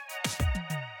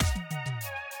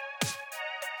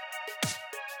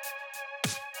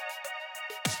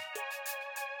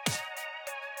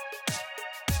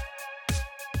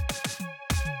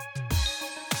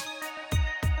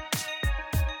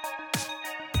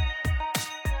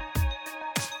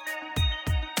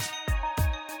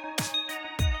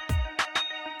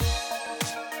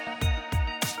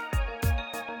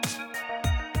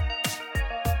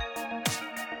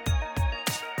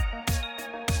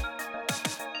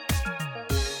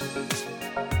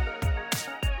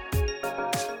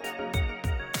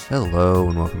Hello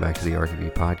and welcome back to the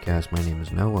RTV podcast. My name is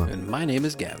Noah. And my name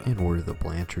is Gavin. And we're the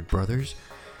Blanchard brothers.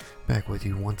 Back with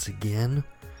you once again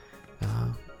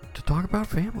to talk about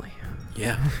family.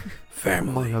 Yeah,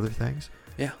 family. Among other things.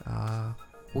 Yeah.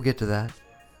 We'll get to that.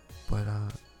 But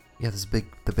yeah, this is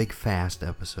the big fast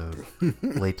episode.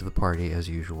 Late to the party as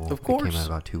usual. Of course. It came out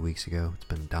about 2 weeks ago. It's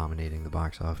been dominating the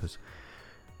box office.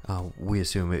 We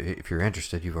assume if you're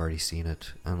interested, you've already seen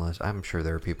it. Unless I'm sure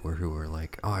there are people who are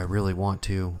like, "Oh, I really want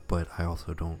to, but I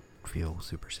also don't feel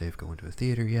super safe going to a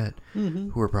theater yet." Mm-hmm.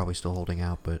 Who are probably still holding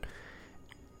out. But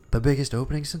the biggest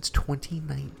opening since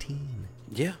 2019.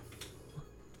 Yeah.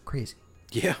 Crazy.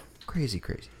 Yeah. Crazy.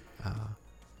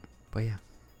 But yeah,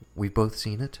 we've both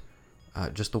seen it.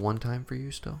 Just the one time for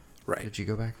you still? Right. Did you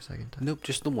go back a second time? Nope,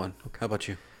 just the one. Okay. How about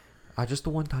you? Just the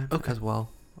one time Okay. as well.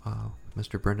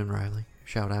 Mr. Brendan Riley,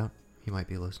 shout out. He might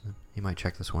be listening. He might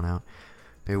check this one out.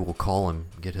 Maybe we'll call him,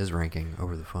 get his ranking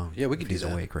over the phone. Yeah, we could if do he's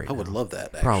that. awake right I would now. love that,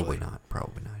 actually. Probably not. I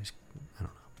don't know.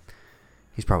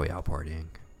 He's probably out partying.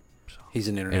 So He's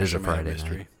an It is a international man of Friday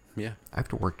mystery. night. Yeah. I have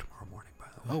to work tomorrow morning, by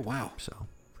the way. Oh, wow. So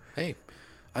Hey,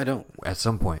 I don't. at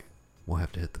some point, we'll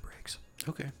have to hit the brakes.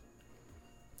 Okay.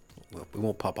 Well, we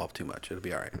won't pop off too much. It'll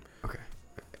be all right. Okay.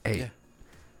 Hey, Yeah.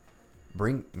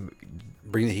 bring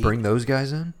Bring the heat. bring those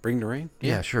guys in. Bring the rain?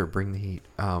 Yeah, sure. Bring the heat.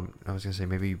 I was gonna say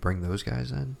maybe you bring those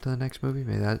guys in to the next movie.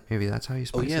 Maybe that's how you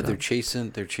spice Oh, yeah, it they're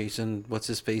up. chasing what's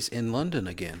his face in London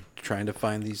again, trying to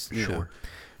find these. Sure.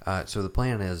 So the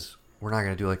plan is we're not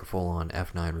gonna do like a full on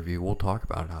F9 review. We'll talk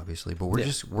about it obviously, but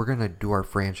we're gonna do our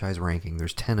franchise ranking.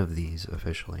 There's 10 of these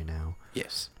officially now,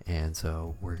 Yes. and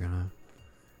so we're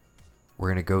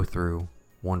gonna go through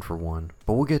one for one.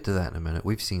 But we'll get to that in a minute.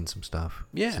 We've seen some stuff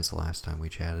since the last time we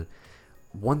chatted.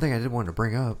 One thing I did want to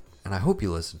bring up, and I hope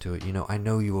you listen to it. I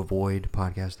know you avoid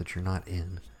podcasts that you're not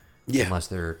in, Yeah. unless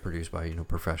they're produced by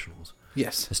professionals,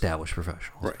 Yes. established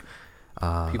professionals.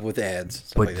 Right. People with ads.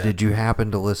 Stuff But like that. did you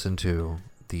happen to listen to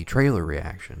the trailer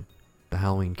reaction, the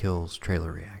Halloween Kills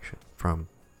trailer reaction from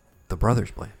the Brothers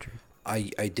Blanchard?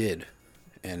 I did,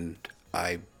 and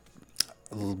I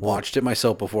watched it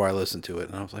myself before I listened to it,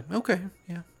 and I was like, okay,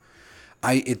 yeah.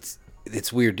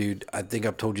 It's weird, dude. I think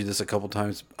I've told you this a couple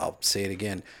times. I'll say it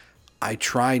again. I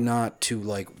try not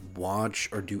to watch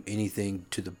or do anything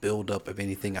to the build up of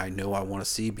anything I know I want to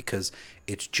see, because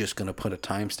it's just gonna put a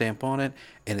timestamp on it,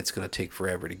 and it's gonna take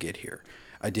forever to get here.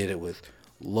 I did it with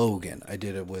Logan. I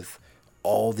did it with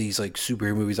all these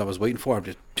superhero movies I was waiting for. I'm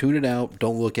just tune it out.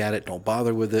 Don't look at it. Don't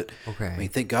bother with it. Okay. I mean,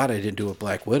 thank God I didn't do it with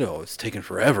Black Widow. It's taken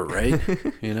forever, right?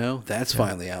 That's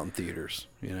finally out in theaters.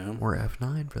 Or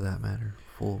F9 for that matter.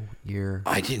 Full year.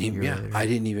 I didn't even. year Yeah, later. I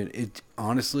didn't even. It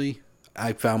honestly,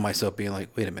 I found myself being like,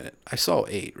 wait a minute. I saw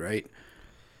 8, right?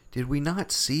 Did we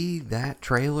not see that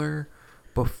trailer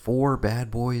before Bad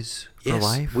Boys for Yes,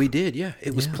 Life? we did. Yeah,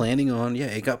 it was Yeah. planning on. Yeah,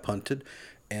 it got punted,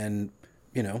 and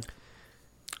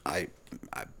I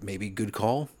maybe good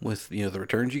call with the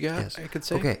returns you got. Yes. I could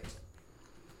say. Okay.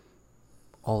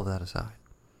 All of that aside,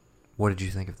 what did you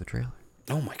think of the trailer?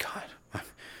 Oh my God,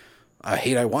 I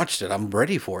hate I watched it. I'm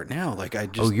ready for it now. I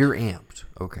just. Oh, you're amped.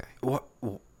 Okay. What?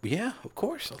 Yeah, of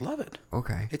course. I love it.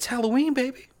 Okay. It's Halloween,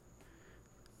 baby.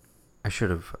 I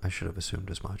should have assumed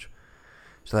as much.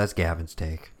 So that's Gavin's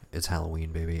take. It's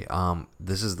Halloween, baby.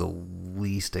 This is the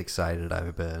least excited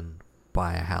I've been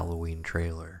by a Halloween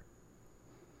trailer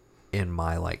in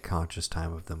my conscious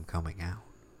time of them coming out.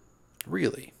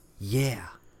 Really? Yeah.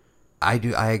 I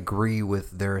agree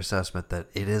with their assessment that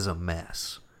it is a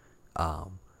mess.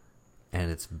 And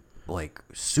it's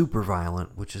super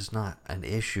violent, which is not an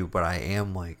issue, but I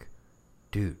am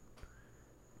dude,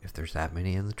 if there's that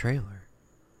many in the trailer,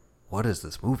 what is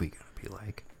this movie gonna be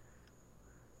like?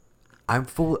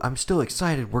 I'm still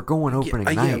excited. We're going opening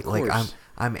yeah, night. of course.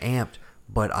 I'm amped,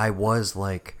 but I was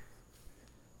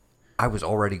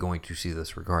already going to see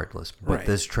this regardless. But Right.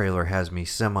 this trailer has me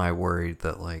semi worried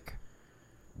that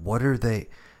what are they,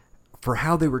 for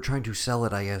how they were trying to sell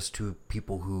it, I guess, to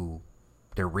people who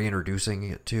they're reintroducing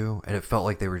it to, and it felt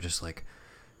like they were just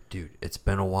dude, it's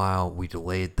been a while, we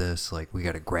delayed this, we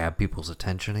got to grab people's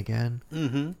attention again.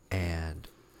 Mm-hmm. And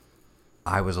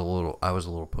I was a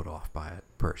little put off by it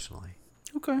personally.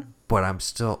 Okay. But I'm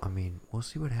still, we'll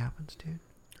see what happens, dude.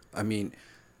 I mean,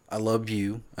 I love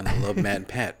you and I love Matt and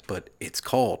Pat, but it's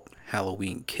called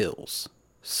Halloween Kills,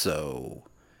 so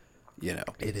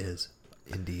It is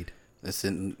indeed. this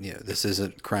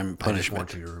isn't Crime and I just Punishment.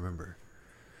 want you to remember,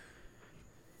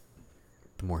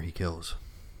 the more he kills,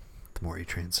 the more he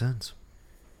transcends.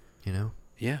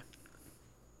 Yeah.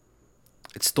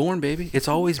 It's Thorn, baby. It's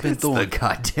always been It's Thorn. the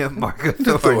goddamn Mark of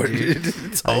Thorn, Thorn, dude. dude.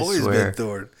 It's I always swear. been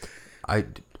Thorn.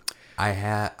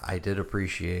 I did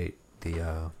appreciate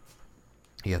the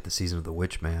You got the season of the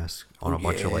Witch Mask on Oh, a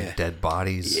bunch of yeah. like dead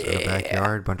bodies in the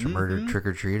backyard, bunch of murdered trick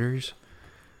or treaters.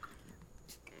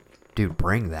 Dude,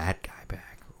 bring that guy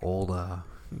back. Old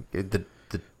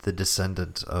the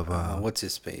descendant of What's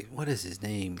his face? What is his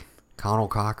name? Connell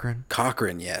Cochran.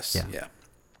 Cochran, yes. Yeah. Yeah.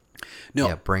 No.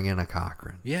 Yeah, bring in a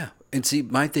Cochran. Yeah. And see,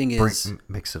 my thing is...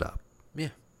 Mix it up. Yeah.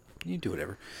 You do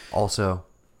whatever. Also,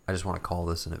 I just want to call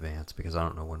this in advance because I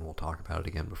don't know when we'll talk about it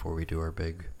again before we do our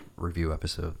big review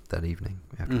episode that evening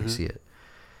after we see it.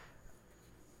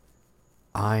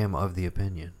 I am of the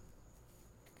opinion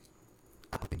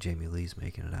I don't think Jamie Lee's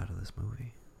making it out of this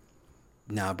movie.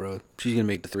 Nah, bro. She's going to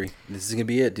make the 3. This is going to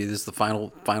be it, dude. This is the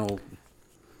final...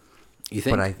 You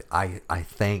think? But I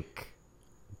think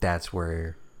that's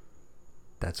where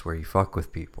you fuck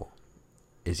with people,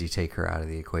 is you take her out of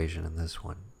the equation in this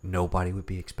one. Nobody would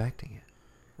be expecting it.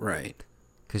 Right.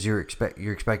 Because you're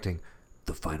expecting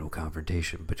the final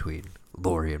confrontation between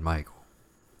Laurie and Michael.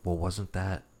 Well, wasn't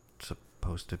that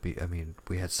supposed to be? I mean,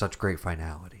 we had such great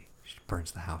finality. She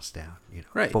burns the house down, you know.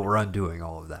 Right. But we're undoing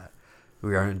all of that.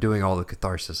 We are undoing all the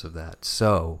catharsis of that.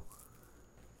 So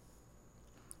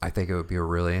I think it would be a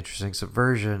really interesting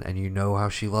subversion, and you know how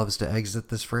she loves to exit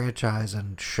this franchise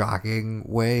in shocking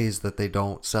ways that they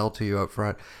don't sell to you up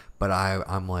front. But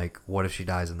I'm like, what if she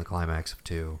dies in the climax of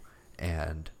 2,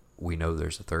 and we know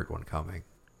there's a third one coming?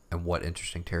 And what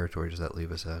interesting territory does that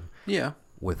leave us in? Yeah.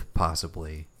 With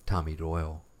possibly Tommy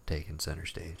Doyle taking center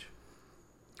stage.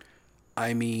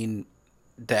 I mean,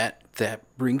 that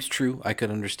rings true. I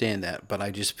could understand that, but I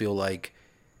just feel like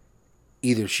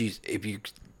either if she's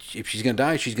gonna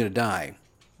die, she's gonna die,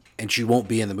 and she won't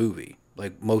be in the movie,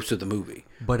 like most of the movie,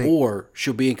 or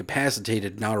she'll be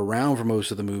incapacitated, not around for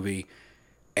most of the movie,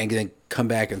 and then come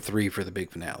back in 3 for the big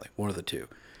finale. One of the two.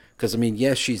 Because I mean,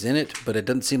 yes, she's in it, but it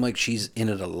doesn't seem like she's in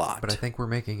it a lot. But I think we're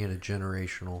making it a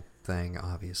generational thing,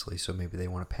 obviously. So maybe they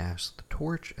want to pass the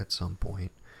torch at some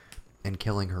point, and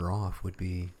killing her off would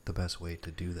be the best way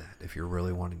to do that. If you're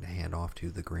really wanting to hand off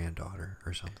to the granddaughter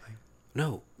or something.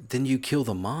 No, then you kill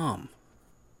the mom.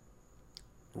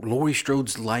 Laurie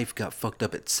Strode's life got fucked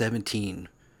up at 17.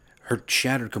 Her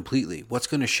shattered completely. What's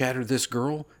going to shatter this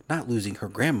girl? Not losing her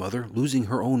grandmother, losing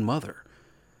her own mother.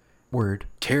 Word.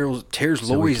 Tears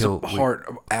So Laurie's heart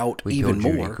out even killed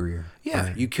Judy more. Greer. Yeah,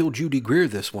 Right. you killed Judy Greer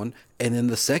this one, and then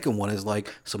the second one is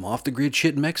like some off the grid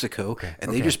shit in Mexico,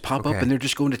 and they just pop up and they're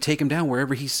just going to take him down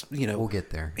wherever he's, you know. We'll get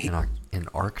there in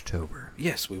October.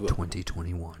 Yes, we will.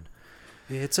 2021.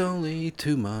 It's only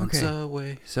 2 months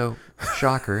away. So,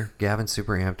 shocker, Gavin's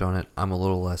super amped on it. I'm a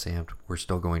little less amped. We're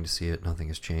still going to see it. Nothing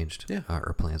has changed. Yeah.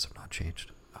 Our plans have not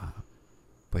changed.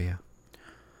 But yeah.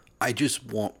 I just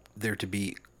want there to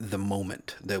be the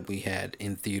moment that we had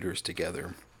in theaters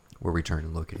together. Where we turn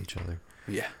and look at each other.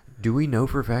 Yeah. Do we know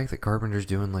for a fact that Carpenter's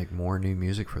doing like more new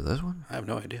music for this one? I have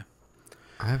no idea.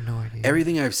 I have no idea.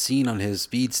 Everything I've seen on his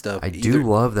speed stuff. I do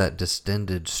love that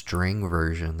distended string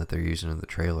version that they're using in the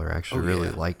trailer. I actually really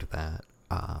liked that.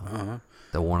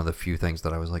 The one of the few things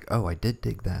that I was like, oh, I did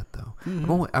dig that though.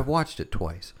 I've watched it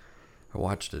twice. I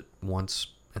watched it once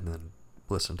and then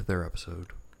listened to their episode.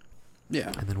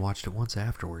 Yeah. And then watched it once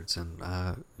afterwards. And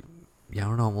yeah, I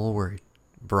don't know. I'm a little worried.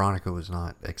 Veronica was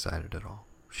not excited at all.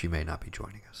 She may not be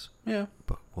joining us. Yeah.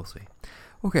 But we'll see.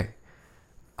 Okay.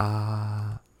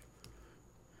 Well,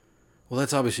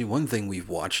 that's obviously one thing we've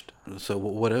watched. So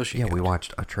what else you got? We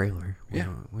watched a trailer. We Yeah.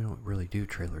 we don't really do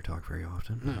trailer talk very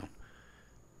often. No.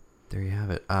 There you have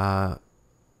it.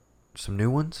 Some new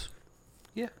ones?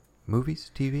 Yeah.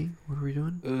 Movies? TV? What are we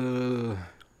doing?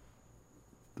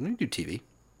 Let me do TV.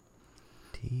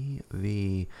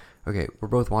 TV. Okay, we're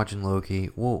both watching Loki.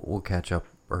 We'll catch up,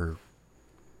 or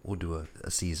we'll do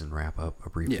a season wrap up, a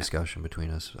brief discussion between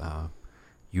us.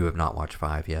 You have not watched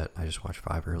 5 yet. I just watched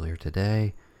 5 earlier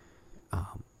today.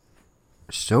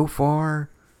 So far,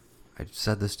 I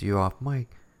said this to you off mic,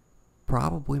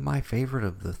 probably my favorite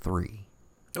of the 3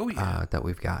 that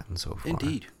we've gotten so far.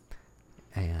 Indeed.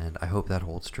 And I hope that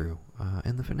holds true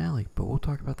in the finale, but we'll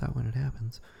talk about that when it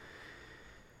happens.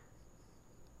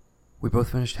 We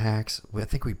both finished Hacks. I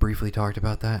think we briefly talked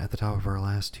about that at the top of our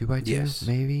last 2x2, Yes.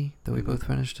 maybe, that we both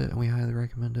finished it, and we highly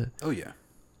recommend it. Oh, yeah.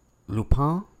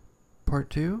 Lupin, Part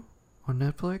 2 on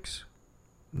Netflix?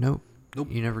 Nope.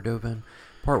 You never dove in?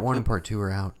 Part 1 and Part 2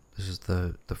 are out. This is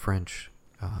the French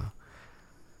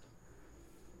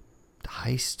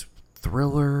heist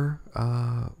thriller,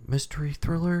 mystery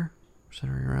thriller,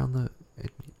 centering around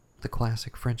the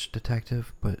classic French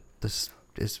detective, but this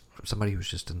is somebody who's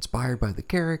just inspired by the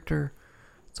character.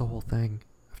 It's a whole thing.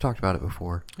 I've talked about it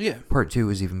before. Yeah. Part 2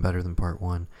 is even better than Part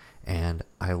 1, and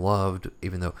I loved,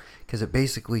 even though, because it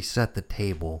basically set the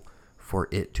table for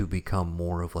it to become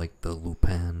more of like the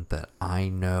Lupin that I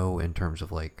know in terms of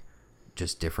like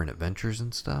just different adventures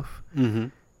and stuff. Mm-hmm.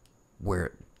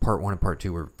 Where part 1 and part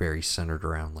 2 were very centered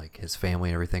around like his family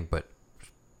and everything, but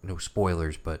no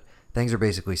spoilers, but things are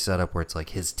basically set up where it's like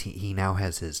he now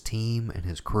has his team and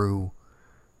his crew,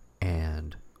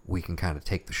 and we can kind of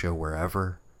take the show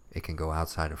wherever. It can go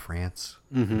outside of France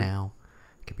now.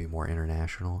 It can be more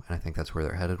international, and I think that's where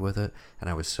they're headed with it. And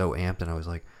I was so amped, and I was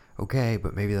like, okay,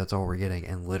 but maybe that's all we're getting.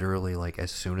 And literally, like, as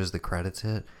soon as the credits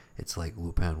hit, it's like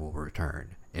Lupin will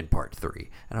return in part 3.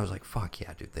 And I was like, fuck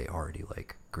yeah, dude, they already,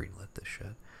 like, greenlit this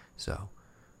shit. So,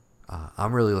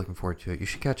 I'm really looking forward to it. You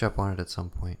should catch up on it at some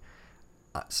point.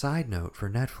 Side note for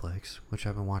Netflix, which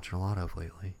I've been watching a lot of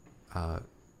lately,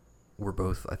 we're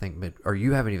both, I think, or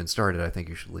you haven't even started. I think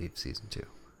you should leave season 2.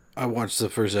 I watched the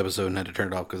first episode and had to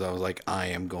turn it off because I was like, I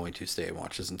am going to stay and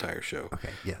watch this entire show.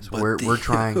 Okay, yes. But We're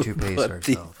trying to pace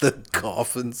ourselves. The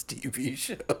Coffins TV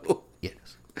show.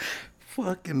 Yes.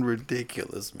 Fucking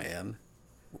ridiculous, man.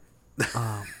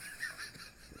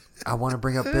 I want to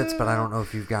bring up bits, but I don't know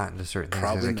if you've gotten to certain things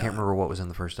because I can't not. remember what was in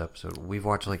the first episode. We've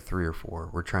watched like 3 or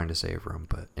 4. We're trying to savor them,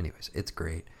 but anyways, it's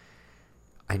great.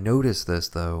 I noticed this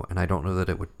though, and I don't know that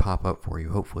it would pop up for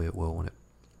you. Hopefully it will when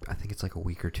I think it's like a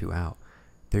week or 2 out.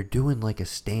 They're doing like a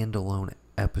standalone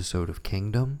episode of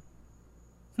Kingdom.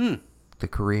 The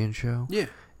Korean show. Yeah.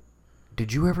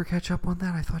 Did you ever catch up on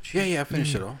that? I thought you... Yeah, I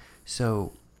finished it all.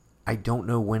 So, I don't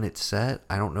know when it's set.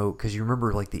 I don't know, because you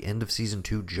remember like the end of season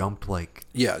 2 jumped like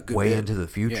way into the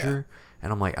future. Yeah.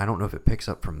 And I'm like, I don't know if it picks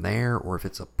up from there or if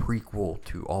it's a prequel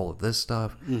to all of this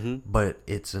stuff. But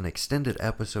it's an extended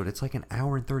episode. It's like an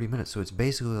hour and 30 minutes. So it's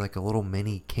basically like a little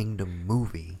mini Kingdom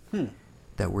movie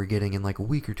that we're getting in like a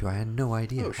week or 2. I had no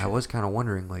idea. I was kind of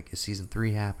wondering, like, is season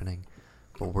 3 happening?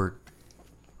 But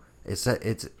it's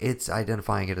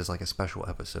identifying it as like a special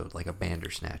episode, like a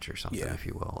Bandersnatch or something, if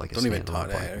you will. Like don't even talk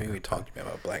that. I mean, we talked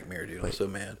about Black Mirror, dude. I'm so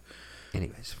mad.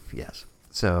 Anyways, yes.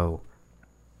 So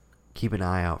keep an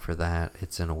eye out for that.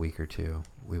 It's in a week or 2.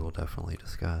 We will definitely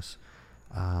discuss.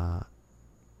 Have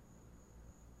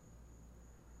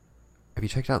you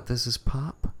checked out This Is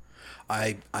Pop?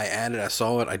 I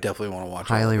saw it. I definitely want to watch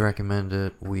it. Highly recommend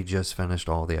it. We just finished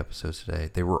all the episodes today.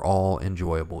 They were all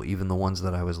enjoyable, even the ones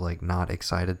that I was like not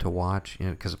excited to watch,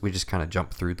 because we just kind of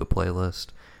jumped through the playlist.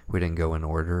 We didn't go in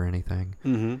order or anything.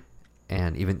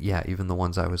 And even the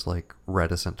ones I was like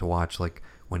reticent to watch, like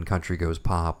When Country Goes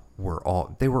Pop, were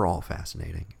all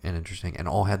fascinating and interesting, and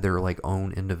all had their like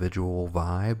own individual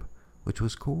vibe, which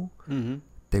was cool.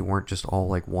 They weren't just all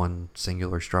like one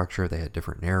singular structure. They had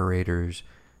different narrators,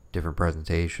 different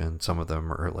presentation. Some of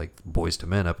them are like Boys to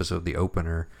Men episode. The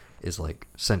opener is like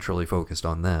centrally focused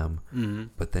on them,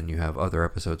 but then you have other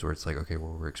episodes where it's like, okay,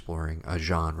 well, we're exploring a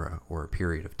genre or a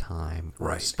period of time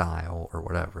or a style or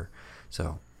whatever.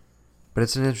 So, but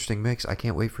it's an interesting mix. I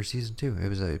can't wait for season 2. It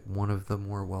was one of the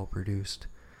more well produced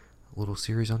little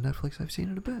series on Netflix I've seen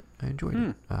in a bit. I enjoyed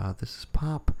it. This Is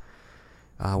Pop.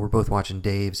 We're both watching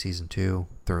Dave season 2.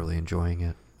 Thoroughly enjoying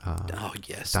it. Oh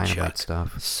yes, Dynamite Chuck.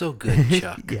 Stuff. So good,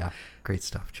 Chuck. Yeah, great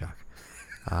stuff, Chuck.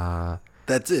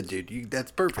 That's it, dude.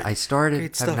 That's perfect. I started,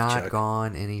 Great have stuff, not Chuck.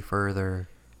 gone any further,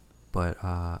 but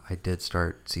I did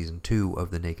start season 2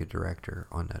 of The Naked Director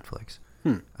on Netflix,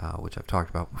 which I've talked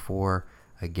about before.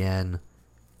 Again,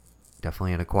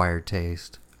 definitely an acquired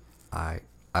taste. I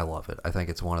love it. I think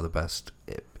it's one of the best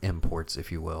imports,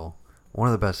 if you will. One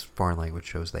of the best foreign language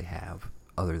shows they have,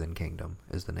 other than Kingdom,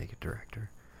 is The Naked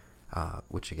Director.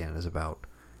 Which again is about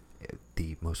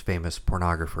the most famous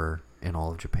pornographer in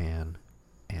all of Japan,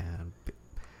 and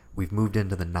we've moved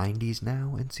into the 90s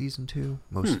now in season 2.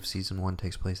 Most of season 1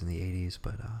 takes place in the 80s,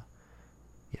 but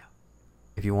yeah,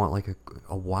 if you want like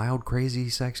a wild, crazy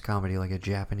sex comedy, like a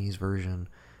Japanese version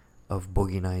of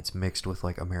Boogie Nights mixed with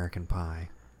like American Pie,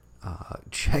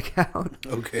 check out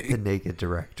The Naked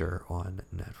Director on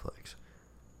Netflix.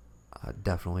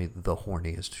 Definitely the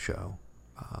horniest show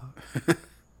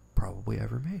probably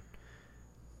ever made.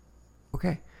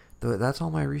 Okay, that's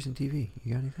all my recent TV.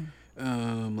 You got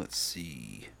anything? Let's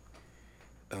see.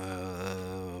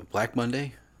 Black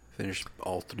Monday. Finished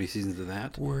all 3 seasons of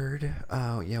that. Word.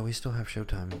 Oh yeah, we still have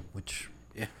Showtime, which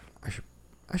I should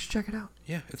check it out.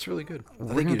 Yeah, it's really good.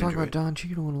 We're gonna talk about Don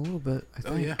Cheadle in a little bit, I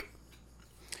think. Oh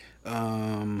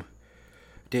yeah.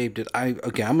 Dave, I'm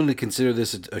going to consider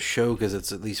this a show because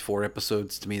it's at least 4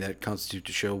 episodes to me that constitute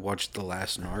a show. Watch The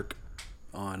Last Narc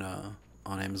on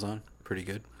Amazon. Pretty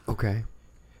good. Okay.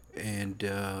 And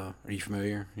are you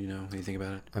familiar? You know anything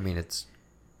about it? I mean,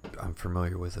 I'm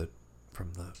familiar with it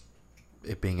from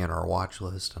it being in our watch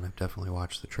list, and I've definitely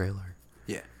watched the trailer.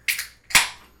 Yeah.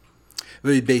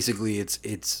 But basically,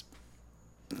 it's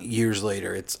years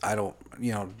later, it's I don't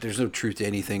there's no truth to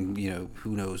anything.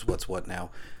 Who knows what's what now,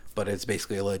 but it's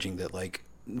basically alleging that like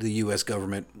the U.S.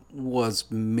 government was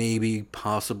maybe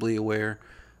possibly aware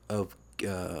of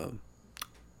the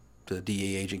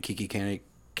DEA agent Kiki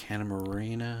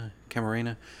Camarena.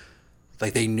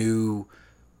 Like they knew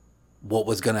what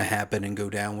was going to happen and go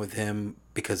down with him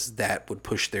because that would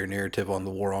push their narrative on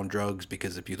the war on drugs.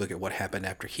 Because if you look at what happened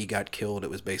after he got killed, it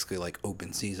was basically like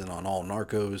open season on all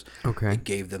narcos. Okay. It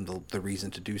gave them the reason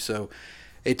to do so.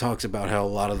 It talks about how a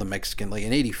lot of the Mexican, like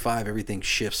in '85, everything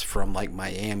shifts from like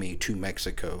Miami to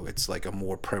Mexico. It's like a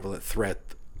more prevalent threat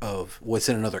of what's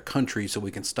in another country so we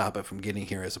can stop it from getting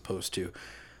here, as opposed to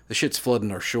the shit's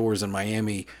flooding our shores in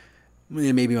Miami.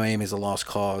 Maybe Miami's a lost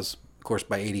cause. Of course,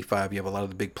 by '85, you have a lot of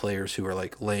the big players who are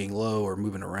like laying low or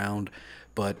moving around,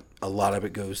 but a lot of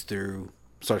it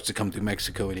starts to come through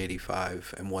Mexico in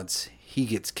 '85. And once he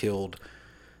gets killed,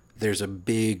 there's a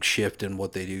big shift in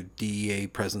what they do. DEA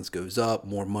presence goes up,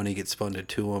 more money gets funded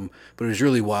to them. But it was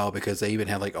really wild because they even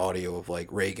had like audio of like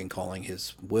Reagan calling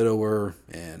his widower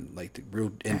and like the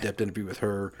real in-depth interview with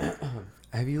her.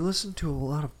 Have you listened to a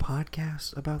lot of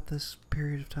podcasts about this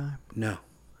period of time? No.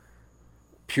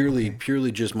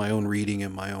 Purely just my own reading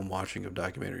and my own watching of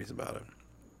documentaries about it.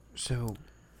 So,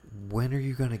 when are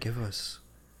you going to give us,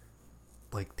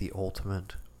 like, the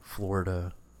ultimate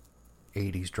Florida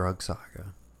 80s drug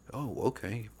saga? Oh,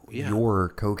 okay. Yeah. Your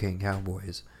Cocaine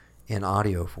Cowboys in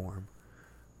audio form,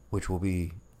 which will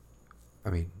be, I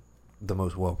mean, the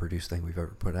most well-produced thing we've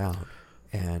ever put out.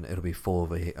 And it'll be full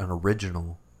of an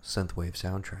original synthwave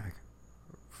soundtrack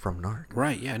from Narc.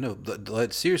 Right, yeah, no,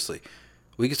 seriously.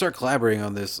 We could start collaborating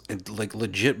on this and like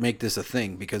legit make this a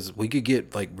thing, because we could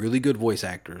get like really good voice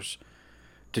actors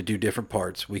to do different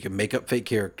parts. We could make up fake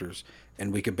characters,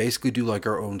 and we could basically do like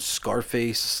our own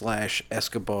Scarface /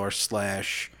 Escobar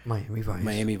 /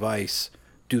 Miami Vice.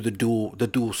 Do the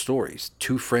dual stories.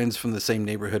 Two friends from the same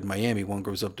neighborhood, Miami. One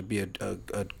grows up to be a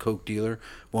coke dealer.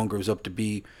 One grows up to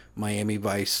be Miami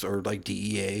Vice or like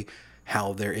DEA.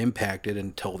 How they're impacted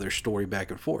and tell their story back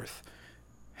and forth.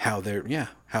 How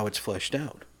it's fleshed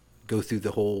out. Go through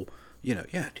the whole, dude,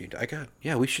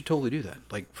 we should totally do that.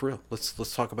 Like, for real. Let's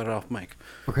talk about it off mic.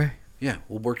 Okay. Yeah,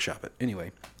 we'll workshop it.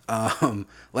 Anyway,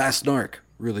 Last Narc,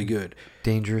 really good.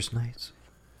 Dangerous Nights.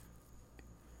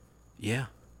 Yeah.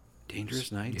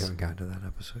 Dangerous Nights. You haven't gotten to that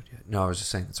episode yet. No, I was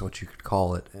just saying that's what you could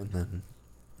call it, and then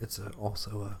it's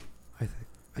also I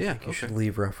think you should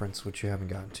leave reference, which you haven't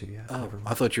gotten to yet. Oh,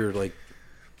 I thought you were like,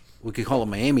 we could call it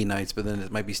Miami Nights, but then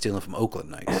it might be stealing from Oakland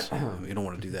Nights. You don't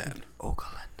want to do that.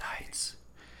 Oakland Nights.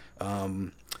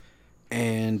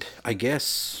 And I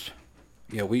guess,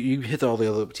 you hit all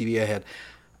the other TV I had.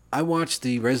 I watched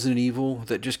the Resident Evil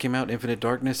that just came out, Infinite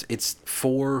Darkness. It's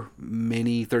 4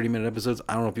 mini 30-minute episodes.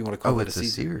 I don't know if you want to call it a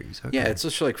series. Okay. Yeah, it's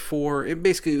just like 4. It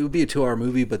would be a 2-hour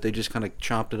movie, but they just kind of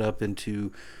chopped it up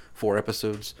into 4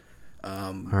 episodes.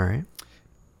 All right.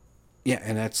 Yeah,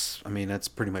 and that's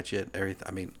pretty much it.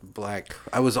 Everything. Black.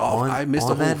 I was off. I missed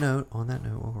the whole. On that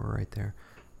note, while we're right there,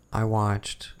 I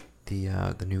watched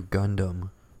the new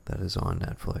Gundam that is on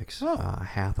Netflix.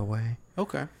 Hathaway.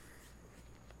 Okay.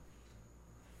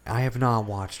 I have not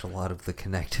watched a lot of the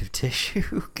connective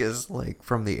tissue because, like,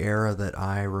 from the era that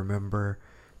I remember,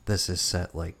 this is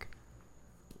set like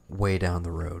way down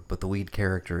the road. But the lead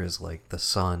character is like the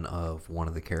son of one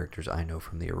of the characters I know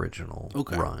from the original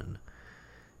run.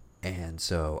 And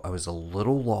so I was a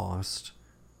little lost,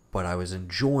 but I was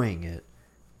enjoying it.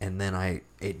 And then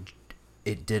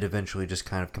it did eventually just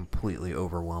kind of completely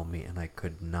overwhelm me, and I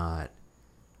could not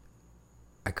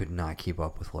keep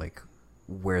up with like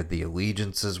where the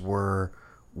allegiances were,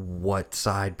 what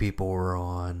side people were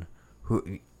on,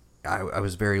 I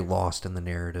was very lost in the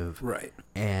narrative. Right.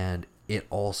 And it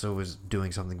also was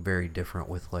doing something very different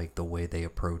with like the way they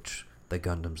approach the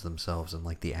Gundams themselves and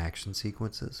like the action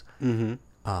sequences. Mm-hmm.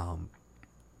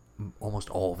 Almost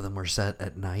all of them were set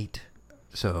at night,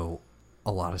 so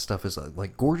a lot of stuff is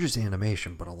like gorgeous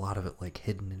animation, but a lot of it like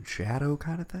hidden in shadow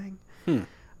kind of thing.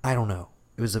 I don't know.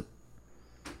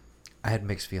 I had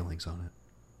mixed feelings on it,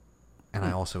 and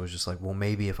I also was just like, well,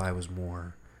 maybe if I was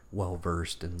more well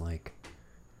versed in like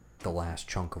the last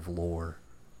chunk of lore,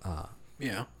 I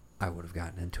would have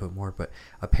gotten into it more. But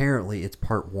apparently, it's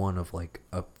part 1 of like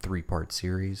a 3-part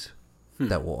series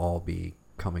that will all be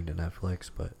coming to Netflix.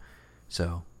 But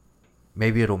so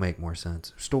maybe it'll make more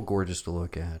sense. Still gorgeous to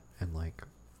look at, and like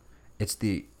it's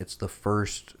the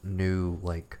first new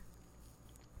like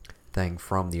thing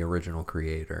from the original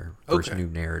creator, first new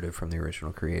narrative from the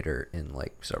original creator in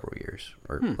like several years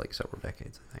or like several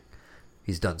decades. I think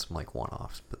he's done some like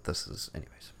one-offs, but this is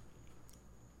anyways.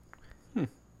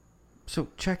 So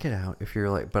check it out if you're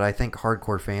like. But I think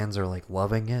hardcore fans are like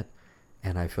loving it,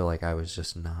 and I feel like I was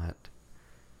just not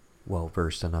well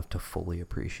versed enough to fully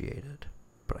appreciate it.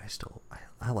 But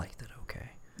I liked it. Okay.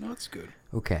 No, that's good.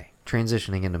 Okay.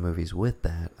 Transitioning into movies with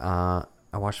that, I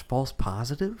watched False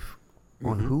Positive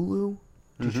on Hulu.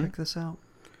 Did you check this out?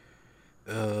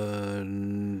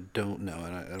 Don't know,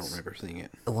 and I don't remember seeing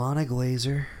it. Ilana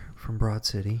Glazer from Broad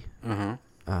City, Uh-huh.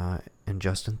 and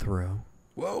Justin Theroux.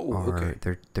 Whoa, okay.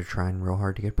 They're trying real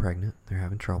hard to get pregnant. They're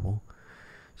having trouble.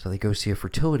 So they go see a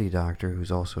fertility doctor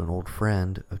who's also an old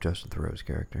friend of Justin Theroux's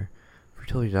character.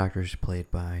 Fertility doctor is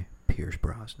played by Pierce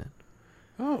Brosnan.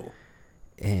 Oh.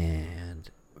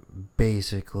 And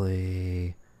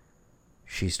basically,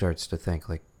 she starts to think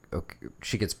like, okay,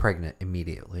 she gets pregnant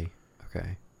immediately.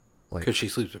 Okay. Like, Because she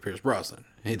sleeps with Pierce Brosnan.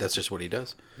 Hey, that's just what he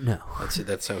does. no.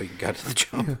 That's how he got to the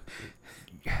job.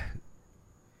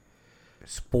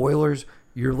 Spoilers,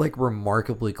 you're like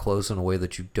remarkably close in a way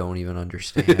that you don't even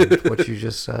understand what you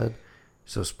just said.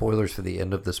 So spoilers for the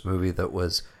end of this movie that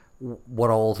was what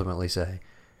I'll ultimately say.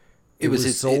 It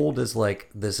was sold as like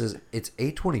it's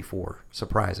A24,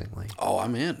 surprisingly. Oh,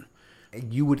 I'm in.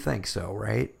 You would think so,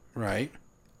 right? Right.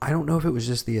 I don't know if it was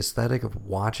just the aesthetic of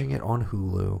watching it on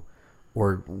Hulu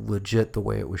or legit the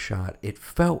way it was shot. It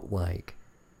felt like,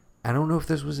 I don't know if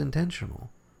this was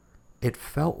intentional. It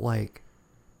felt like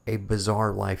a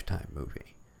bizarre Lifetime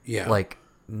movie. Yeah. Like,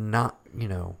 not,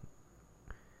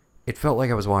 it felt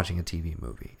like I was watching a TV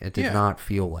movie. It did not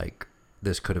feel like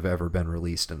this could have ever been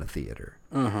released in a theater.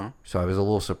 Uh-huh. So I was a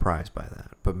little surprised by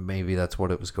that. But maybe that's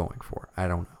what it was going for. I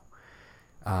don't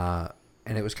know.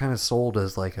 And it was kind of sold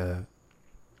as like a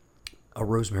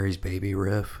Rosemary's Baby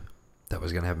riff that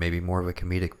was going to have maybe more of a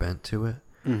comedic bent to it.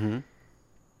 Mm-hmm.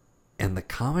 And the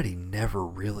comedy never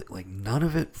really, like, none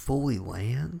of it fully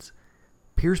lands.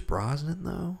 Pierce Brosnan,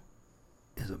 though,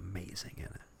 is amazing in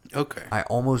it. Okay. I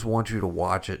almost want you to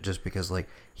watch it just because, like,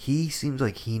 he seems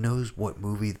like he knows what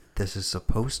movie this is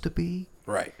supposed to be.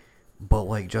 Right. But,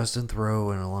 like, Justin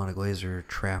Theroux and Ilana Glazer are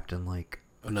trapped in, like,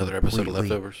 Another episode of completely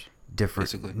Leftovers.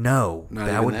 different. Basically. No, Not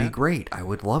that even would be that? great. I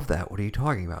would love that. What are you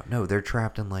talking about? No, they're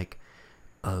trapped in, like,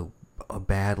 a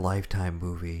bad Lifetime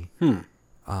movie. That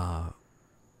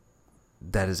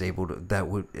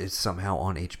is somehow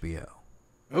on HBO.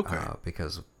 Okay.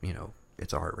 Because,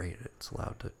 it's R-rated. It's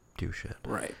allowed to do shit.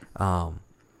 Right.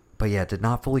 But yeah, it did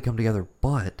not fully come together.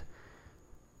 But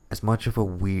as much of a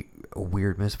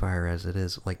weird misfire as it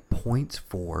is, like, points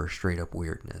for straight up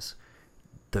weirdness.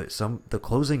 The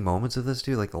closing moments of this,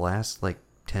 dude, like the last like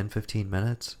 10-15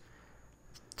 minutes,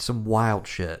 some wild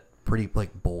shit, pretty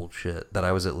like bold shit that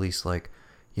I was at least like,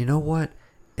 you know what?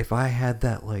 If I had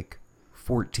that like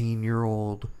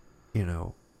 14-year-old,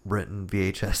 written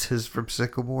VHSs from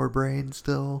Sycamore brain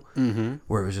still,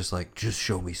 where it was just like, just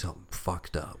show me something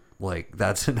fucked up. Like,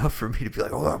 that's enough for me to be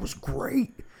like, oh, that was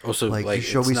great. Also, like like, you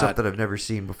show it's me not- something I've never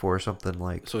seen before, something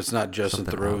like. So it's not Justin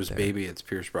something Theroux's out there. baby, it's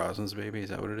Pierce Brosnan's baby? Is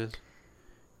that what it is?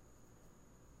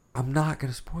 I'm not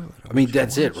gonna spoil it. I mean,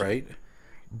 that's it, right?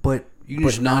 But You can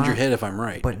just but nod your not- head if I'm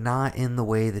right. but not in the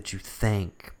way that you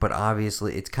think. But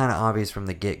obviously, it's kind of obvious from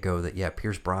the get-go that, yeah,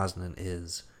 Pierce Brosnan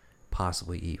is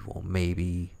possibly evil.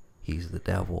 Maybe he's the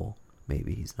devil.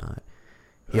 Maybe he's not.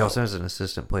 He also has an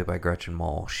assistant played by Gretchen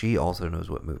Mol. She also knows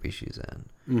what movie she's in.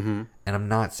 Mm-hmm. And I'm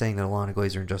not saying that Ilana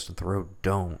Glazer and Justin Theroux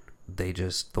don't. They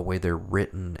just, the way they're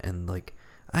written and, like,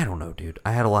 I don't know, dude.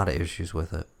 I had a lot of issues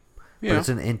with it. Yeah. But it's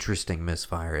an interesting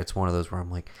misfire. It's one of those where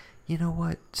I'm like, you know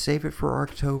what? Save it for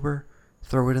October.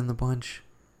 Throw it in the bunch.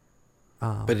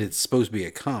 But it's supposed to be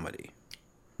a comedy.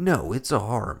 No, it's a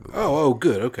horror movie. Oh,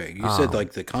 good. Okay. You said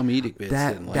like the comedic bits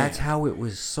didn't land. That's how it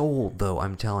was sold, though.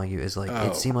 I'm telling you, is like Oh.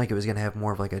 it seemed like it was gonna have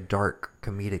more of like a dark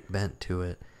comedic bent to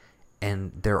it,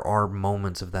 and there are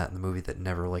moments of that in the movie that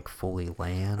never like fully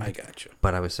land. I gotcha.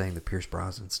 But I was saying the Pierce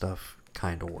Brosnan stuff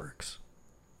kind of works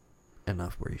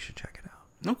enough where you should check it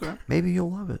out. Okay. Maybe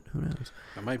you'll love it. Who knows?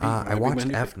 That might be. I watched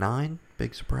F9.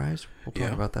 Big surprise. We'll talk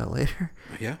Yeah. about that later.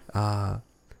 Yeah.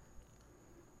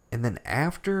 And then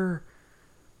after,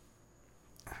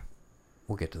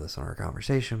 we'll get to this in our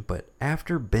conversation, but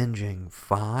after binging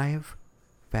 5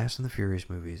 Fast and the Furious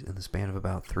movies in the span of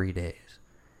about 3 days,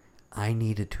 I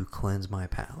needed to cleanse my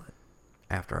palate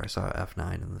after I saw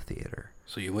F9 in the theater.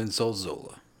 So you went and saw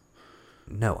Zola.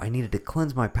 No, I needed to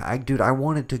cleanse my palate. Dude, I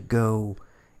wanted to go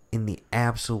in the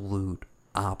absolute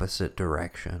opposite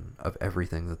direction of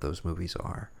everything that those movies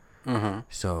are. Uh-huh.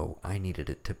 So I needed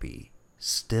it to be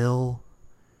still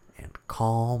and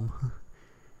calm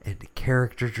and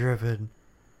character driven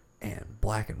and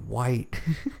black and white.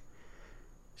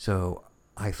 So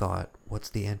I thought, what's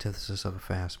the antithesis of a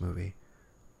fast movie?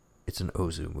 it's an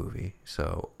Ozu movie.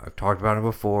 So I've talked about it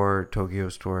before. Tokyo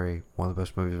Story, one of the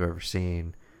best movies I've ever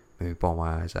seen. Made me bawl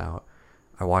my eyes out.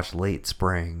 I watched Late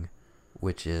Spring,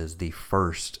 which is the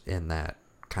first in that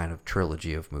kind of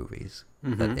trilogy of movies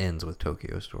that ends with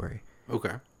Tokyo Story.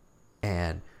 Okay.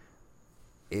 And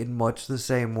in much the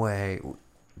same way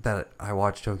that I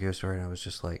watched Tokyo Story, and I was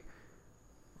just like,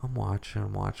 I'm watching,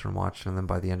 and then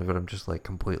by the end of it, I'm just like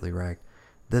completely wrecked.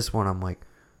 This one, I'm like,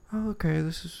 oh, okay,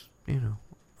 this is,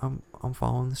 I'm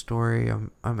following the story.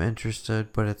 I'm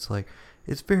interested, but it's like,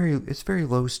 it's very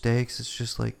low stakes. It's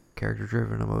just like character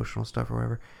driven, emotional stuff or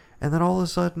whatever. And then all of a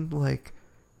sudden, like,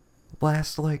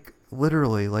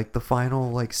 literally like the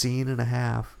final like scene and a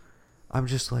half, I'm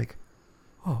just like,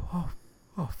 oh,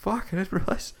 fuck! I didn't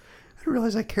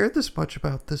realize I cared this much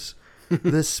about this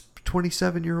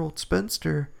 27-year-old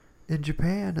spinster in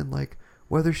Japan, and like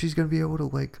whether she's gonna be able to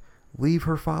like leave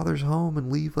her father's home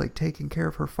and leave like taking care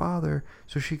of her father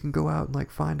so she can go out and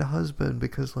like find a husband,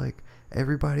 because like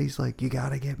everybody's like, you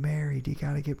gotta get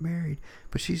married,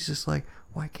 but she's just like,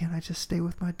 why can't I just stay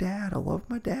with my dad? I love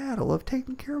my dad. I love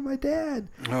taking care of my dad.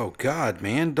 Oh God,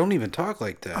 man, don't even talk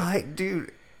like that.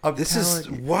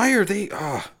 Why are they?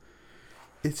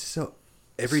 It's so.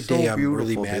 Every day I'm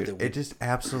really mad dude. that It just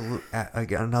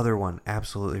another one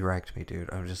absolutely wrecked me, dude.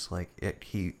 I'm just like,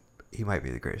 he might be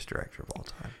the greatest director of all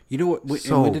time. You know what?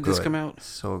 So when did good. this come out?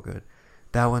 So good.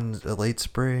 That one's Late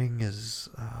Spring is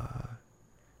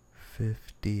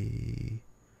 50.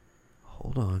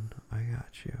 Hold on, I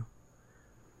got you.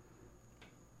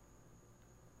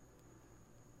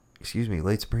 Excuse me,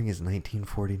 Late Spring is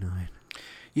 1949.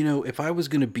 You know, if I was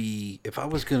gonna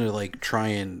like try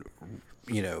and,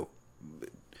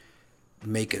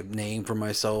 make a name for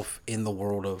myself in the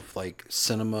world of like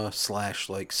cinema /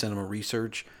 like cinema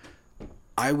research,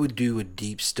 I would do a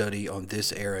deep study on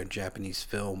this era in Japanese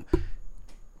film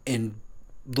and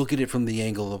look at it from the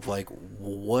angle of like,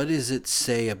 what does it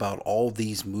say about all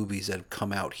these movies that have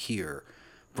come out here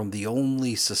from the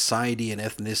only society and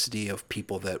ethnicity of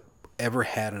people that ever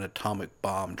had an atomic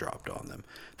bomb dropped on them,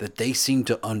 that they seem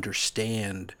to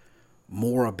understand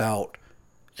more about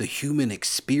the human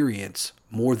experience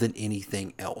more than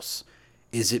anything else.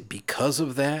 Is it because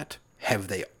of that? Have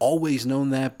they always known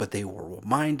that, but they were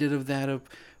reminded of that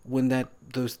when the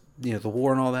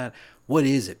war and all that? What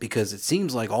is it? Because it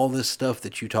seems like all this stuff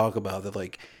that you talk about that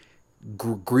like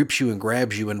grips you and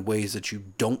grabs you in ways that you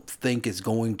don't think is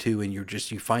going to, and you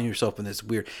find yourself in this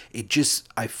weird.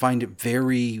 I find it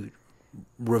very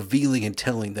revealing and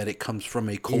telling that it comes from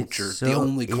a culture, the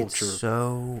only culture. It's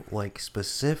so like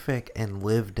specific and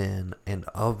lived in and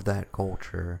of that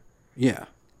culture. Yeah.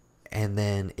 And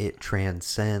then it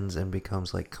transcends and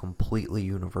becomes like completely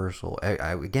universal.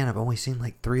 I've only seen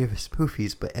like 3 of his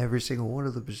movies, but every single one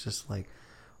of them is just like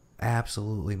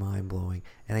absolutely mind blowing.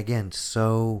 And again,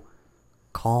 so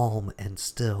calm and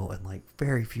still, and like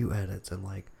very few edits, and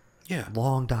like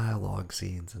long dialogue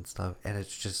scenes and stuff. And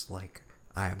it's just like,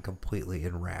 I am completely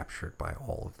enraptured by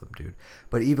all of them, dude.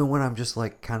 But even when I'm just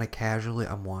like kind of casually,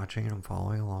 I'm watching and I'm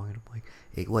following along, and I'm like,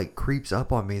 it like creeps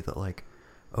up on me that like,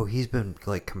 oh, he's been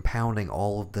like compounding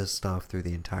all of this stuff through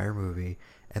the entire movie,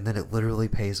 and then it literally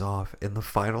pays off in the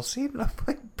final scene, and I'm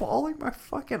like bawling my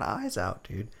fucking eyes out,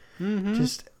 dude. Mm-hmm.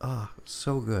 Just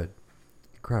so good,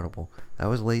 incredible. That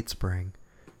was Late Spring,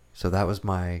 so that was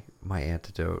my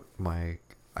antidote.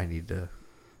 I need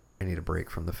a break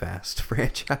from the Fast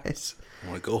franchise. I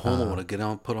want to go home. I want to get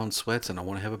on, put on sweats, and I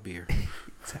want to have a beer.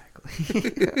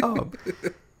 Exactly.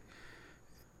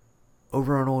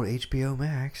 Over on old HBO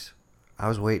Max, I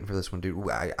was waiting for this one, dude.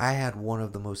 I had one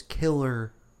of the most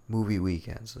killer movie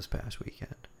weekends this past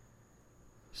weekend.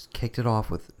 Just kicked it off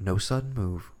with No Sudden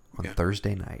Move on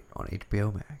Thursday night on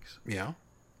HBO Max. Yeah.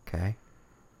 Okay.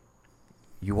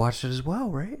 You watched it as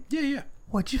well, right? Yeah.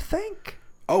 What'd you think?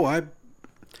 Oh, I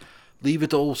leave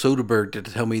it to old Soderbergh to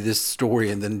tell me this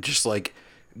story and then just like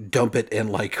dump it in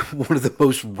like one of the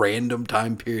most random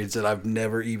time periods that I've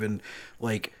never even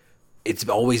like, it's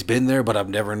always been there, but I've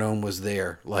never known was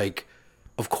there. Like,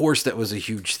 of course that was a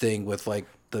huge thing with like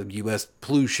the U.S.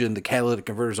 pollution, the catalytic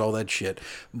converters, all that shit.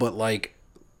 But like,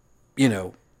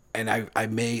 and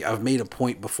I've made a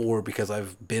point before because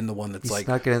I've been the one that's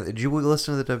did you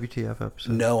listen to the WTF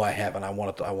episode? No, I haven't. I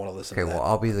want to listen to that. Okay, well,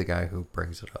 I'll be the guy who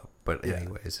brings it up. But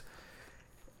anyways,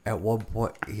 at one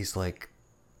point, he's like,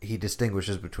 he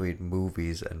distinguishes between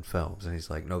movies and films. And he's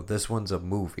like, no, this one's a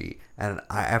movie. And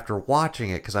after watching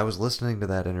it, because I was listening to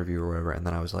that interview or whatever, and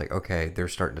then I was like, okay, they're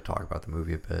starting to talk about the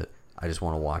movie a bit. I just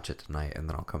want to watch it tonight, and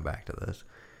then I'll come back to this.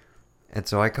 And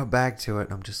so I come back to it,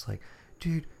 and I'm just like,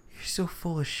 dude, you're so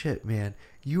full of shit, man.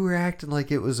 You were acting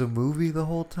like it was a movie the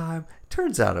whole time.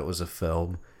 Turns out it was a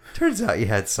film. Turns out you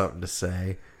had something to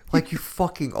say. Like you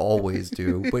fucking always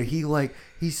do. But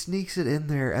he sneaks it in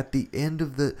there at the end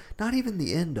of the, not even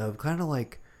the end of, kind of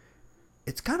like,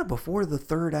 it's kind of before the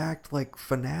third act, like,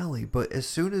 finale. But as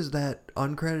soon as that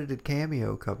uncredited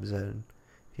cameo comes in,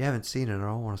 if you haven't seen it, I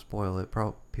don't want to spoil it.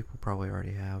 People probably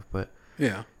already have. But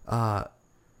Yeah.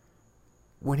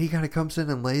 when he kind of comes in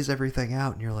and lays everything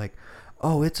out, and you're like,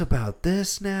 oh, it's about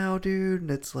this now, dude.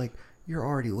 And it's like, you're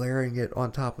already layering it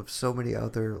on top of so many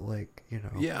other, like,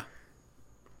 Yeah.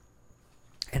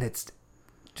 And it's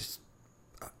just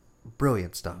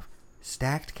brilliant stuff.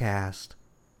 Stacked cast.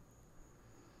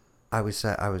 I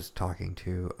was talking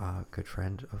to a good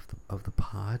friend of the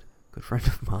pod, good friend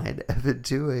of mine, Evan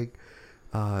Dewing,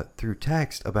 through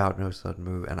text about No Sudden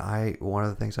Move, and one of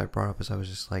the things I brought up is I was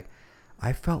just like,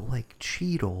 I felt like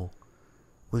Cheadle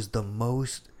was the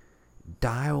most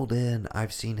dialed in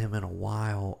I've seen him in a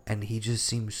while, and he just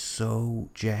seems so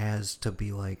jazzed to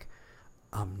be like,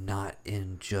 I'm not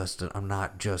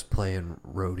just playing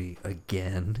Rhodey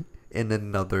again in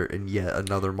yet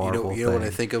another Marvel You know what thing.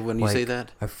 I think of when you say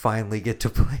that? I finally get to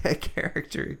play a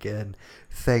character again.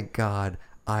 Thank God.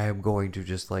 I am going to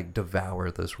just like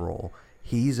devour this role.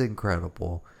 He's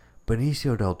incredible.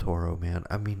 Benicio del Toro, man.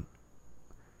 I mean,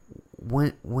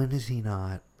 when is he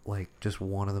not like just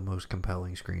one of the most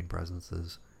compelling screen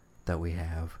presences that we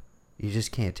have? You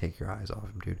just can't take your eyes off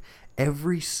him, dude.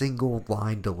 Every single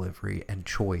line delivery and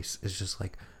choice is just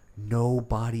like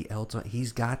nobody else.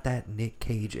 He's got that Nick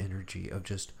Cage energy of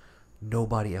just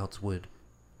nobody else would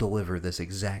deliver this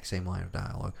exact same line of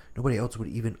dialogue. Nobody else would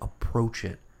even approach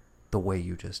it the way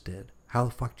you just did. How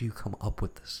the fuck do you come up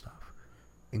with this stuff?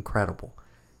 Incredible.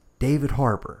 David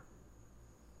Harbour.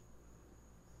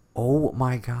 Oh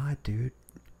my God, dude.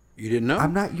 You didn't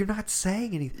know? You're not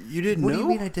saying anything. You didn't What know? do you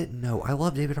mean I didn't know? I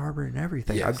love David Harbour and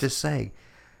everything. Yes. I'm just saying,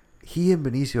 he and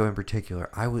Benicio in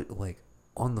particular, I would like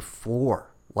on the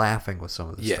floor laughing with some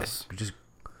of this stuff. Just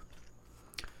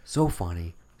so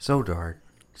funny, so dark.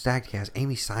 Stacked cast.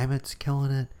 Amy Simon's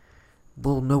killing it.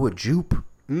 Little Noah Jupe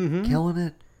killing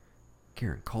it.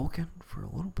 Kieran Culkin for a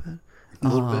little bit. A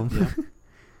little bit, yeah.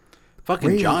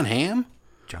 Fucking John Hamm?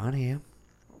 John Hamm.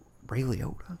 Ray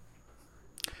Liotta.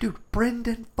 Dude,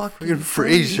 Brendan fucking Freaking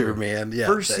Fraser, man. Yeah.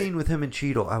 First scene with him and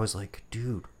Cheadle, I was like,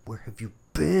 dude, where have you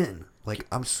been? Like,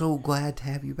 I'm so glad to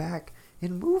have you back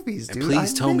in movies, dude. And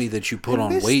please tell me that you put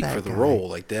on weight for the role.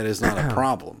 Like, that is not a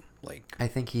problem. Like, I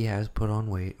think he has put on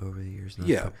weight over the years.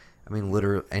 Yeah. I mean,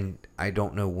 literally, and I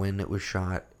don't know when it was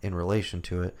shot in relation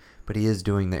to it, but he is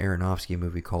doing the Aronofsky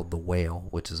movie called The Whale,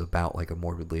 which is about, like, a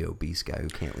morbidly obese guy who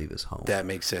can't leave his home. that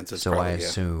makes sense. So I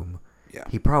assume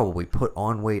he probably put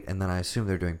on weight, and then I assume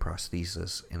they're doing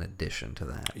prosthesis in addition to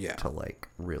that to, like,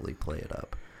 really play it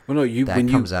up. Well, no, that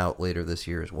comes out later this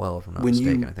year as well, if I'm not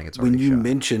mistaken. I think it's already when you shot.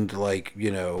 mentioned, like,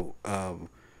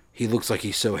 he looks like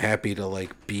he's so happy to,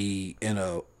 like, be in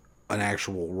an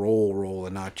actual role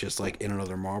and not just, like, in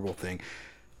another Marvel thing.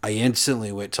 I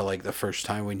instantly went to, like, the first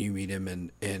time when you meet him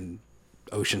in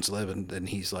Ocean's 11, and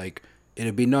he's like,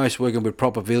 it'd be nice working with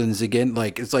proper villains again.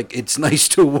 Like, it's nice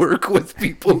to work with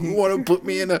people who want to put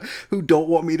me who don't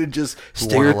want me to just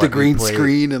stare at the green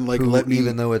screen and, like, let me,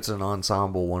 even though it's an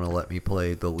ensemble, want to let me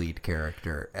play the lead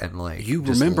character and, like, you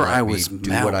remember I was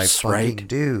do what I fucking right?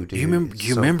 do, dude.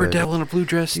 You remember Devil in a Blue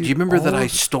Dress? Dude, do you remember that I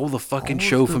stole the fucking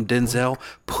show from Denzel?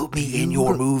 Put me in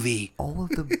your movie. All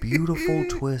of the beautiful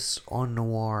twists on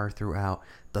noir throughout,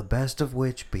 the best of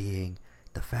which being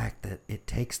the fact that it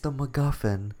takes the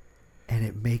MacGuffin and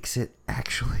it makes it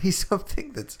actually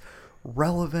something that's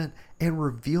relevant and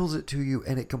reveals it to you,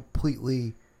 and it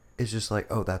completely is just like,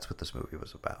 oh, that's what this movie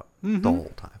was about the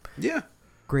whole time. Yeah.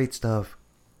 Great stuff.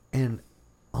 And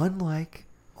unlike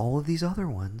all of these other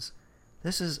ones,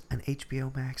 this is an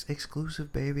HBO Max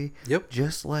exclusive, baby. Yep.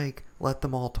 Just like Let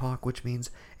Them All Talk, which means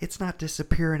it's not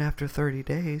disappearing after 30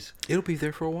 days. It'll be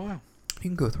there for a while. You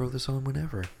can go throw this on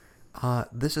whenever.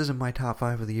 This is in my top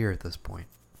 5 of the year at this point.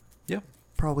 Yep.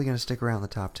 Probably going to stick around the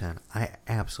top 10. I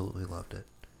absolutely loved it.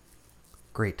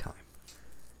 Great time.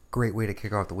 Great way to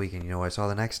kick off the weekend. You know what I saw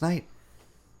the next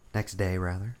day,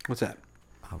 rather? What's that?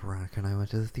 Veronica and I went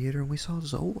to the theater and we saw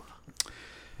Zola,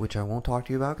 which I won't talk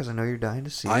to you about because I know you're dying to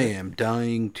see. I am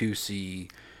dying to see.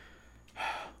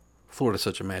 Florida's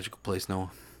such a magical place,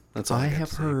 Noah. That's all I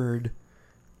have heard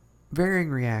varying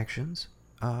reactions.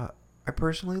 I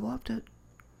personally loved it.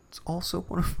 It's also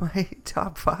one of my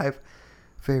top 5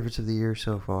 favorites of the year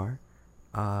so far.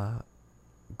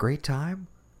 Great time.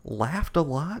 Laughed a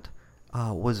lot.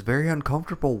 Was very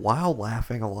uncomfortable while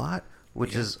laughing a lot,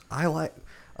 which is, I like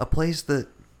a place that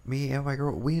me and my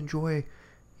girl, we enjoy,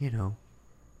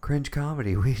 cringe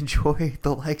comedy. We enjoy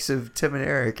the likes of Tim and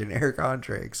Eric and Eric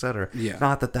Andre, etc. Yeah.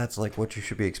 Not that that's like what you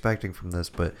should be expecting from this,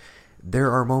 but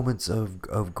there are moments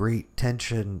of great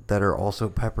tension that are also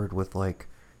peppered with like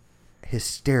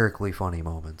hysterically funny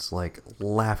moments, like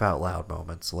laugh out loud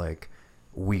moments, like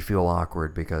we feel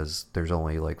awkward because there's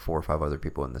only like 4 or 5 other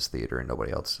people in this theater and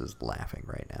nobody else is laughing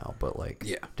right now. But like,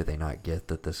 Yeah. do they not get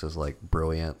that this is like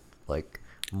brilliant, like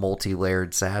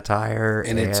multi-layered satire?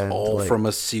 And it's all like, from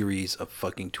a series of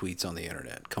fucking tweets on the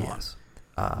internet. Come yes.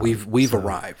 on. We've So,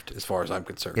 arrived as far as I'm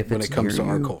concerned if when it's it comes to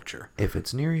near our you- culture. If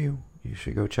it's near you, you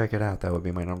should go check it out. That would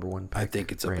be my number one pick. I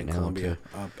think it's up right in now Columbia.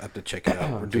 I'll have to check it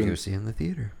out. We're to go doing see in the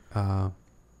theater.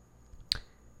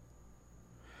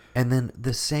 And then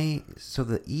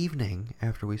the evening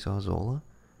after we saw Zola,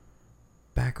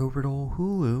 back over to old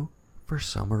Hulu for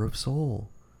Summer of Soul,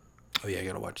 Oh yeah, I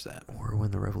gotta watch that. or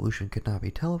When the Revolution Could Not Be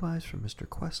Televised from Mr.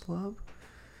 Questlove,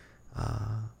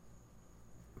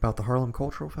 about the Harlem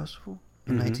Cultural Festival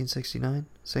in 1969,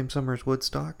 same summer as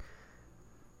Woodstock.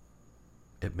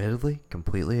 Admittedly,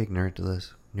 completely ignorant to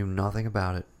this, knew nothing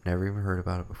about it, never even heard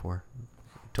about it before,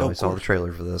 until I Of saw the course.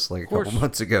 trailer for this like a Of course. couple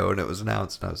months ago, and it was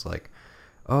announced, and I was like,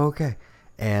 oh, okay.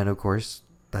 And of course,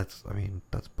 that's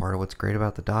part of what's great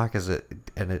about the doc is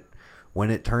when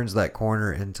it turns that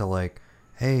corner into like,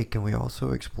 hey, can we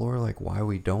also explore like why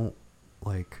we don't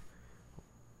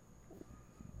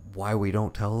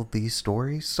tell these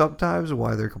stories sometimes,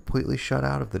 why they're completely shut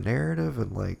out of the narrative,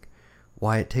 and like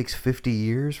why it takes 50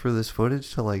 years for this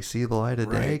footage to like see the light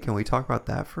of day. Right. Can we talk about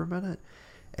that for a minute?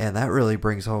 And that really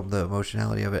brings home the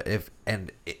emotionality of it.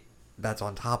 That's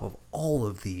on top of all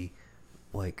of the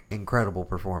like incredible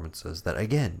performances that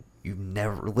again you've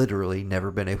literally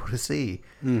never been able to see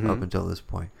up until this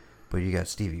point. But you got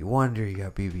Stevie Wonder, you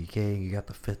got BB King, you got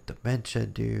the Fifth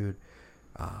Dimension dude,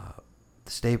 the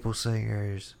Staple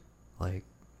Singers, like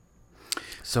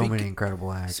so many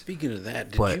incredible acts. Speaking of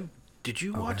that, did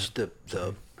you Oh, watch go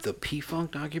the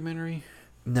P-Funk documentary?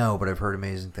 No, but I've heard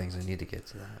amazing things. I need to get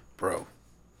to that. Bro,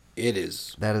 it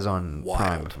is. That is on Wild.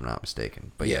 Prime, if I'm not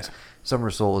mistaken. But Yeah. yes, Summer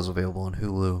of Soul is available on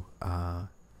Hulu.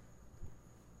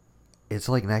 It's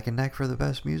like neck and neck for the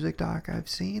best music doc I've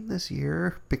seen this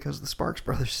year because the Sparks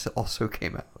Brothers also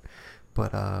came out.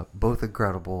 But both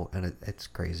incredible, and it's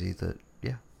crazy that,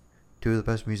 yeah, 2 of the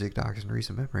best music docs in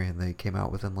recent memory, and they came out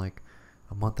within like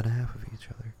a month and a half of each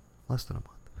other. Less than a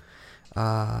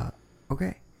month.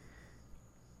 Okay.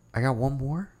 I got one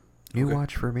more new Okay.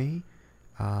 watch for me.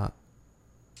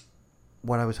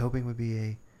 What I was hoping would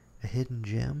be a hidden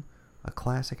gem, a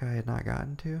classic I had not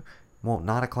gotten to. Well,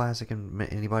 not a classic in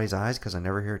anybody's eyes because I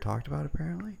never hear it talked about,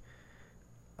 apparently.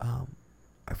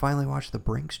 I finally watched The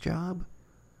Brinks Job,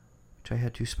 which I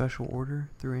had to special order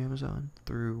through Amazon,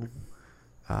 through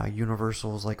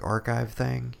Universal's like archive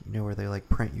thing, you know, where they like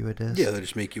print you a disc. Yeah, they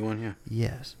just make you one. Yeah.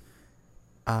 Yes.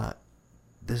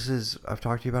 This is, I've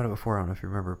talked to you about it before, I don't know if you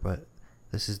remember, but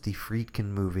this is the Friedkin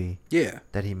movie Yeah.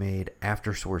 that he made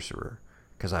after Sorcerer,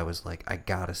 because I was like, I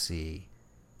gotta see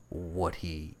where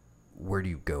do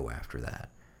you go after that?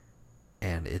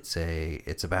 And it's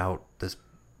about this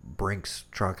Brinks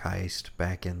truck heist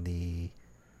back in the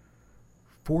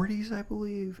 40s, I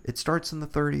believe. It starts in the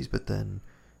 30s, but then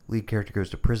lead character goes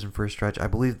to prison for a stretch. I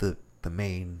believe the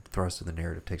main thrust of the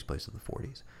narrative takes place in the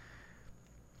 40s.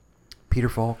 Peter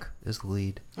Falk is the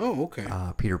lead. Oh, okay.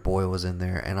 Peter Boyle was in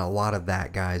there, and a lot of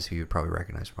that guys who you'd probably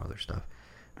recognize from other stuff.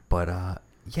 But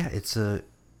yeah, it's a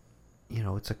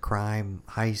crime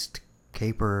heist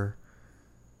caper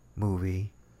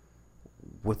movie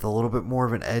with a little bit more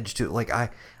of an edge to it. Like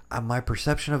my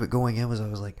perception of it going in was I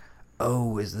was like,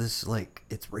 oh, is this like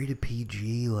it's rated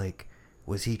PG? Like,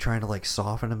 was he trying to like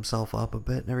soften himself up a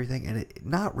bit and everything? And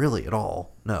not really at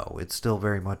all. No, it's still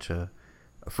very much a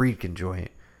Friedkin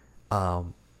joint.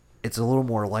 It's a little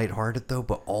more lighthearted though,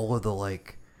 but all of the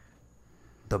like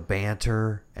the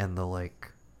banter and the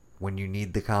like when you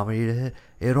need the comedy to hit,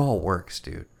 it all works,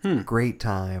 dude. Great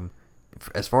time.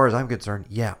 As far as I'm concerned,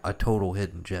 yeah, a total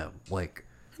hidden gem. Like,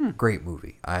 great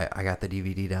movie. I got the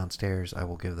DVD downstairs. I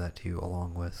will give that to you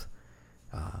along with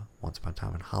Once Upon a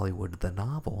Time in Hollywood, the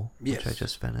novel, Yes. which I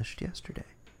just finished yesterday.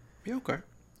 Yeah, okay.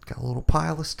 Got a little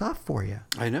pile of stuff for you.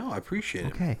 I know. I appreciate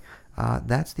it. Okay,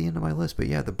 that's the end of my list. But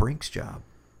yeah, The Brinks Job.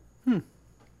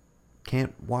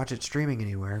 Can't watch it streaming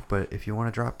anywhere, but if you want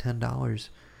to drop $10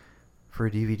 for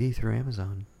a DVD through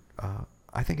Amazon,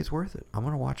 I think it's worth it. I'm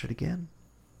gonna watch it again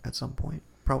at some point,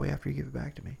 probably after you give it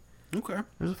back to me. Okay. It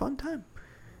was a fun time.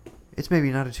 It's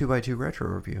maybe not a 2x2 retro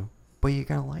review, but you're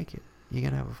gonna like it. You're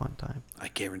gonna have a fun time. I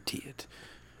guarantee it.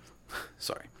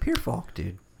 Sorry. Peter Falk,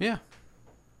 dude. Yeah.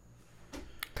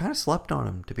 kind of slept on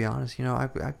him, to be honest. You know,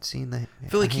 I've seen the I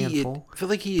feel like handful.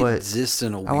 he but exists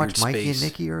in a weird I watched Mikey space.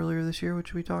 and Nikki earlier this year,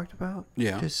 which we talked about.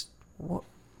 Yeah. Just what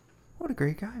a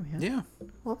great guy, man. Yeah.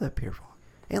 Love that Peter Falk.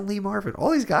 And Lee Marvin.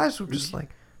 All these guys were just like,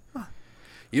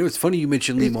 You know, it's funny you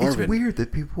mentioned Lee Marvin. It's weird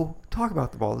that people talk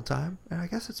about them all the time, and I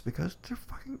guess it's because they're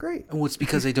fucking great. Well, it's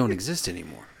because they don't exist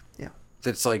anymore. Yeah.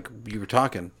 That's like you were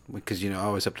talking, because, you know, I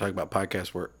always have to talk about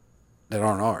podcasts that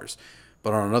aren't ours.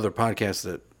 But on another podcast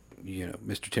that, you know,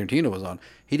 Mr. Tarantino was on,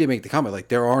 he did make the comment, like,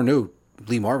 there are no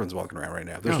Lee Marvins walking around right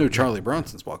now. There's no Charlie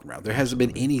Bronsons walking around. There hasn't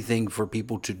been anything for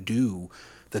people to do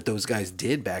that those guys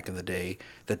did back in the day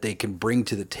that they can bring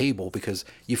to the table, because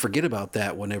you forget about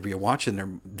that whenever you're watching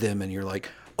them and you're like,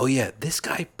 oh yeah, this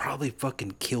guy probably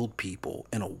fucking killed people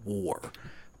in a war,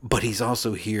 but he's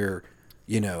also here,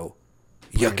 you know,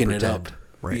 yucking it up,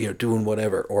 right. You know, doing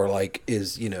whatever, or like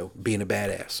is, you know, being a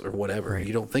badass or whatever. Right.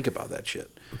 You don't think about that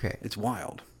shit. Okay. It's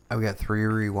wild. I've got 3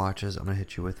 rewatches I'm going to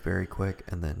hit you with very quick,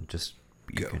 and then just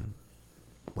you can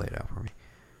lay it out for me.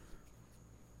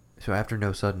 So after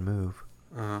No Sudden Move,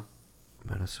 I'm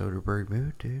in a Soderbergh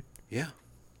mood, dude. Yeah.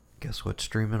 Guess what's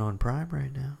streaming on Prime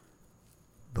right now?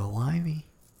 The Limey.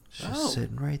 It's just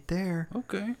sitting right there.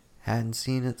 Okay. Hadn't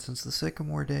seen it since the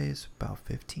Sycamore days, about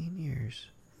 15 years.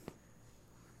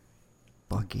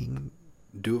 Fucking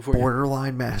Do it for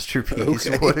borderline masterpiece.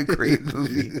 Okay. What a great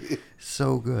movie.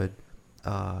 So good.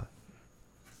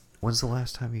 When's the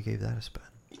last time you gave that a spin?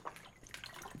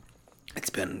 It's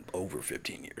been over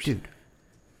 15 years. Dude,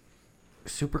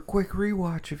 super quick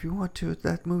rewatch if you want to.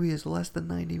 That movie is less than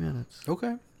 90 minutes.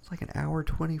 Okay. It's like an hour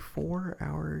 24,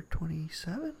 hour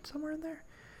 27, somewhere in there.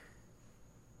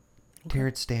 Okay.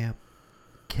 Terrence Stamp,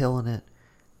 killing it.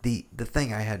 The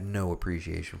thing I had no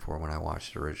appreciation for when I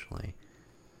watched it originally,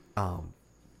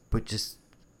 but just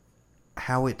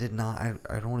how it did not,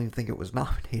 I don't even think it was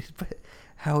nominated, but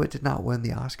how it did not win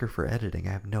the Oscar for editing,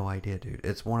 I have no idea, dude.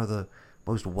 It's one of the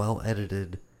most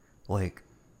well-edited, like,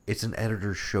 it's an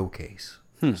editor's showcase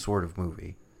sort of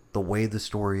movie. The way the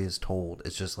story is told,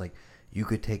 it's just like, you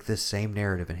could take this same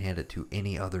narrative and hand it to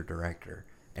any other director,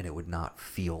 and it would not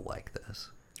feel like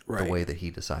this. Right. The way that he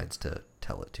decides to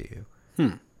tell it to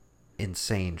you.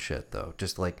 Insane shit, though.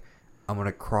 Just like, I'm going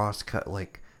to cross-cut,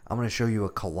 like, I'm going to show you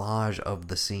a collage of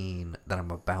the scene that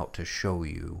I'm about to show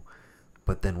you,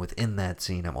 but then within that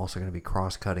scene, I'm also going to be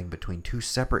cross-cutting between 2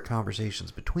 separate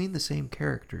conversations between the same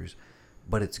characters,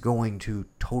 but it's going to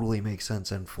totally make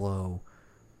sense and flow,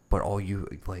 but all you,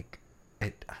 like, I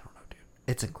don't know, dude.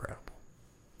 It's incredible.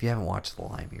 If you haven't watched The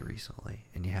Limey recently,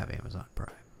 and you have Amazon Prime,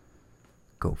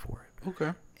 go for it.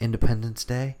 Okay. Independence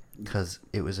Day, because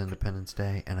it was Independence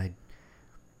Day, and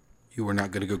You were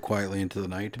not going to go quietly into the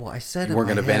night? I said you weren't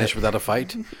going to vanish without a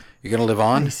fight? You're going to live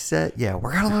on? I said, yeah,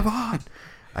 we're going to live on.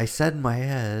 I said in my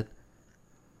head,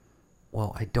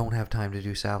 well, I don't have time to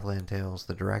do Southland Tales,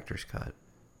 the director's cut,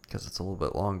 because it's a little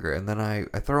bit longer. And then I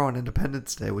throw on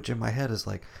Independence Day, which in my head is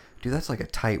like, dude, that's like a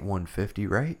tight 150,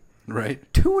 right?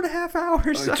 Right. 2.5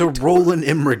 hours. It's a Roland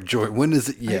Emmerich joint. When is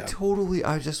it? Yeah.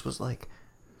 I just was like,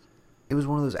 it was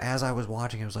one of those, as I was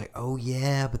watching, I was like, oh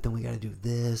yeah, but then we got to do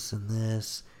this and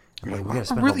this. And like, we got to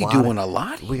spend really doing a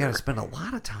lot We got to here. spend a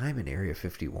lot of time in Area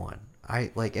 51.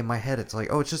 I, like, in my head, it's like,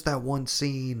 oh, it's just that one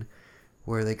scene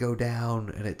where they go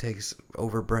down and it takes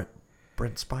over Brent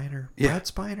Spiner? Yeah. Brett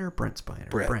Spiner? Brent Spiner?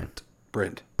 Brent.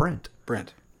 Brent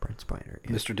Spiner.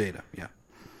 Yeah. Mr. Data. Yeah.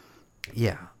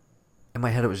 Yeah. In my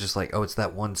head, it was just like, oh, it's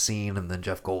that one scene, and then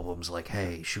Jeff Goldblum's like,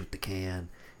 hey, shoot the can,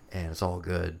 and it's all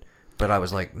good. But I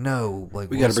was like, no, like,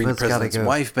 We Will got to bring the Smith's gotta president's go.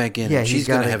 wife back in, Yeah, and she's he's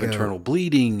going to gotta have go. internal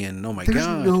bleeding, and oh my There's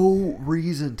God. no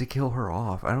reason to kill her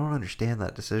off. I don't understand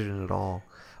that decision at all.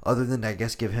 Other than, I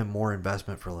guess, give him more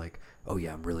investment for like, oh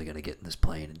yeah, I'm really going to get in this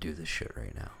plane and do this shit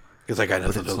right now. Because I got But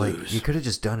nothing it's to like, lose. you could have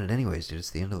just done it anyways, dude. It's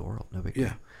the end of the world. No big deal.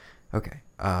 Yeah. Okay.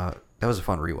 That was a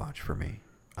fun rewatch for me.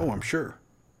 Oh, I'm sure.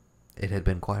 It had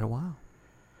been quite a while.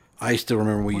 I still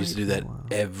remember we used to do that Wow.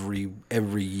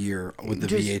 every year with the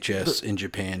Just VHS in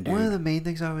Japan, dude. One of the main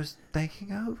things I was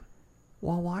thinking of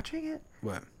while watching it,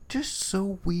 What? just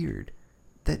so weird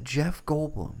that Jeff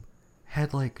Goldblum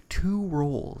had like 2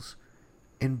 roles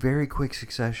in very quick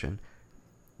succession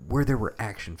where there were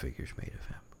action figures made of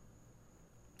him.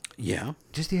 Yeah.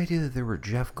 Just the idea that there were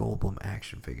Jeff Goldblum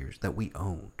action figures that we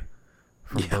owned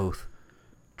from Yeah. both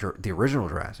the original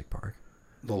Jurassic Park,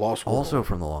 The Lost World. also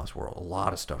from the Lost World. A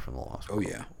lot of stuff from the Lost Oh, World.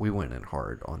 yeah. We went in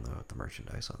hard on the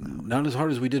merchandise on that one. Not as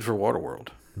hard as we did for Waterworld.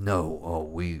 No,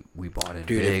 we bought in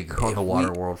Dude, big if on the we-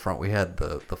 Waterworld front. We had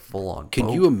the full on. Can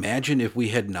you imagine if we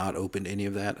had not opened any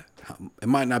of that? It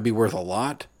might not be worth a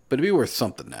lot, but it'd be worth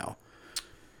something now.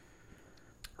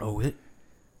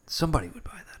 Somebody would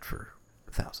buy that for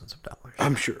thousands of dollars.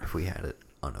 I'm sure. If we had it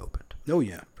unopened. Oh,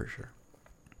 yeah. For sure.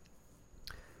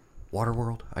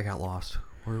 Waterworld, I got lost.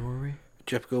 Where were we?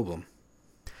 Jeff Goldblum.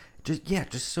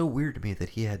 Just so weird to me that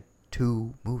he had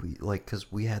two movies. Like,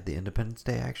 because we had the Independence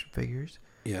Day action figures.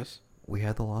 Yes. We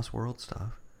had the Lost World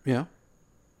stuff. Yeah.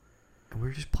 And we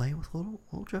were just playing with little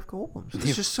Jeff Goldblums. It's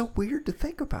Yeah. just so weird to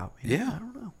think about, man. Yeah. I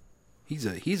don't know. He's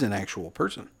an actual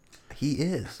person. He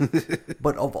is.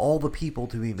 But of all the people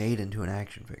to be made into an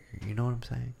action figure, you know what I'm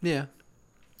saying? Yeah.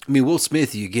 I mean, Will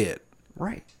Smith you get.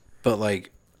 Right. But,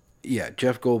 like, yeah,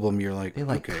 Jeff Goldblum, you're like, They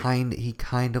like okay. he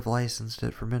kind of licensed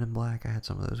it for Men in Black. I had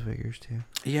some of those figures too.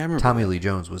 Yeah, I remember Tommy that. Lee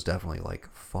Jones was definitely like,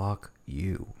 "Fuck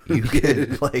you, you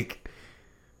can like,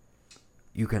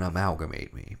 you can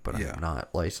amalgamate me, but Yeah. I'm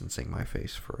not licensing my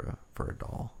face for a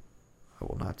doll. I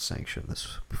will not sanction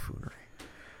this buffoonery."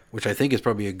 Which I think is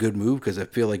probably a good move, because I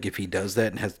feel like if he does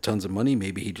that and has tons of money,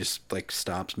 maybe he just, like,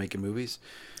 stops making movies.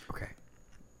 Okay,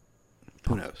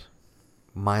 Who knows?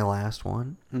 my last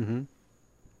one. Mm-hmm.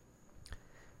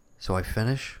 So I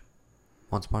finish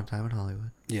Once Upon a Time in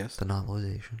Hollywood. Yes. The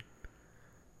novelization.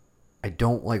 I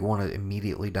don't like want to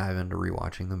immediately dive into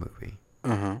rewatching the movie.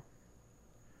 Uh-huh.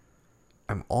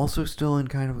 I'm also still in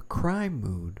kind of a crime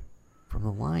mood from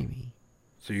the Limey.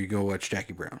 So you go watch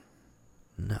Jackie Brown.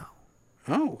 No.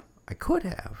 Oh. I could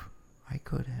have.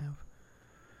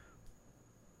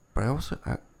 But I also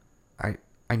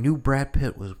I knew Brad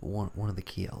Pitt was one of the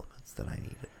key elements that I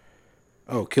needed.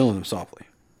 Oh, Killing Him Softly.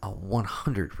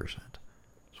 100%.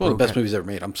 It's one of the best Broke movies ever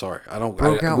made. I'm sorry. We out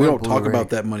don't with talk Blu-ray.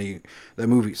 about that movie.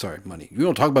 We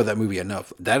don't talk about that movie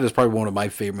enough. That is probably one of my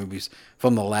favorite movies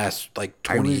from the last, like,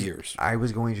 20 years. I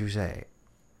was going to say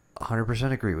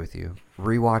 100% agree with you.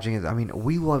 Rewatching it, I mean,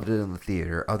 we loved it in the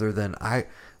theater, other than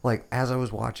as I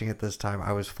was watching it this time,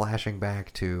 I was flashing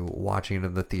back to watching it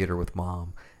in the theater with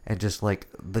Mom, and just, like,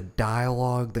 the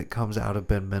dialogue that comes out of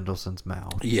Ben Mendelsohn's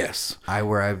mouth. Yes.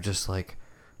 Where I'm just like,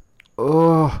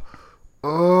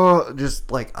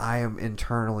 just like I am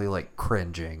internally like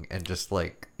cringing and just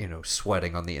like,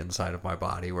 sweating on the inside of my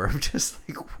body, where I'm just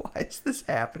like, why is this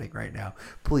happening right now?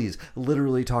 Please,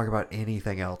 literally talk about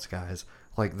anything else, guys.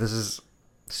 Like, this is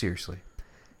seriously.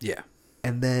 Yeah.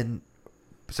 And then,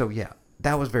 so yeah,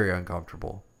 that was very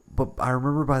uncomfortable. But I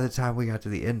remember by the time we got to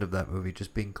the end of that movie,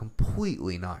 just being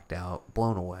completely knocked out,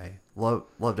 blown away.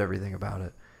 Loved everything about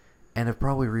it. And have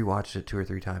probably rewatched it 2 or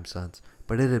 3 times since.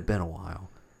 But it had been a while.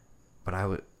 But I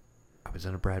was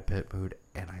in a Brad Pitt mood,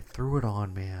 and I threw it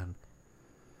on, man.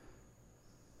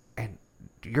 And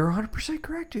you're 100%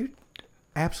 correct, dude.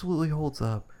 Absolutely holds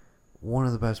up. One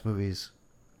of the best movies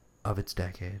of its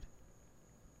decade.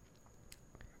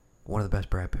 One of the best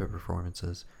Brad Pitt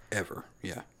performances. Ever.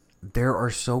 Yeah. There are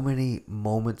so many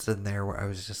moments in there where I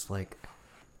was just like,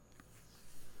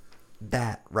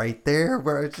 that right there,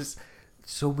 where I was just,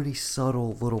 so many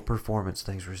subtle little performance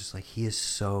things where it's just like, he is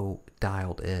so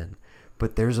dialed in.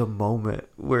 But there's a moment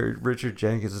where Richard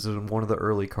Jenkins is in one of the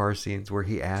early car scenes where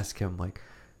he asks him, like,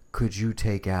 could you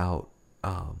take out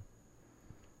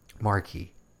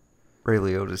Marky, Ray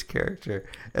Liotta's character?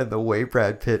 And the way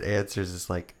Brad Pitt answers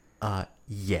is like,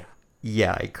 yeah,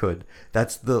 I could.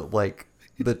 That's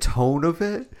the tone of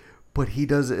it, but he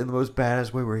does it in the most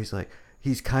badass way, where he's like,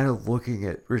 he's kind of looking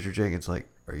at Richard Jenkins like,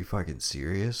 are you fucking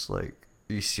serious? Like,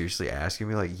 are you seriously asking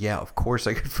me? Like, yeah, of course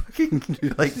I could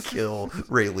fucking like kill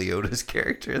Ray Liotta's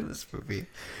character in this movie.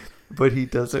 But he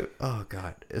does it. Oh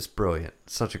god, it's brilliant.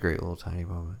 Such a great little tiny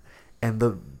moment. And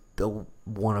the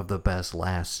one of the best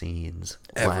last scenes,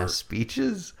 Ever. last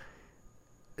speeches.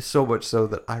 So much so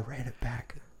that I ran it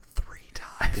back 3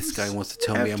 times. This guy wants to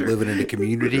tell me I'm living in a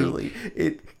community. Literally,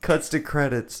 it cuts to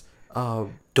credits.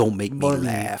 Don't make me Money,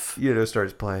 laugh.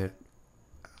 starts playing.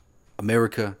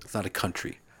 America is not a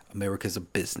country. America's a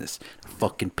business.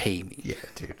 Fucking pay me. Yeah,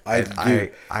 dude. I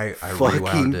fucking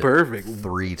fucking perfect.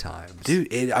 3 times.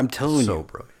 Dude, I'm telling So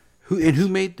you. brilliant.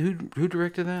 Who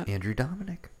directed that? Andrew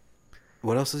Dominic.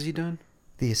 What else has he done?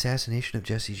 The Assassination of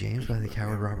Jesse James by the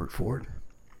coward Robert Ford.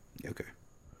 Okay.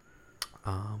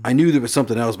 I knew there was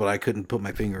something else, but I couldn't put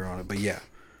my finger on it. But yeah.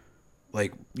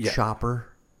 Chopper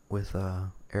with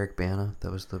Eric Bana.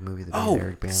 That was the movie that made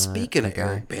Eric Bana. Speaking of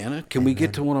Eric Bana, can we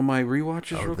get to one of my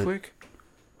rewatches real quick?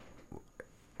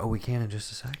 Oh, we can in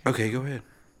just a second. Okay, go ahead.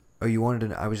 Oh, you wanted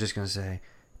to... I was just going to say,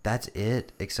 that's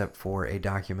it, except for a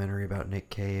documentary about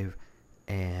Nick Cave,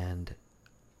 and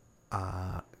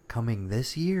coming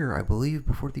this year, I believe,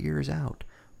 before the year is out,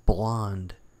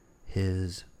 Blonde,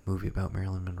 his movie about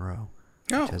Marilyn Monroe,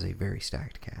 which has a very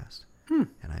stacked cast, and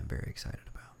I'm very excited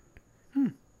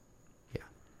about. Yeah.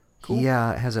 Cool. He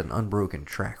has an unbroken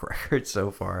track record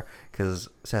so far, because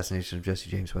Assassination of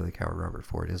Jesse James by the coward Robert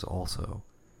Ford is also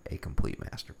a complete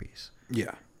masterpiece.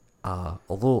 Yeah.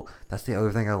 Although that's the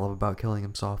other thing I love about Killing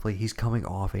Him Softly. He's coming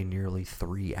off a nearly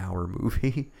 3-hour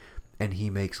movie, and he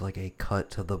makes like a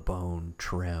cut to the bone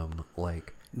trim,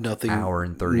 like Nothing. hour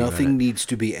and 30 Nothing minutes. needs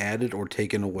to be added or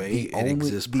taken away. It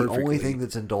exists The perfectly. only thing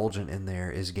that's indulgent in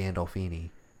there is Gandolfini,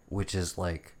 which is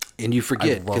like, and you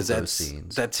forget love because those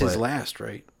scenes, that's his but- last,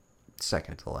 right?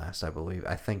 second to last, I believe.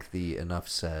 I think the Enough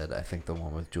Said, I think the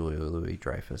one with Julia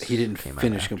Louis-Dreyfus. He didn't came out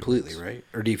finish afterwards. completely, right?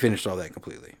 Or did he finish all that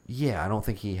completely? Yeah, I don't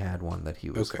think he had one that he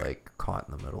was Okay. like caught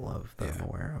in the middle of that I'm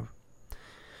aware of.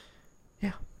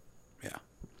 Yeah. Yeah.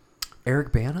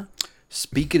 Eric Bana?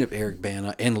 Speaking of Eric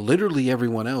Bana and literally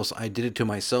everyone else, I did it to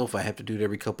myself. I have to do it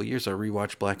every couple of years. I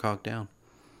rewatch Black Hawk Down.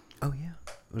 Oh yeah.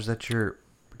 Was that your?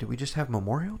 Did we just have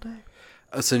Memorial Day?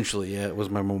 Essentially, yeah, it was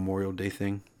my Memorial Day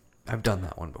thing. I've done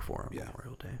that one before on Yeah.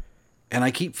 Memorial Day. And I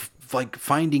keep like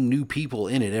finding new people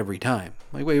in it every time.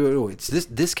 Like, wait, it's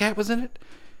this cat was in it?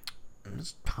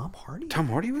 Is Tom Hardy? Tom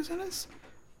Hardy was in this?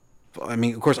 I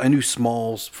mean, of course, I knew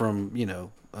Smalls from,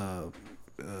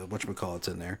 whatchamacallit's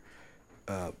in there.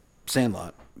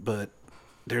 Sandlot. But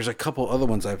there's a couple other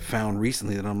ones I've found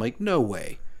recently that I'm like, no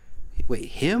way. Wait,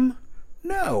 him?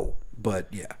 No. But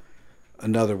yeah.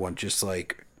 Another one just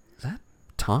like, Is that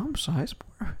Tom Sizemore?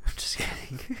 I'm just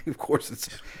kidding. of course it's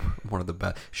One of the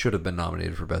best. Should have been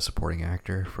nominated for Best Supporting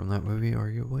Actor from that movie,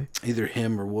 arguably. either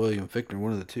him or William Fichtner,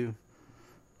 one of the two.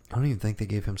 I don't even think they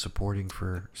gave him supporting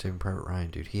for Saving Private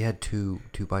Ryan, dude. He had two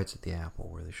bites at the apple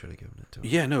where they should have given it to him.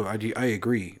 Yeah, no, I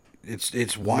agree.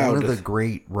 It's wild. One of the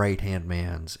great right-hand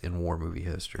mans in war movie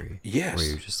history. Yes. Where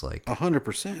you're just like,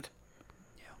 100%.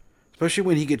 yeah. Especially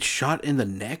when he gets shot in the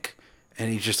neck and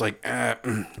he's just like,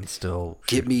 And still...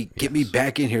 get me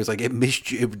back in here. It's like, it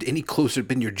missed you. If any closer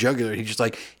been your jugular. He's just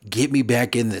like, get me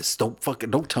back in this.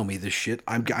 Don't tell me this shit.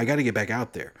 I got to get back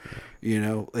out there. You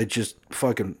know, it's just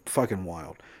fucking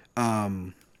wild.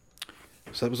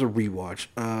 So that was a rewatch.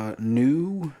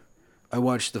 I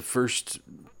watched the first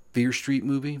Fear Street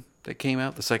movie that came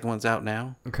out. The second one's out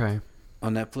now Okay.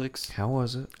 on Netflix. How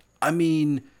was it? I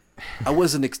mean, I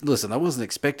wasn't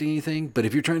expecting anything, but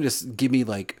if you're trying to give me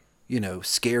like,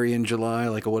 Scary in July,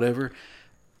 like or whatever,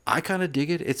 I kind of dig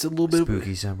it. It's a little bit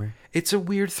Spooky summer. It's a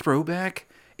weird throwback.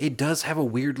 It does have a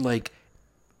weird like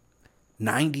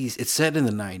 90s. It's set in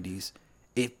the 90s.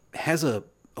 It has a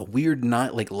weird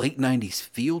not like late 90s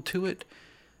feel to it.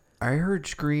 I heard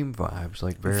Scream vibes,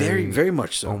 like Very, very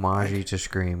much so. homage to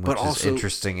Scream, which But is also-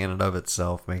 interesting in and of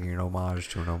itself, making an homage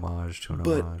to an homage to an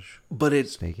homage. But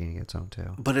it's Snaking its own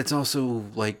tail. But it's also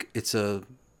like it's a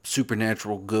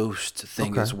supernatural ghost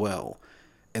thing Okay. as well.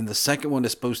 And the second one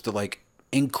is supposed to like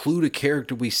include a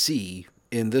character we see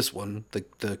in this one,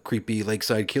 the creepy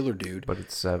lakeside killer dude. But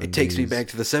it's 70s. It takes me back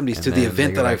to the 70s and to the then event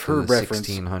they go that back I've to heard the referenced.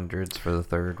 1600s for the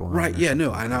third one. Right, or yeah, no,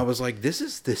 something. and I was like, this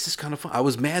is kind of fun. I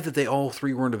was mad that they all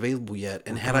three weren't available yet,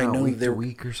 and had I About known week they to were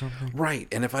week or something. right,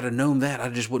 and if I'd have known that, I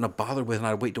just wouldn't have bothered with it, and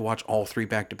I'd wait to watch all three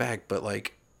back to back. But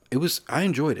like, I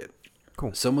enjoyed it.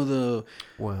 Cool. Some of the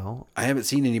Well, I haven't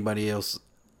seen anybody else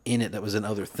in it that was in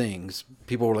other things.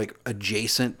 People were like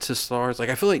adjacent to stars. Like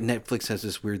I feel like Netflix has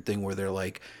this weird thing where they're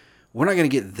like, we're not going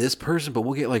to get this person, but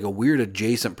we'll get like a weird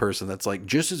adjacent person that's like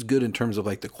just as good in terms of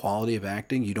like the quality of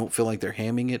acting. You don't feel like they're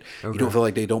hamming it. You don't feel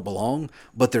like they don't belong,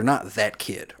 but they're not that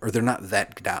kid or they're not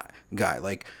that guy.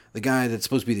 Like the guy that's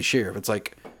supposed to be the sheriff. It's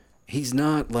like, he's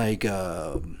not like,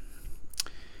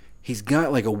 he's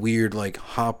got like a weird like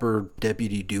Hopper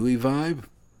Deputy Dewey vibe.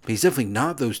 He's definitely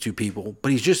not those two people,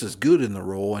 but he's just as good in the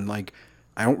role. And like,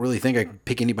 I don't really think I can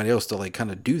pick anybody else to like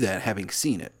kind of do that having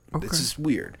seen it. Okay. It's just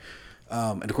weird.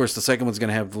 And of course, the second one's going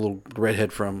to have the little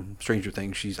redhead from Stranger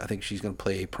Things. I think she's going to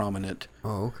play a prominent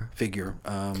okay. figure.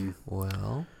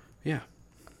 Well, Yeah.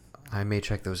 I may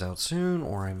check those out soon,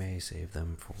 or I may save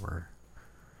them for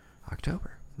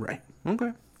October. Right.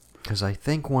 Okay. Because I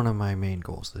think one of my main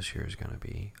goals this year is going to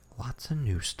be lots of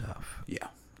new stuff. Yeah,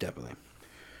 definitely.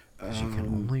 Because you can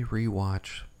only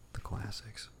rewatch the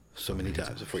classics. So many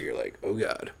times before you're like, oh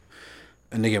God.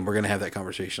 And again, we're going to have that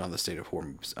conversation on the state of horror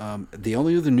movies. The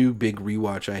only other new big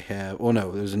rewatch I have,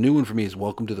 there's a new one for me is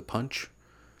Welcome to the Punch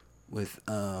with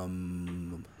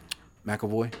McAvoy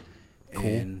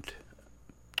and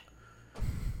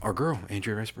our girl,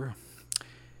 Andrea Riseborough.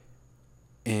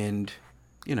 And,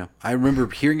 I remember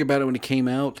hearing about it when it came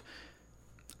out.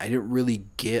 I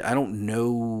don't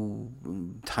know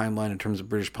timeline in terms of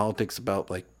British politics about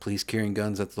like police carrying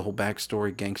guns. That's the whole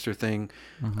backstory, gangster thing.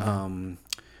 Mm-hmm.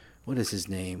 What is his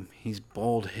name? He's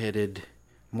bald-headed.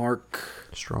 Mark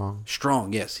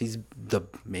Strong. Yes, he's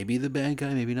maybe the bad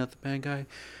guy, maybe not the bad guy.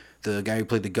 The guy who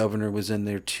played the governor was in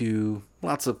there too.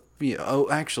 Lots of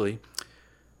actually,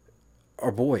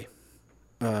 our boy,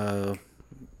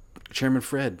 Chairman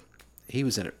Fred. He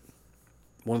was in it.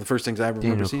 One of the first things I ever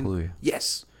remember seeing. Kaluuya.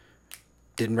 Yes.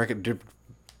 Didn't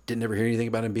ever hear anything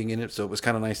about him being in it, so it was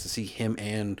kind of nice to see him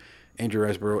and Andrew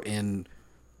Riseborough in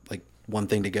like one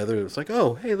thing together. It was like,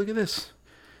 oh, hey, look at this.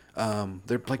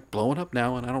 They're like blowing up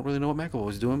now, and I don't really know what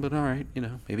McAvoy's doing, but all right,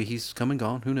 maybe he's come and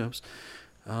gone. Who knows?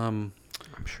 I'm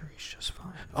sure he's just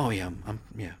fine. Oh yeah,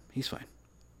 yeah, he's fine.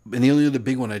 And the only other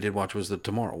big one I did watch was the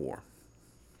Tomorrow War.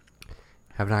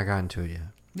 Have not gotten to it yet.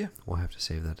 Yeah, we'll have to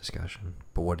save that discussion.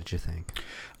 But what did you think?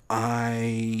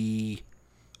 I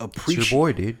appreciate. It's your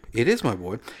boy, dude. It is my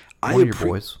boy. One of your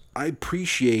boys. I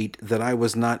appreciate that I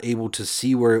was not able to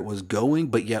see where it was going,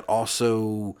 but yet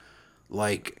also,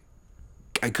 like,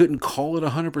 I couldn't call it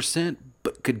 100%,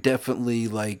 but could definitely,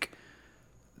 like,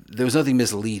 there was nothing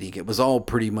misleading. It was all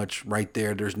pretty much right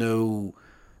there. There's no,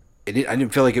 I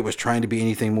didn't feel like it was trying to be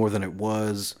anything more than it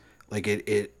was. Like,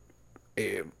 it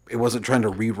wasn't trying to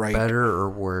rewrite. Better or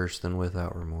worse than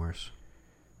Without Remorse?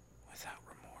 Without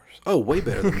Remorse. Oh, way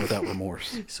better than Without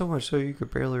Remorse. So much so you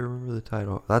could barely remember the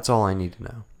title. That's all I need to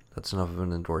know. That's enough of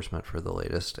an endorsement for the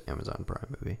latest Amazon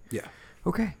Prime movie. Yeah.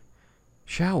 Okay.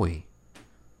 Shall we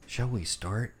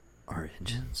start our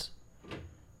engines?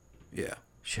 Yeah.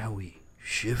 Shall we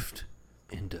shift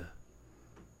into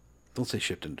Don't say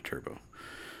shift into turbo.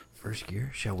 first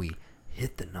gear? Shall we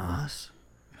hit the NOS?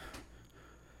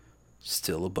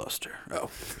 Still a buster. Oh.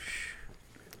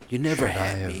 You never Should I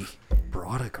had have me.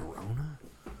 brought a Corona?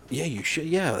 Yeah, you should.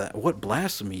 Yeah, what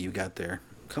blasphemy you got there.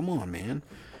 Come on, man.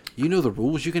 You know the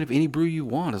rules. You can have any brew you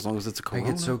want as long as it's a Corona.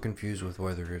 I get so confused with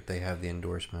whether they have the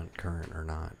endorsement current or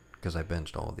not because I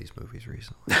binged all of these movies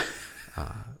recently.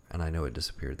 And I know it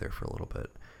disappeared there for a little bit.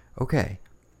 Okay.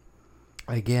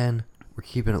 Again, we're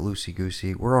keeping it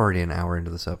loosey-goosey. We're already an hour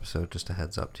into this episode, just a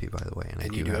heads up to you, by the way.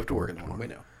 And you do have to work in the way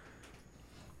now.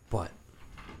 But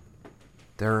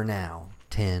there are now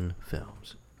 10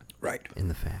 films Right. in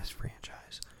the Fast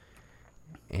franchise.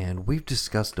 And we've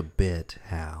discussed a bit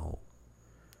how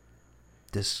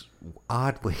this,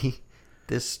 oddly,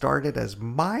 this started as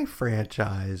my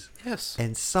franchise. Yes.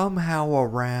 And somehow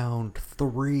around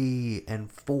 3 and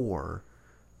 4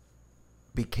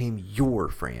 became your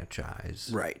franchise.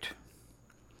 Right.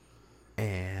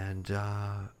 And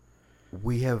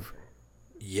we have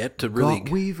Yet to really...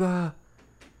 we've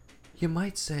you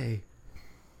might say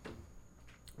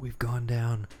we've gone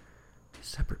down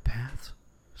separate paths,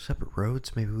 separate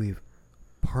roads. Maybe we've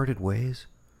parted ways,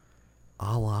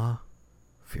 a la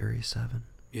Furious 7.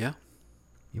 Yeah.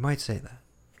 You might say that.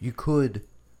 You could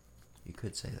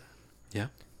say that. Yeah.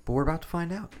 But we're about to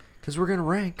find out because we're going to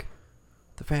rank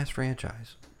the Fast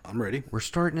franchise. I'm ready. We're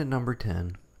starting at number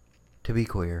 10. To be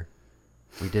clear,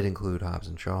 we did include Hobbs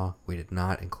and Shaw. We did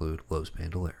not include Los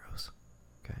Bandoleros.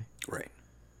 Okay? Right.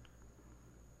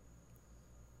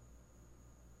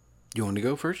 You want to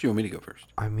go first? You want me to go first?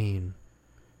 I mean,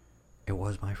 it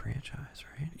was my franchise,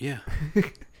 right? Yeah.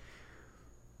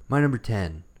 My number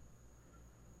 10.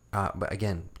 But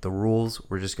again, the rules,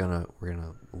 we're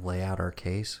gonna lay out our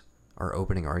case, our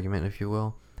opening argument, if you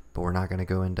will. But we're not gonna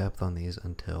go in depth on these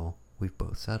until we've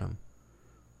both said them.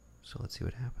 So let's see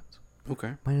what happens.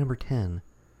 Okay. My number 10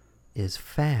 is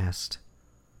Fast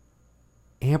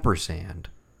ampersand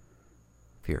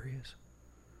Furious.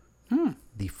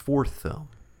 The fourth film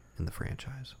in the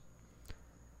franchise.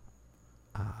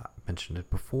 I mentioned it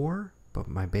before, but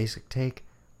my basic take,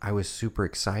 I was super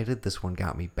excited. This one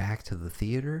got me back to the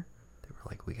theater. They were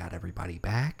like, we got everybody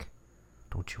back.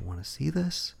 Don't you want to see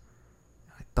this?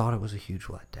 And I thought it was a huge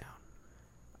letdown.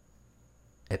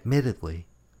 Admittedly,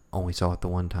 only saw it the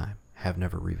one time. Have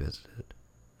never revisited it.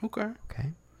 Okay.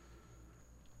 Okay?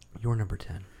 Your number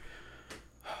 10.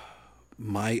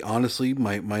 My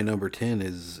number 10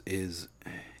 is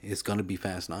going to be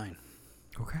Fast 9.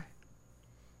 Okay.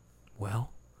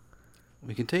 Well,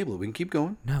 We can table it. We can keep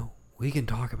going. no. We can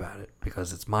talk about it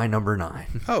because it's my number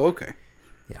 9. Oh, okay.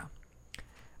 Yeah.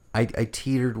 I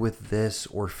teetered with this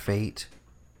or Fate.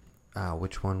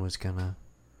 Which one was gonna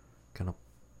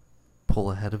pull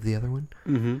ahead of the other one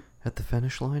at the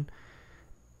finish line.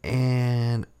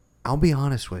 And I'll be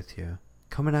honest with you,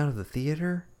 coming out of the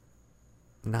theater,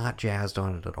 not jazzed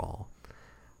on it at all.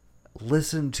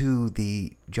 Listen to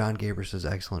the John Gabris'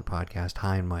 excellent podcast,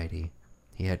 High and Mighty.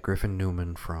 He had Griffin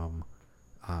Newman from,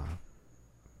 oh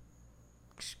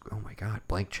my God,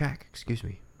 Blank Check. Excuse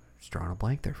me. Just drawing a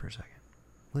blank there for a second.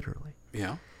 Literally.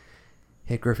 Yeah.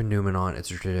 He had Griffin Newman on. It's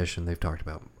a tradition. They've talked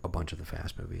about a bunch of the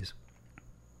Fast movies.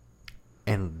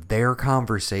 And their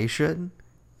conversation,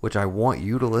 which I want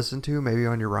you to listen to maybe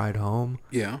on your ride home,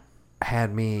 Yeah.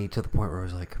 had me to the point where I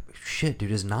was like, shit,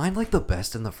 dude, is 9 like the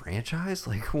best in the franchise?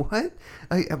 Like, what?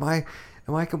 Am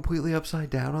I completely upside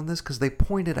down on this? Because they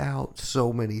pointed out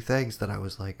so many things that I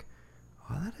was like,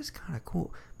 oh, that is kind of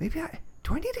cool. Maybe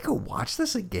do I need to go watch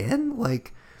this again?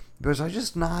 Like, because I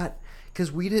just not,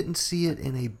 because we didn't see it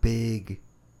in a big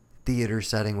theater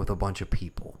setting with a bunch of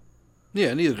people.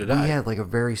 Yeah, neither did We I. had like a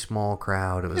very small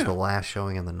crowd. It was the last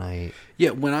showing of the night.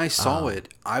 Yeah, when I saw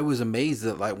it, I was amazed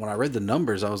that, like, when I read the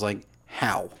numbers, I was like,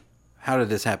 how? How did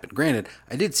this happen? Granted,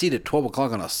 I did see it at 12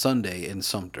 o'clock on a Sunday in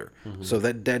Sumter. So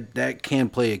that can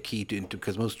play a key to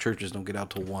because most churches don't get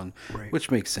out till 1,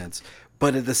 which makes sense.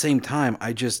 But at the same time,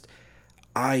 I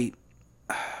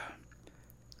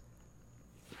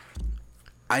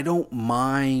don't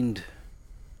mind.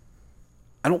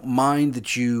 I don't mind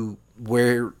that you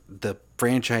where the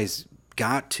franchise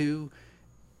got to,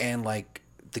 and like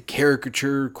the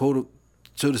caricature, quote,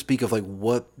 so to speak, of like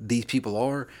what these people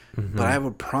are. But I have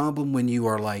a problem when you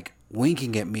are like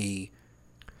winking at me,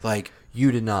 like,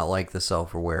 You did not like the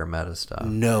self-aware meta stuff.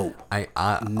 no, I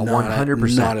Not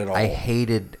 100%. not at all. I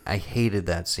hated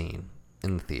that scene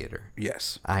in the theater.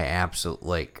 yes, I absolutely,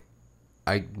 like,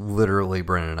 I literally,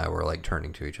 Brennan and I were like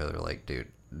turning to each other like, dude,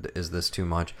 is this too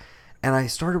much? And I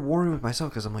started warring with myself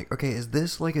because I'm like, okay, is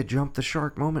this like a jump the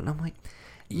shark moment? And I'm like,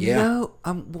 Yeah. no,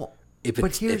 well, if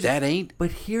that ain't,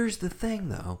 but here's the thing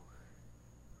though.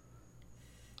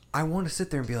 I want to sit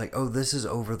there and be like, oh, this is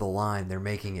over the line. They're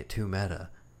making it too meta.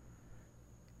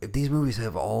 If these movies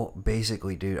have all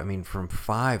basically, dude, I mean, from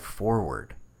 5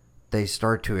 forward, they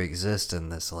start to exist in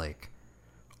this like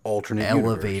alternate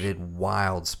elevated, universe.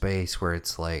 wild space where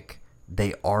it's like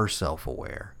they are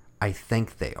self-aware. I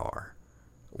think they are.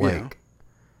 Like,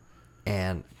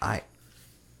 and I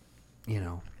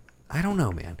don't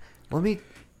know, man.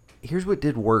 Here's what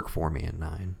did work for me in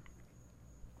 9.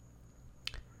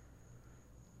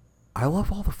 I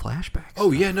love all the flashbacks.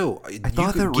 Oh yeah, no, I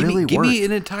thought that really give worked. me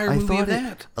an entire movie of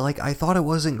that. I thought it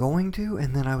wasn't going to,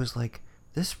 and then I was like,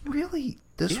 this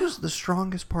was the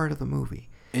strongest part of the movie.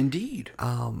 Indeed.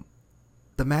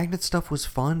 The magnet stuff was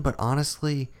fun, but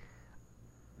honestly,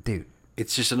 dude,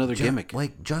 It's just another gimmick.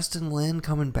 Like Justin Lin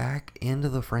coming back into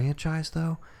the franchise,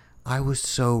 though, I was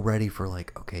so ready for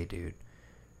like, okay, dude,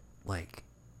 like,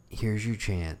 here's your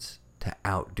chance to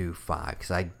outdo 5,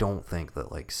 because I don't think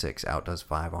that like 6 outdoes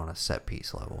 5 on a set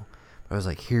piece level. But I was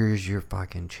like, here's your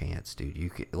fucking chance, dude. You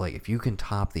could, like, if you can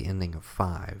top the ending of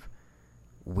 5,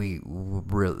 we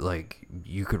really, like,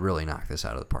 you could really knock this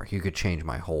out of the park. You could change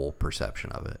my whole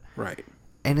perception of it. Right.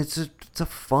 And it's a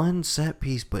fun set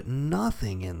piece, but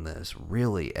nothing in this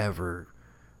really ever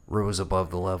rose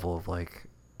above the level of like,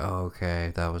 oh,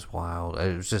 okay, that was wild.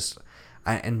 It was just,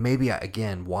 and maybe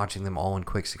again watching them all in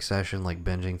quick succession, like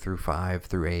binging through 5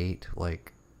 through 8,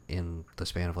 like in the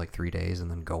span of like 3 days, and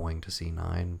then going to see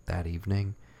 9 that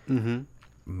evening. Mm-hmm.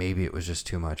 Maybe it was just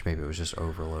too much. Maybe it was just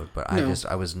overload. But No.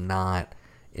 I was not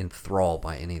enthralled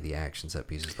by any of the action set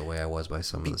pieces the way I was by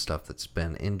some of the stuff that's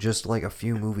been in just like a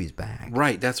few movies back.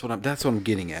 Right, that's what I'm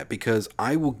getting at, because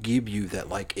I will give you that,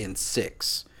 like in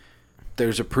 6,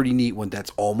 there's a pretty neat one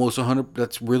that's almost 100,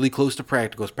 that's really close to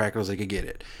practical as they could get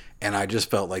it. And I just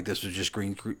felt like this was just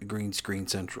green screen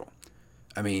central.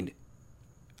 I mean,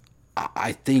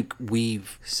 I think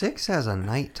 6 has a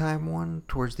nighttime one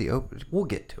towards the open. We'll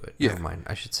get to it. Yeah. Never mind.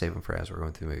 I should save them for as we're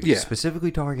going through the movie. Yeah. Specifically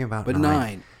talking about But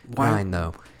 9. 9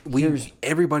 though.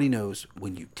 everybody knows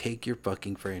when you take your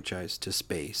fucking franchise to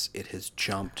space, it has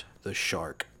jumped the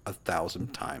shark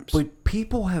 1,000 times. But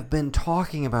people have been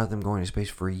talking about them going to space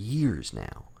for years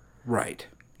now. Right.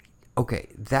 Okay,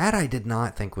 that I did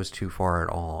not think was too far at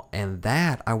all. And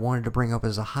that I wanted to bring up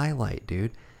as a highlight,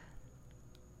 dude.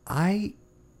 I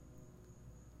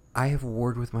have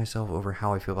warred with myself over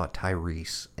how I feel about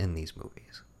Tyrese in these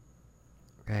movies.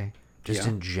 Okay? Just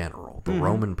in general. The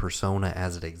Roman persona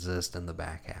as it exists in the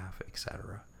back half,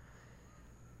 etc.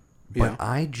 But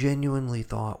I genuinely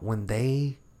thought when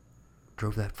they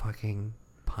drove that fucking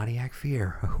Pontiac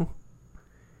Fiero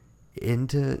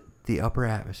into the upper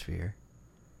atmosphere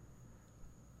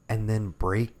and then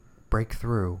break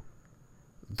through,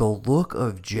 the look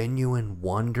of genuine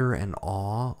wonder and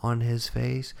awe on his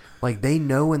face, like they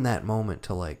know in that moment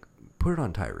to like put it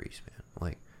on Tyrese, man.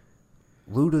 Like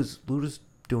Luda's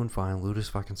doing fine. Luda's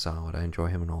fucking solid. I enjoy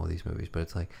him in all of these movies, but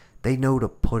it's like they know to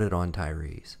put it on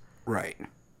Tyrese. Right.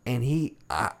 And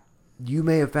you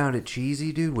may have found it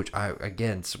cheesy, dude, which I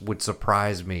again would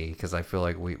surprise me because I feel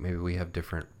like we have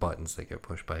different buttons that get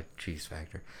pushed by Cheese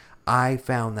Factor. I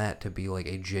found that to be like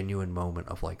a genuine moment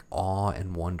of like awe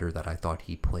and wonder that I thought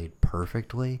he played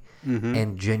perfectly,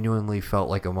 and genuinely felt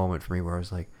like a moment for me where I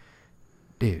was like,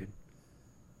 dude,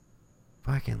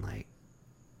 fucking like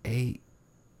 8,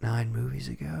 9 movies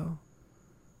ago,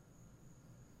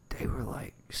 they were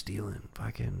like stealing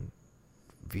fucking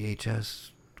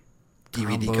VHS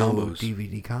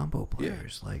DVD combo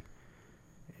players. Like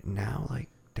now, like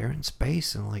they're in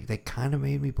space, and like they kind of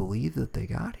made me believe that they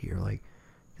got here. Like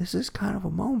this is kind of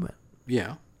a moment.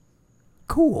 Yeah.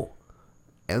 Cool.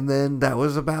 And then that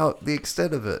was about the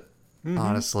extent of it,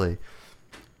 honestly.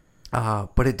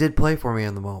 But it did play for me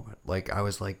in the moment. Like I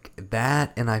was like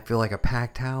that, and I feel like a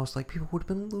packed house. Like people would have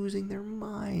been losing their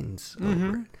minds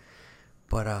over it.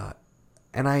 But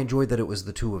and I enjoyed that it was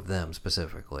the two of them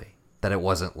specifically. That it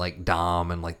wasn't like Dom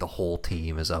and like the whole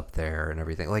team is up there and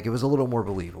everything. Like it was a little more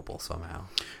believable somehow.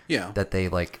 Yeah. That they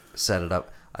like set it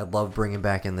up. I love bringing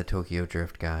back in the Tokyo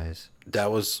Drift guys.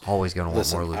 That was Always gonna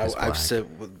want more Lucas Black.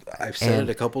 I've said it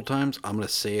a couple times. I'm gonna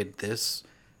say it this.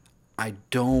 I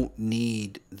don't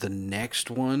need the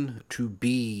next one to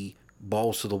be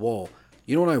balls to the wall.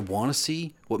 You know what I want to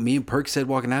see? What me and Perk said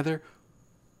walking out there?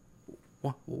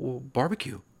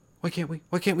 Barbecue. Why can't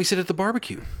we sit at the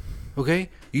barbecue? Okay?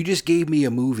 You just gave me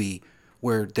a movie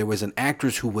where there was an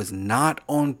actress who was not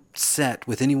on set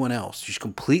with anyone else. She's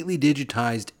completely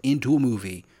digitized into a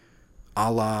movie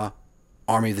a la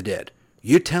Army of the Dead.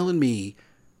 You're telling me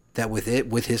that with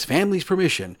his family's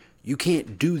permission, you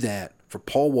can't do that for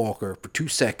Paul Walker for 2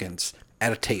 seconds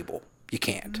at a table. You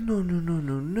can't.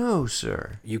 No,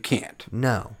 sir. You can't.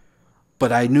 No.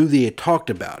 But I knew they had talked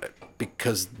about it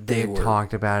because They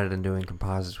talked about it and doing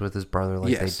composites with his brother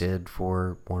like Yes. they did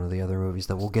for one of the other movies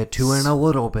that we'll get to in a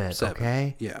little bit, 7.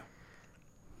 okay? Yeah.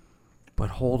 But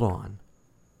hold on.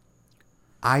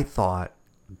 I thought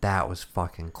that was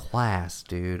fucking class,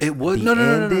 dude. It was The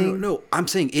no. ending- I'm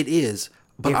saying it is,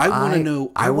 but If I want to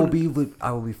know. I will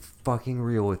be fucking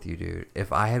real with you, dude.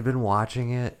 If I had been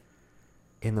watching it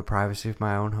in the privacy of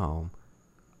my own home,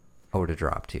 I would have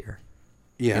dropped here.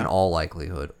 Yeah. In all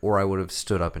likelihood, or I would have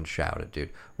stood up and shouted, dude.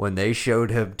 When they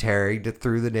showed him tearing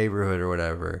through the neighborhood or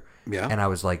whatever, Yeah. and I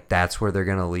was like, "That's where they're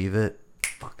gonna leave it."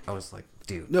 Fuck, I was like,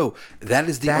 dude, No, that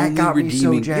is the that only got me so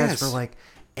redeeming. jazzed Yes. for like.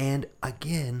 And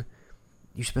again,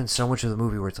 you spend so much of the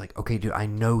movie where it's like, okay, dude, I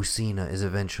know Cena is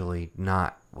eventually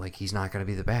not like he's not gonna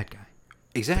be the bad guy.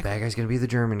 Exactly. The bad guy's gonna be the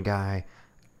German guy,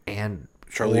 and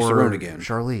Charlize Theron again.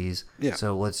 Charlize. Yeah.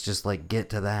 So let's just like get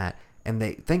to that. And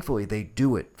thankfully they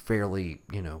do it fairly,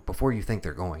 before you think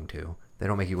they're going to. They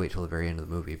don't make you wait till the very end of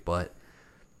the movie, but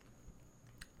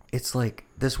it's like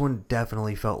this one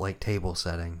definitely felt like table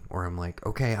setting, where I'm like,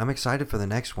 okay, I'm excited for the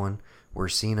next one where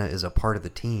Cena is a part of the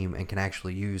team and can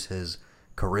actually use his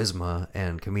charisma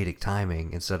and comedic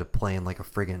timing instead of playing like a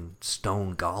friggin'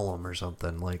 stone golem or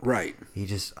something. Like, Right.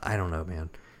 I don't know, man.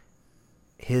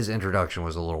 His introduction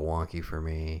was a little wonky for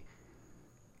me.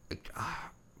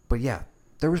 But yeah,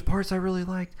 there was parts I really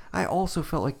liked. I also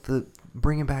felt like the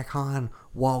bringing back Han,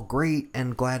 while great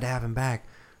and glad to have him back,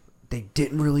 they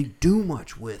didn't really do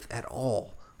much with at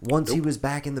all. Once he was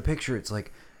back in the picture, it's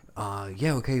like,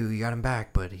 yeah, okay, we got him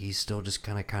back, but he's still just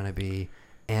gonna kind of be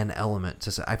an element.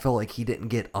 I felt like he didn't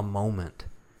get a moment.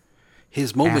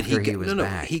 His moment, After he was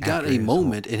back, he got after a his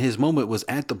moment, and his moment was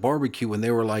at the barbecue when they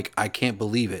were like, "I can't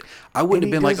believe it." I wouldn't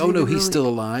And have he been like, doesn't "Oh no, even he's really- still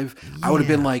alive." I would have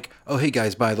been Yeah. like, "Oh hey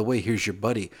guys, by the way, here's your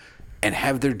buddy," and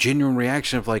have their genuine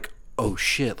reaction of like, "Oh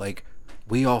shit, like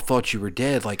we all thought you were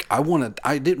dead." Like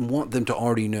I didn't want them to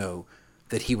already know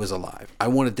that he was alive. I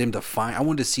wanted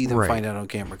to see them Right. find out on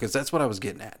camera because that's what I was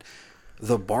getting at.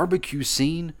 The barbecue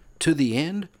scene to the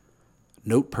end,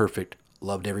 note perfect.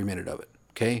 Loved every minute of it.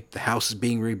 Okay, the house is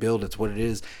being rebuilt. It's what it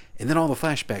is, and then all the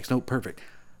flashbacks. Note perfect.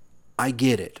 I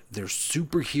get it. They're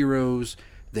superheroes.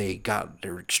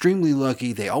 They're extremely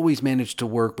lucky. They always manage to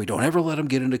work. We don't ever let them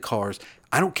get into cars.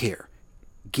 I don't care.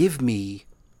 Give me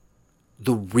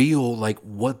the real,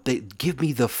 give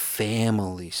me the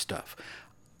family stuff.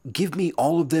 Give me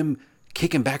all of them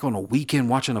kicking back on a weekend,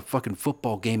 watching a fucking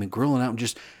football game and grilling out and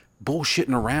just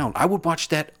bullshitting around. I would watch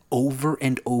that over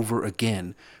and over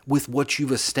again with what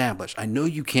you've established. I know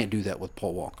you can't do that with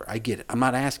Paul Walker. I get it. I'm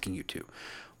not asking you to.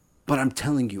 But I'm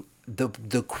telling you,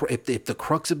 if the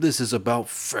crux of this is about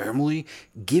family,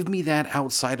 give me that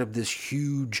outside of this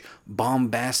huge,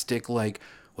 bombastic, like,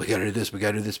 we gotta do this, we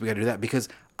gotta do this, we gotta do that. Because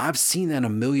I've seen that a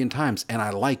million times and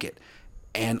I like it.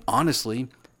 And honestly,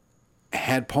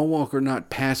 had Paul Walker not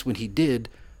passed when he did,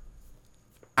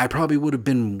 I probably would have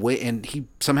been and he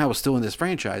somehow was still in this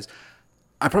franchise,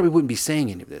 I probably wouldn't be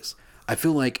saying any of this. I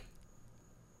feel like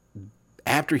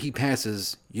after he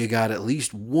passes, you got at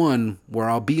least one where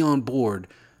I'll be on board.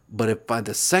 But if by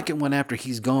the second one after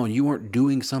he's gone, you weren't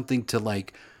doing something to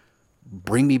like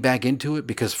bring me back into it,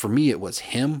 because for me it was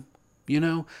him,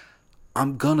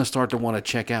 I'm gonna start to want to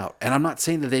check out. And I'm not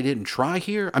saying that they didn't try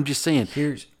here. I'm just saying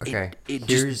it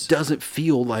just doesn't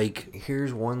feel like.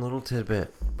 Here's one little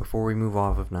tidbit before we move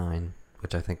off of 9,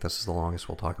 which I think this is the longest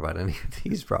we'll talk about any of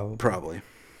these Probably.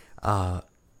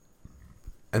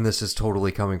 And this is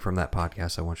totally coming from that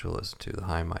podcast I want you to listen to, the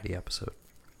High and Mighty episode.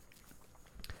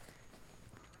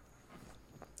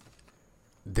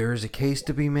 There's a case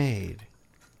to be made,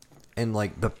 and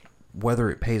like whether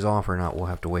it pays off or not, we'll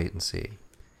have to wait and see.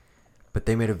 But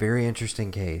they made a very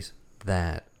interesting case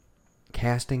that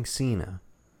casting Cena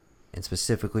and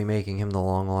specifically making him the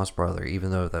long lost brother,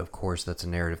 even though of course that's a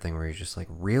narrative thing where he's just like,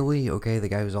 really? Okay, the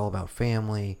guy who's all about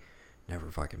family, never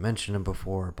fucking mentioned him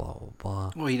before, blah blah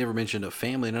blah. Well, he never mentioned a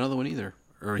family in another one either,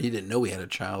 or he didn't know he had a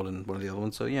child in one of the other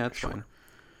ones. So yeah, it's fine.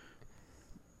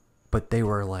 But they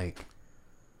were like,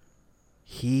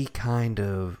 he kind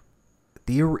of,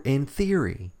 in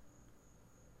theory,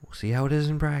 we'll see how it is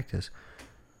in practice,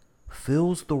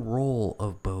 fills the role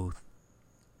of both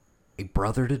a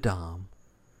brother to Dom,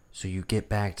 so you get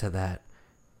back to that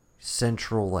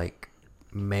central, like,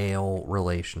 male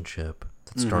relationship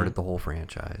that started the whole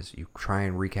franchise. You try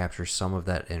and recapture some of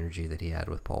that energy that he had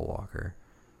with Paul Walker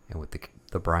and with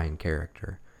the Brian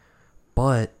character.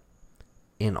 But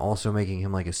in also making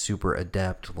him, like, a super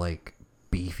adept, like,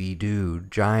 beefy dude,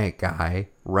 giant guy,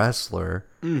 wrestler,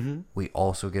 we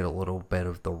also get a little bit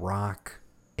of the Rock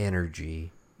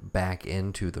energy back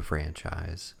into the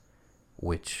franchise,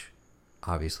 which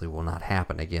obviously will not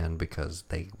happen again because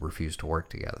they refuse to work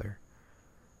together.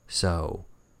 So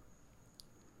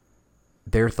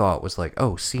their thought was like,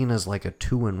 oh, Cena's like a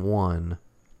 2-in-1.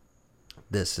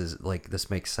 This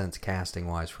makes sense casting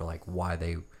wise for like why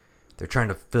they're trying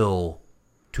to fill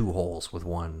 2 holes with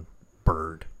one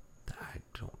bird. I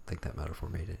don't think that metaphor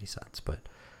made any sense, but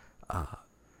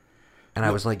I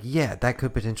was like, yeah, that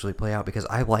could potentially play out because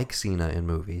I like Cena in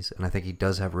movies, and I think he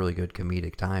does have really good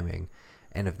comedic timing.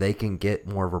 And if they can get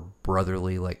more of a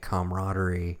brotherly, like,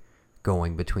 camaraderie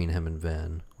going between him and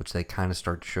Vin, which they kind of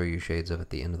start to show you shades of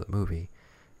at the end of the movie,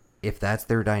 if that's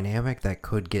their dynamic, that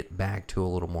could get back to a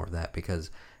little more of that.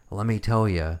 Because let me tell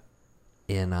you,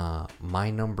 in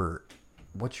my number,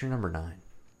 what's your number 9?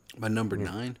 My number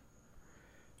 9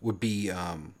 would be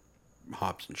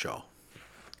Hobbs and Shaw.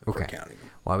 Okay.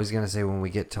 Well, I was going to say when we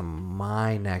get to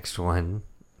my next one,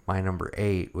 my number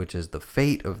 8, which is The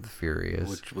Fate of the Furious.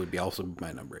 Which would be also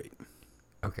my number 8.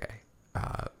 Okay.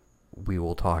 We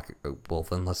will talk. Well,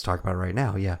 then let's talk about it right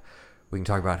now. Yeah. We can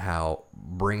talk about how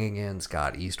bringing in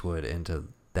Scott Eastwood into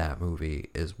that movie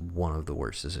is one of the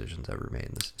worst decisions ever made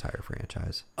in this entire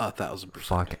franchise. 1,000%.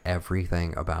 Fuck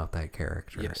everything about that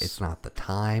character. Yes. It's not the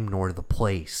time nor the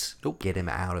place. Nope. Get him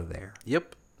out of there.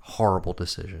 Yep. Horrible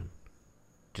decision.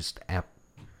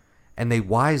 And they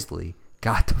wisely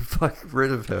got the fuck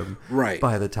rid of him right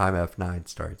by the time F9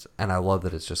 starts. And I love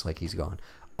that it's just like he's gone.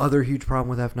 Other huge problem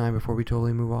with F9 before we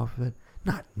totally move off of it,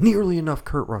 not nearly enough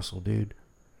Kurt Russell, dude.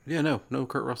 Yeah, no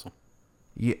Kurt Russell.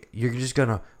 You're just going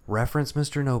to reference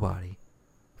Mr. Nobody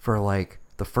for like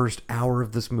the first hour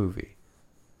of this movie.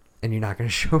 And you're not going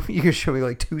to show me, you're going to show me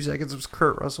like 2 seconds of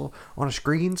Kurt Russell on a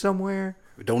screen somewhere?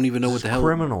 We don't even know what the hell.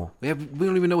 Criminal. We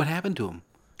don't even know what happened to him.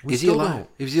 Is he still alive? don't.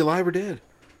 Is he alive or dead?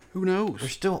 Who knows?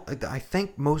 There's still, I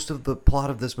think most of the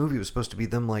plot of this movie was supposed to be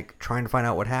them like trying to find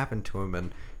out what happened to him,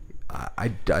 and I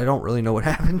don't really know what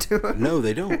happened to him. No,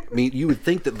 they don't. I mean, you would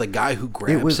think that the guy who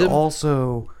grabs it was him...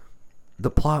 also,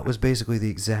 the plot was basically the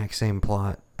exact same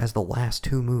plot as the last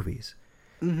 2 movies.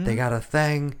 Mm-hmm. They got a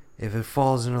thing. If it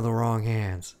falls into the wrong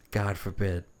hands, God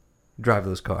forbid, drive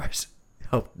those cars.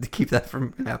 Help to keep that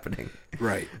from happening.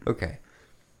 Right. Okay.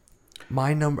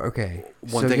 My number. Okay.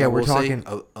 One thing I will say,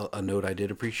 a note I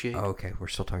did appreciate. Oh, okay, we're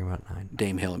still talking about 9.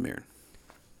 Dame Helen Mirren.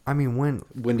 I mean, when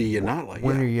do you not like?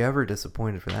 When are you ever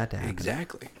disappointed for that to happen?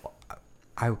 Exactly.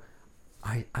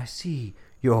 I see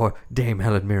your Dame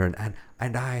Helen Mirren,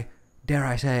 and I dare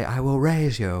I say I will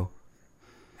raise you,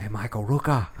 a Michael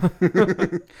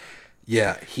Rooker.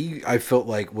 Yeah, I felt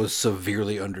like was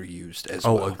severely underused as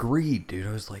well. Oh, agreed, dude.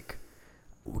 I was like,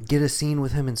 get a scene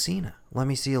with him and Cena. Let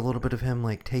me see a little bit of him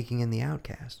like taking in the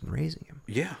outcast and raising him.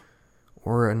 Yeah.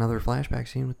 Or another flashback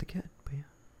scene with the kid. But yeah.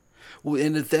 Well,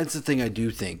 and that's the thing I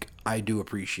do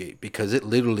appreciate, because it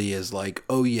literally is like,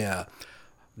 oh yeah,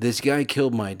 this guy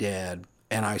killed my dad,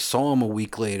 and I saw him a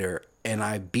week later, and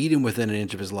I beat him within an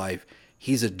inch of his life.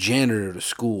 He's a janitor to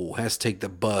school, has to take the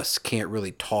bus, can't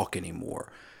really talk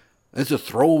anymore. It's a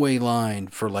throwaway line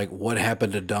for like what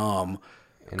happened to Dom.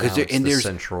 And now it's the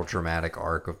central dramatic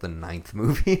arc of the 9th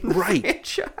movie in the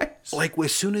franchise. Like,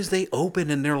 as soon as they open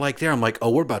and they're like there, I'm like,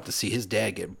 oh, we're about to see his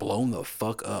dad get blown the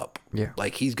fuck up. Yeah.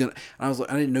 Like, he's gonna, and I was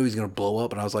like, I didn't know he's gonna blow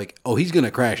up, and I was like, oh, he's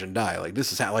gonna crash and die. Like,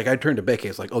 this is how, like, I turned to Becky,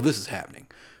 it's like, oh, this is happening,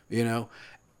 you know?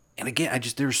 And again,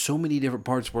 there's so many different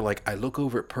parts where, like, I look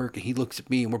over at Perk and he looks at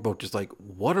me and we're both just like,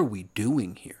 what are we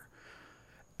doing here?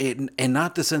 And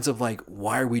not the sense of, like,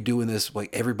 why are we doing this?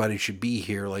 Like, everybody should be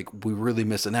here. Like, we're really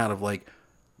missing out of, like,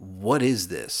 what is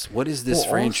this? What is this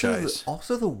franchise?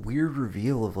 Also the weird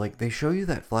reveal of, like, they show you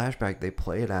that flashback, they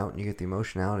play it out, and you get the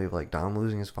emotionality of, like, Dom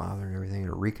losing his father and everything,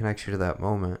 and it reconnects you to that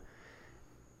moment.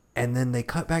 And then they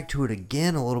cut back to it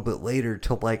again a little bit later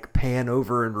to, like, pan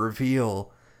over and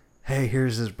reveal, hey,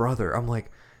 here's his brother. I'm like,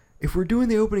 if we're doing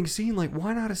the opening scene, like,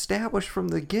 why not establish from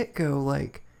the get-go,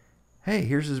 like, hey,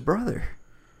 here's his brother.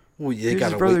 Well, here's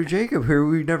his brother Jacob, who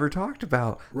we never talked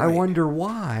about. Right. I wonder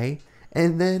why.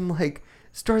 And then, like,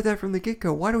 start that from the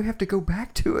get-go. Why do we have to go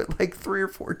back to it like 3 or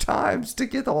 4 times to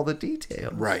get all the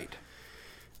details? Right.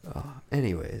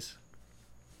 Anyways.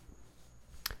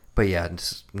 But yeah,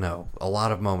 no. A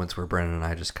lot of moments where Brennan and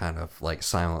I just kind of like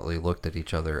silently looked at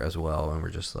each other as well, and we're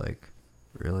just like,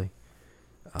 really?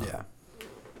 Yeah.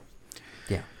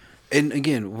 Yeah. And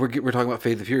again, we're talking about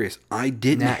Fate of the Furious. I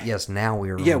didn't. Now we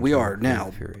are. Yeah, we are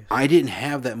now. I didn't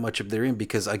have that much of their in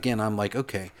because again, I'm like,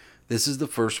 okay, this is the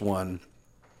first one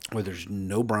where there's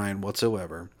no Brian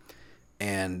whatsoever,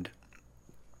 and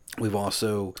we've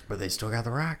also. But they still got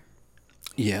The Rock.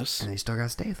 Yes. And they still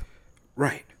got Statham.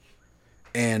 Right.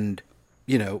 And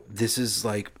this is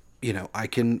like,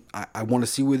 I want to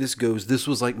see where this goes. This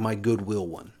was like my Goodwill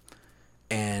one,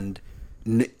 and.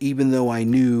 Even though I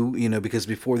knew, because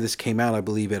before this came out, I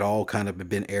believe it all kind of had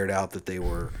been aired out that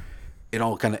it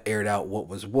all kind of aired out what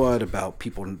was what about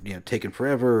people, taking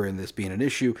forever and this being an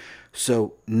issue.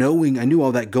 So I knew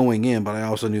all that going in, but I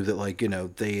also knew that like,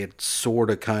 they had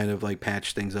sort of kind of like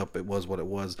patched things up. It was what it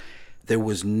was. There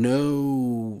was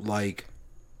no like,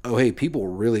 oh, hey, people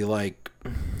really like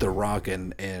The Rock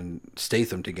and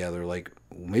Statham together. Like,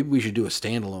 maybe we should do a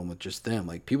standalone with just them.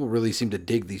 Like, people really seem to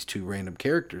dig these 2 random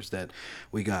characters that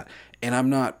we got. And I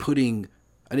didn't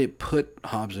put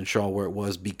Hobbs and Shaw where it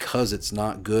was because it's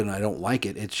not good and I don't like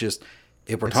it. It's just,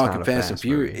 if we're talking Fast and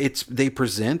Furious, they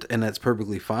present, and that's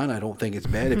perfectly fine. I don't think it's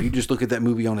bad. If you just look at that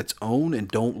movie on its own and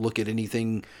don't look at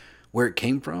anything where it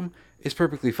came from, it's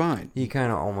perfectly fine. You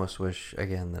kind of almost wish,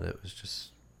 again, that it was just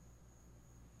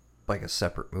like a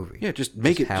separate movie. Yeah, just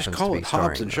call it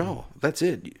Hobbs and Shaw. That's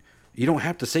it. You don't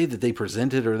have to say that they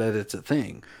present it or that it's a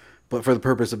thing, but for the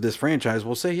purpose of this franchise,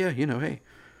 we'll say, yeah, hey,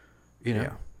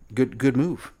 good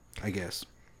move, I guess,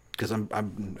 because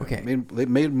I'm okay. They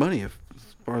made money as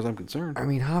far as I'm concerned. I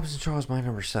mean, Hobbs and Shaw is my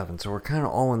number 7, so we're kind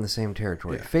of all in the same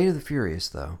territory. Yeah. Fate of the Furious,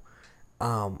 though,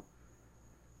 I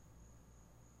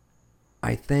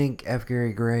think F.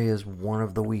 Gary Gray is one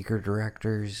of the weaker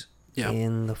directors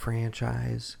in the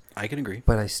franchise. I can agree,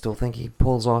 but I still think he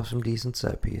pulls off some decent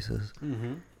set pieces.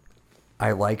 Mm-hmm.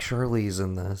 I like Charlize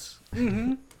in this.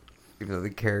 Mm-hmm.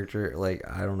 The character, like,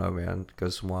 I don't know, man,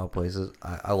 goes some wild places.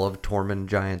 I love Tormund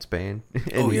Giantsbane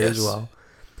in here as well.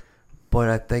 But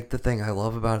I think the thing I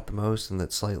love about it the most, and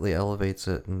that slightly elevates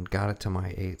it and got it to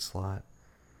my 8 slot,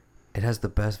 it has the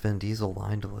best Vin Diesel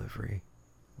line delivery,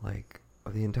 like,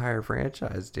 of the entire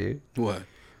franchise, dude. What?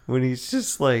 When he's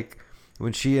just like,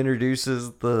 when she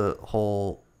introduces the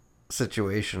whole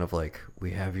situation of like,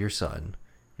 we have your son,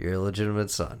 your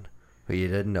illegitimate son, who you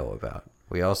didn't know about.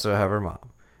 We also have her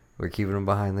mom. We're keeping him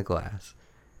behind the glass.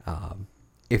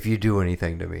 If you do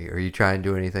anything to me or you try and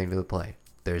do anything to the plane,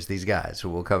 there's these guys who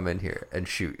will come in here and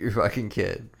shoot your fucking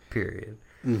kid, period.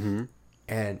 Mm-hmm.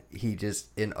 And he just,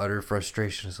 in utter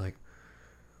frustration, is like,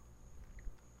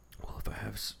 well, if I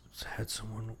had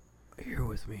someone here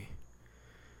with me,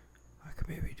 I could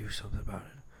maybe do something about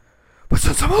it. But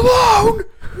since I'm alone,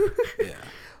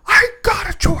 I got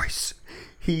a choice.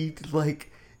 He,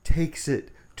 like, takes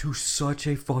it to such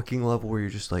a fucking level where you're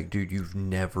just like, dude, you've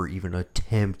never even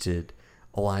attempted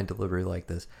a line delivery like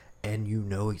this. And you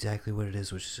know exactly what it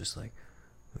is, which is just like,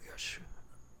 I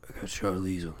got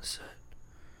Charlize on the set.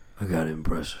 I gotta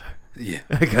impress her. Yeah.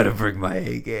 I gotta bring my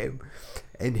A game.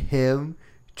 And him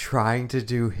trying to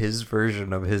do his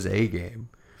version of his A game,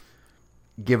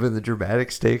 given the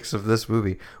dramatic stakes of this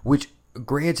movie, which,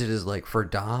 granted, is like, for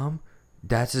Dom,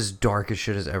 that's as dark as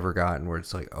shit has ever gotten, where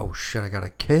it's like, oh shit, I got a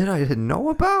kid I didn't know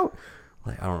about.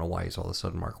 Like, I don't know why he's all of a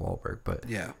sudden Mark Wahlberg, but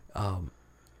yeah.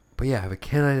 But yeah, I have a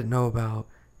kid I didn't know about.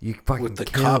 You fucking with the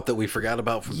cop that we forgot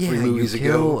about from 3 movies ago.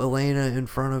 You kill Elena in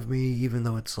front of me, even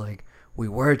though it's like, we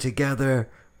were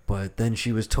together, but then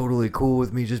she was totally cool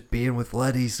with me just being with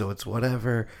Letty, so it's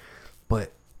whatever.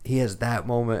 But he has that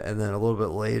moment, and then a little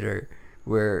bit later,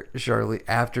 where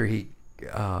after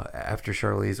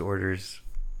Charlize orders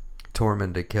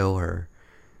Tormund to kill her,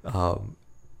 and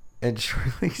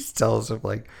Charlize tells him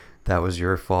like, "That was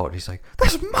your fault." And he's like,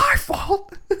 "That's my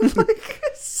fault." Like,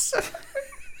 it's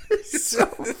so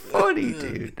funny,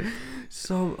 dude.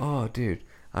 Dude,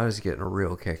 I was getting a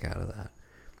real kick out of that.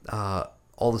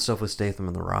 All the stuff with Statham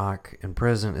and The Rock in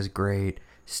prison is great.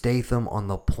 Statham on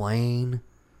the plane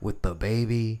with the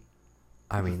baby.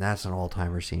 I mean, that's an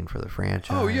all-timer scene for the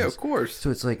franchise. Oh, yeah, of course.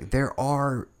 So it's like, there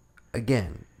are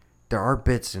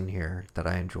bits in here that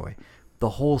I enjoy. The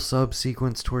whole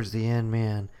sub-sequence towards the end,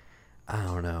 man, I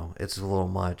don't know. It's a little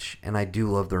much. And I do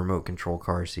love the remote control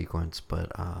car sequence,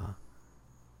 but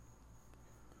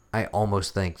I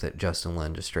almost think that Justin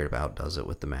Lin just straight up outdoes it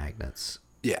with the magnets.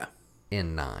 Yeah.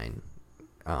 In 9.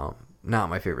 Not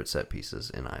my favorite set pieces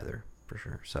in either, for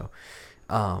sure. So,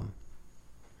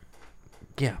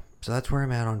 yeah. So that's where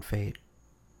I'm at on Fate.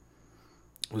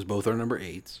 Was both our number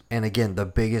 8s. And again, the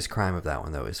biggest crime of that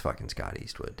one, though, is fucking Scott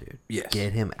Eastwood, dude. Yes.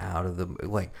 Get him out of the...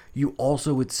 Like, you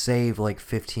also would save,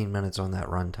 15 minutes on that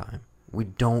runtime. We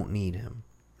don't need him.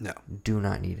 No. Do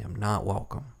not need him. Not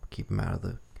welcome. Keep him out.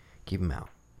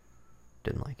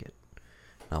 Didn't like it.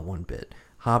 Not one bit.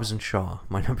 Hobbs and Shaw,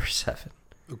 my number 7.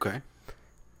 Okay.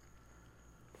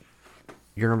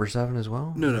 Your number 7 as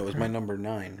well? No, it was my number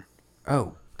 9.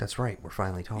 Oh, that's right. We're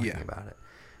finally talking Yeah. about it.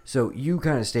 So you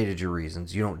kind of stated your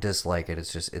reasons. You don't dislike it.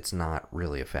 It's just, it's not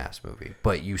really a fast movie.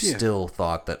 But you still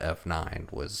thought that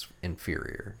F9 was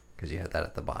inferior because you had that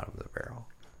at the bottom of the barrel.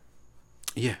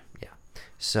 Yeah. Yeah.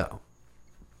 So,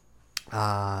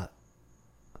 my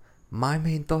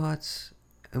main thoughts,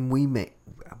 and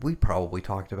we probably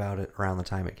talked about it around the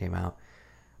time it came out.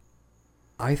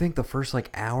 I think the first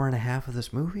hour and a half of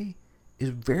this movie is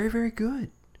very, very good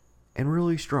and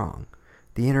really strong.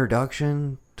 The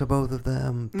introduction to both of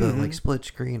them, the split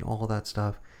screen, all that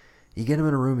stuff. You get them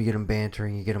in a room, you get them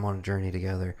bantering, you get them on a journey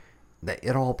together.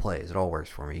 It all plays. It all works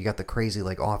for me. You got the crazy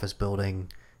office building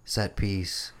set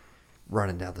piece,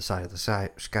 running down the side of the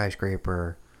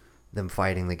skyscraper, them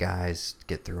fighting the guys,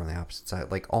 get through on the opposite side,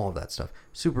 all of that stuff.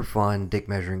 Super fun, dick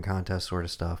measuring contest sort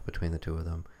of stuff between the two of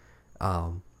them.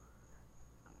 And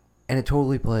it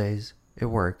totally plays. It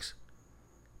works.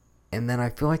 And then I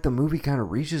feel like the movie kind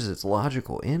of reaches its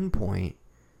logical endpoint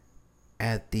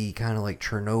at the kind of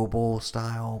Chernobyl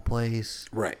style place.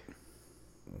 Right.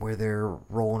 Where they're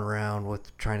rolling around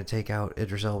with trying to take out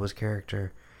Idris Elba's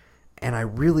character. And I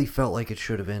really felt like it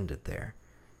should have ended there.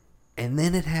 And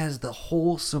then it has the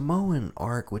whole Samoan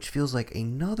arc, which feels like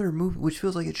another movie, which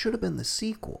feels like it should have been the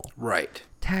sequel. Right.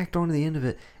 Tacked onto the end of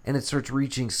it. And it starts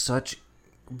reaching such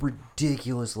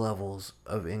ridiculous levels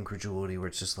of incredulity where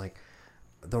it's just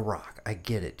The Rock, I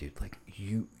get it, dude.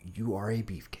 You are a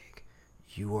beefcake.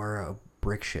 You are a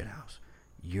brick shithouse.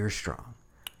 You're strong.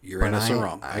 You're in a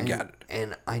sarong. I got it.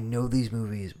 And I know these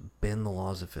movies bend the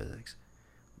laws of physics.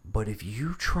 But if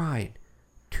you tried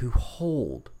to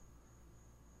hold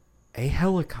a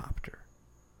helicopter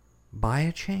by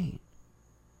a chain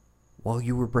while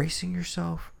you were bracing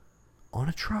yourself on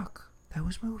a truck that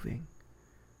was moving,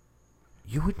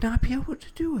 you would not be able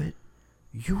to do it.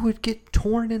 You would get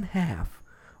torn in half.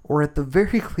 Or at the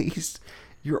very least,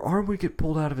 your arm would get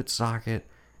pulled out of its socket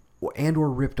or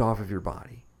ripped off of your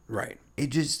body. Right.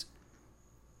 It's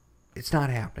not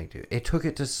happening, dude. It took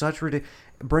it to such ridiculous...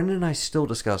 Brendan and I still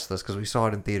discuss this because we saw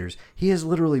it in theaters. He has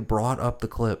literally brought up the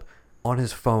clip on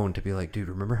his phone to be like, dude,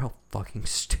 remember how fucking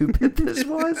stupid this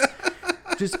was?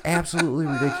 Just absolutely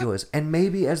ridiculous. And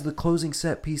maybe as the closing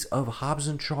set piece of Hobbs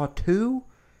and Shaw 2,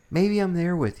 maybe I'm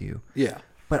there with you. Yeah.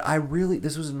 But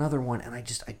this was another one, and I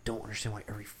don't understand why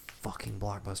every fucking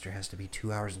blockbuster has to be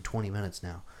 2 hours and 20 minutes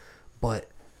now. But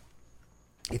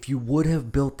if you would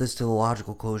have built this to the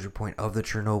logical closure point of the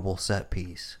Chernobyl set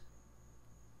piece,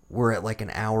 we're at an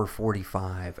hour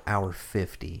 45, hour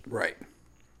 50. Right.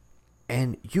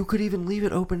 And you could even leave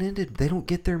it open-ended. They don't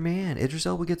get their man. Idris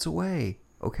Elba gets away.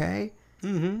 Okay?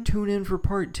 Mm-hmm. Tune in for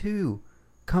part 2.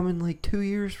 Coming 2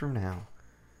 years from now.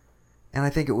 And I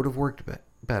think it would have worked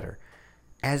better.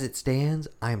 As it stands,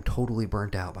 I am totally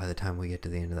burnt out by the time we get to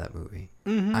the end of that movie.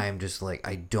 Mm-hmm. I am just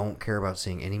I don't care about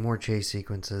seeing any more chase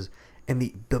sequences. And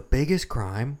the biggest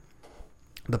crime,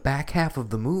 the back half of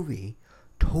the movie,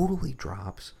 totally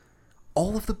drops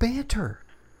all of the banter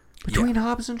between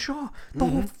Hobbs and Shaw. The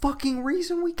whole fucking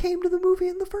reason we came to the movie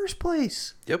in the first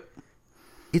place. Yep.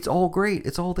 It's all great.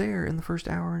 It's all there in the first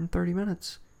hour and 30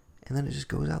 minutes. And then it just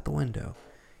goes out the window.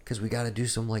 Because we got to do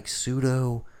some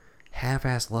pseudo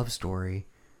half-assed love story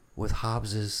with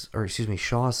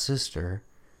Shaw's sister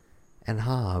and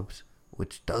Hobbs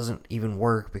which doesn't even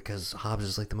work because Hobbs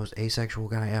is like the most asexual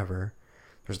guy ever.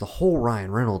 There's the whole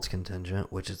Ryan Reynolds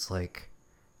contingent, which it's like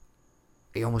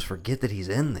you almost forget that he's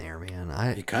in there,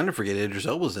 man. You kind of forget Idris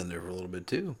Elba's in there for a little bit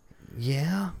too.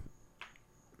 Yeah.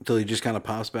 Until he just kind of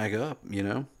pops back up,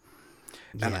 Yeah.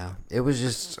 It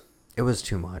was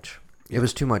too much. It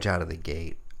was too much out of the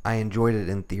gate. I enjoyed it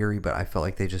in theory, but I felt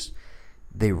like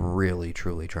they really,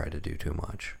 truly tried to do too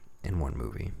much in one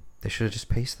movie. They should have just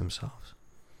paced themselves.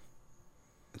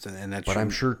 But I'm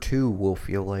sure 2 will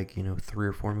feel like, 3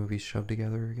 or 4 movies shoved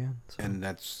together again. So. And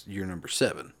that's your number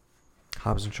 7.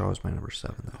 Hobbs and Shaw is my number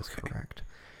 7. That is correct.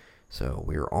 So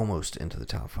we are almost into the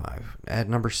top 5. At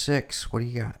number 6, what do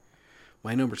you got?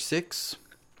 My number 6.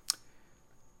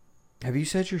 Have you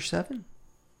said your 7?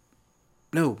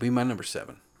 No, be my number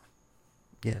 7.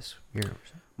 Yes, your number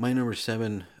 7. My number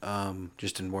 7,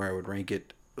 just in where I would rank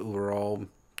it overall,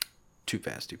 Too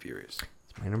Fast, Too Furious.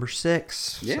 It's my number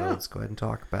 6. Yeah. So let's go ahead and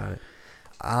talk about it.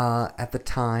 At the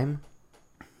time,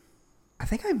 I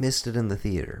think I missed it in the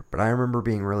theater, but I remember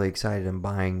being really excited and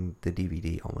buying the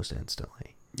DVD almost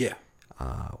instantly. Yeah.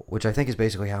 Which I think is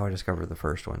basically how I discovered the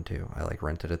first one, too. I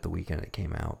rented it the weekend it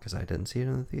came out because I didn't see it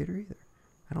in the theater either.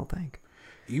 I don't think.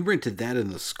 You rented that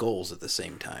and the Skulls at the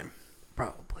same time.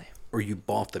 Probably. Or you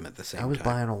bought them at the same time. I was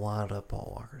buying a lot of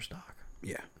Paul Walker stock.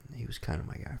 Yeah. He was kind of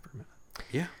my guy for a minute.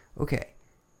 Yeah. Okay.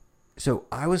 So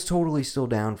I was totally still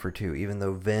down for 2, even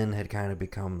though Vin had kind of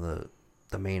become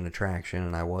the main attraction,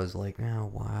 and I was like,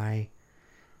 why?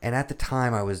 And at the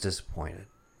time, I was disappointed.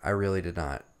 I really did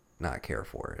not care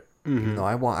for it. Mm-hmm. Even though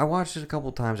I watched it a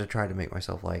couple times, I tried to make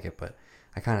myself like it, but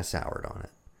I kind of soured on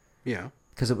it. Yeah.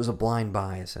 Because it was a blind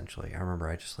buy, essentially. I remember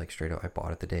I just, straight up, I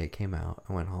bought it the day it came out.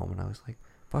 I went home, and I was like,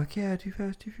 fuck yeah, Too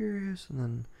Fast, Too Furious.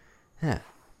 And then,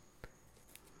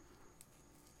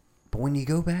 But when you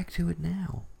go back to it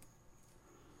now,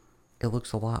 it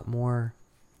looks a lot more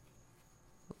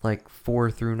like 4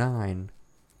 through 9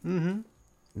 than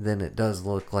it does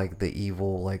look like the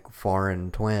evil,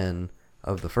 foreign twin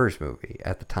of the first movie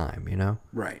at the time,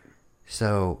 Right.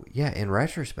 So, yeah, in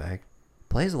retrospect,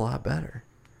 plays a lot better.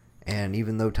 And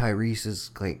even though Tyrese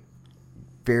is,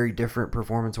 very different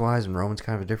performance-wise and Roman's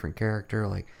kind of a different character,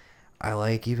 I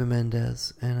like Eva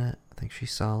Mendes in it. I think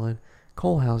she's solid.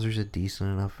 Cole Hauser's a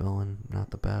decent enough villain.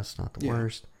 Not the best, not the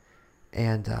worst.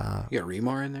 And, you got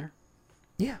Remar in there?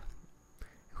 Yeah.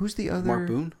 Who's the other? Mark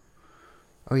Boone?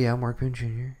 Oh, yeah, Mark Boone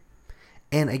Jr.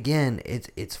 And again,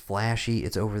 it's flashy,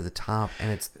 it's over the top,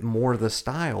 and it's more the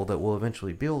style that we'll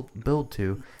eventually build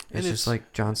to. It's just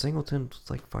like John Singleton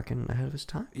was fucking ahead of his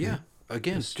time. Yeah. Man.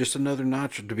 Again, just another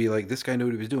notch to be like, this guy knew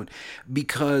what he was doing.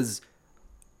 Because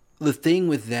the thing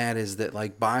with that is that,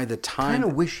 by the time... I kind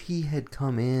of wish he had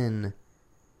come in...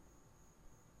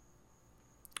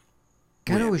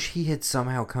 Kind of wish he had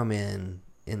somehow come in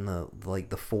the,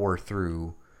 the 4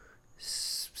 through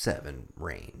 7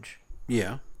 range.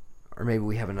 Yeah. Or maybe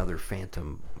we have another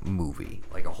Phantom movie.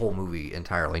 A whole movie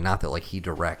entirely. Not that, he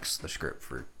directs the script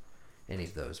for any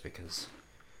of those, because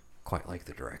quite like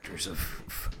the directors of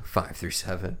 5 through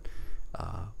 7.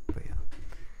 But yeah.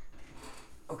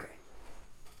 Okay.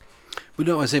 But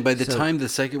no, I was saying, by the time the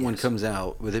second one comes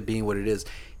out, with it being what it is,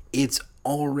 it's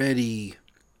already...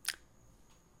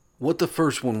 What the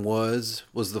first one was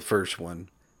the first one.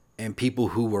 And people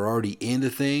who were already into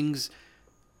things,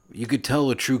 you could tell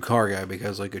a true car guy,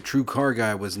 because a true car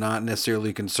guy was not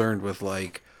necessarily concerned with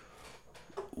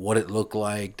what it looked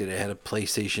like, did it have a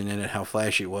PlayStation in it, how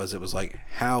flashy it was. It was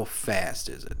how fast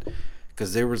is it?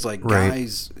 Because there was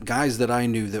guys that I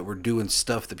knew that were doing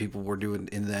stuff that people were doing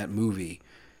in that movie,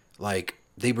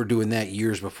 they were doing that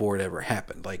years before it ever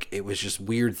happened. It was just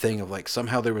weird thing of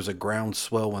somehow there was a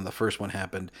groundswell when the first one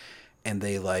happened, and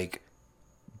they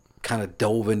kind of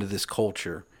dove into this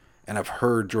culture. And I've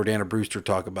heard Jordana Brewster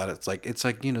talk about it. It's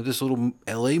like this little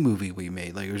LA movie we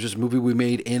made. It was just a movie we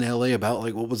made in LA about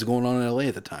what was going on in LA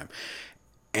at the time.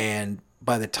 And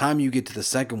by the time you get to the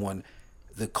second one,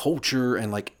 the culture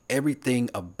and everything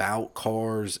about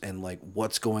cars and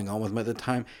what's going on with them at the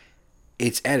time,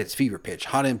 it's at its fever pitch.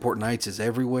 Hot Import Nights is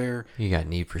everywhere. You got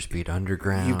Need for Speed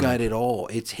Underground. You got it all.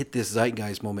 It's hit this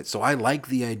zeitgeist moment. So I like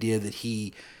the idea that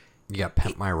you got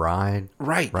Pimp My Ride.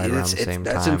 Right. Right around the same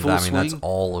that's time. In full swing. That's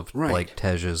all of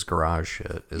Tej's garage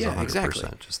shit is 100% exactly.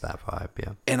 just that vibe,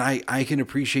 yeah. And I can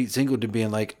appreciate Singleton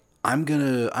being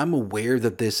I'm aware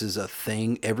that this is a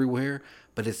thing everywhere,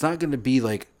 but it's not going to be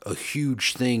a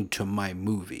huge thing to my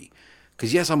movie.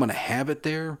 Because yes, I'm going to have it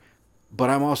there, but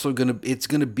I'm also there is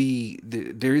going to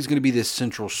be this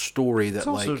central story that it's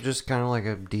also just kind of like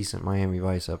a decent Miami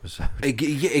Vice episode.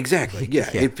 Yeah, exactly. Yeah.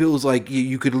 It feels like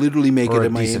you could literally make or it a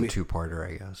Miami. decent 2-parter,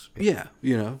 I guess. Yeah,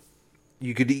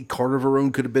 You could eat Carter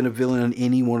Verone could have been a villain on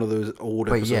any one of those old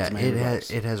But episodes. yeah, of Miami Vice.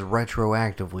 it has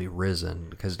retroactively risen,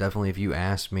 because definitely if you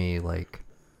asked me around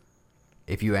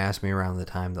the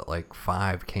time that like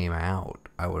 5 came out,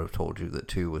 I would have told you that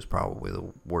 2 was probably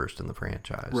the worst in the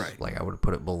franchise. Right. Like I would have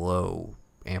put it below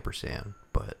Ampersand,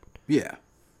 but Yeah.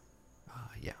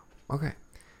 yeah. Okay.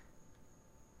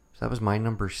 So that was my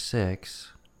number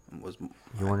 6. Was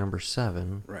Your number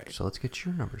 7. Right. So let's get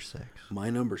your number 6. my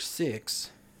number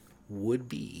 6 would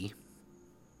be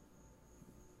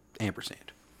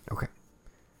Ampersand. Okay.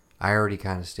 I already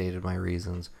kind of stated my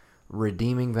reasons.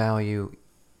 Redeeming value,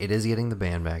 it is getting the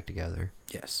band back together.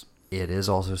 Yes. It is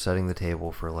also setting the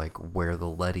table for like where the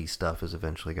Letty stuff is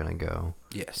eventually going to go.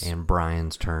 Yes. And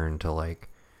Brian's turn to like,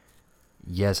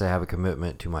 yes, I have a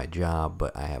commitment to my job,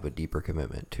 but I have a deeper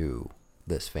commitment to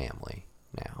this family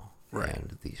now. Right.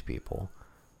 And these people.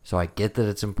 So I get that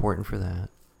it's important for that.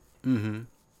 Mm-hmm.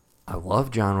 I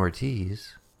love John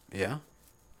Ortiz. Yeah.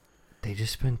 They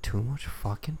just spend too much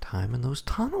fucking time in those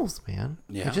tunnels, man.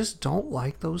 Yeah. I just don't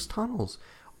like those tunnels.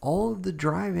 All of the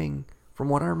driving, from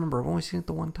what I remember, I've only seen it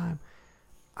the one time,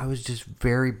 I was just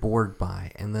very bored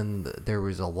by. And then there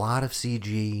was a lot of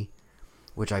CG,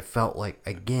 which I felt like,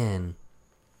 again,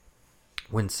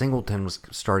 when Singleton was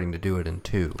starting to do it in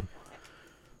 2,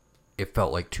 it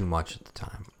felt like too much at the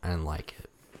time. I didn't like it.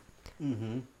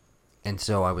 Mm-hmm. And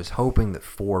so I was hoping that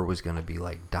 4 was going to be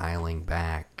like dialing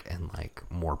back and like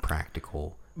more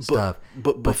practical stuff.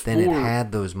 but then it before-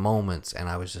 had those moments, and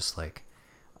I was just like,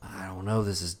 I don't know,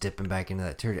 this is dipping back into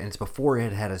that territory. And it's before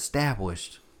it had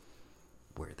established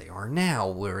where they are now,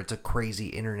 where it's a crazy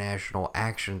international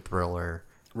action thriller.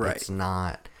 Right. It's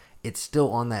not. It's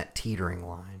still on that teetering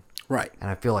line. Right.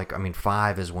 And I feel like,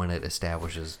 5 is when it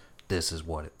establishes this is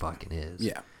what it fucking is.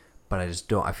 Yeah. But I just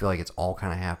don't. I feel like it's all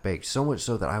kind of half-baked. So much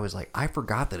so that I was like, I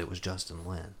forgot that it was Justin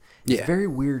Lin. It's Yeah. very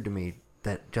weird to me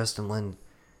that Justin Lin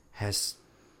has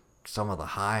some of the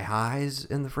high highs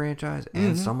in the franchise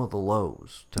and some of the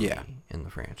lows to Yeah. me in the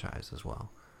franchise as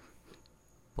well.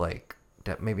 Like,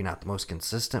 that maybe not the most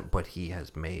consistent, but he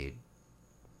has made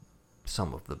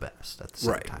some of the best at the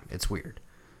same Right. time. It's weird.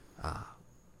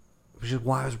 Which is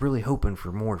why I was really hoping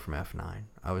for more from F9.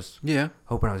 I was Yeah.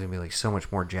 hoping I was gonna be like so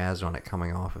much more jazzed on it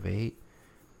coming off of 8,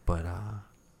 but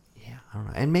yeah, I don't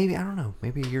know. And maybe I don't know.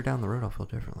 Maybe a year down the road I'll feel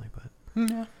differently. But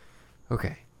Yeah.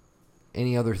 okay.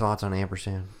 Any other thoughts on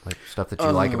Ampersand? Like stuff that you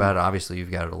like about it? Obviously,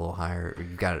 you've got it a little higher.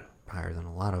 You've got it higher than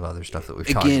a lot of other stuff that we've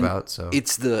talked about. So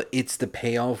it's the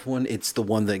payoff one. It's the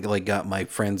one that like got my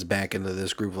friends back into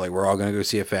this group. Like we're all gonna go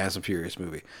see a Fast and Furious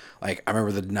movie. Like I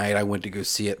remember the night I went to go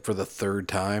see it for the 3rd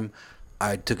time.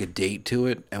 I took a date to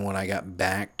it, and when I got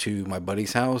back to my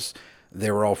buddy's house, they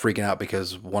were all freaking out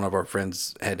because one of our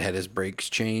friends had his brakes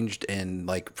changed and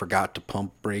like forgot to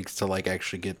pump brakes to like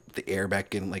actually get the air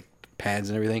back in like pads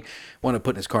and everything. Wanted to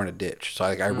put his car in a ditch. So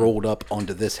I rolled up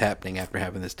onto this happening after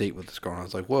having this date with this girl. And I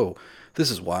was like, whoa, this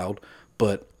is wild.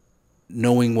 But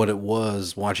knowing what it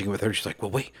was, watching it with her, she's like,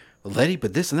 well, wait, Letty,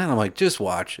 but this and that. I'm like, just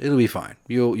watch. It'll be fine.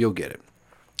 You'll get it.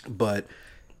 But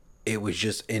it was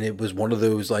just, and it was one of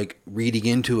those like reading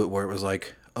into it where it was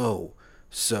like, oh,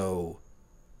 so,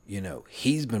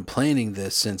 he's been planning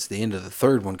this since the end of the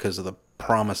 3rd one because of the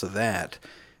promise of that.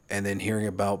 And then hearing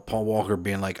about Paul Walker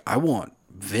being like, I want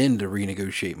Vin to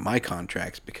renegotiate my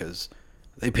contracts because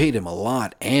they paid him a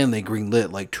lot and they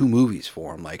greenlit like 2 movies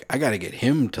for him. Like, I got to get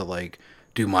him to like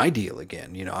do my deal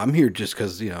again. I'm here just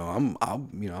because,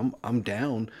 I'm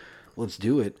down. Let's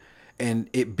do it. And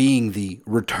it being the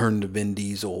return to Vin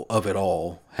Diesel of it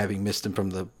all, having missed him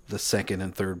from the 2nd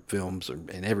and 3rd films,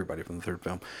 and everybody from the 3rd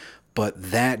film.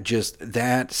 But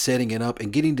that setting it up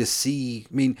and getting to see,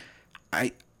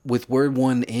 with where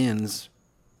 1 ends,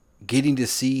 getting to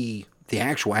see the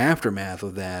actual aftermath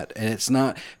of that. And it's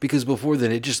not, because before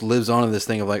then it just lives on in this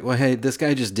thing of like, well, hey, this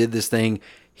guy just did this thing.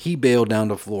 He bailed down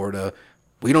to Florida.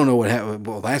 We don't know what happened.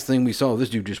 Well, last thing we saw, this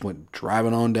dude just went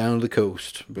driving on down to the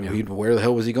coast. But where the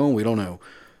hell was he going? We don't know.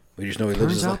 We just know he lives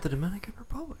turns his out life. the Dominican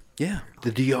Republic. Yeah,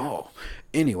 the DR.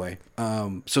 Anyway,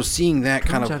 so seeing that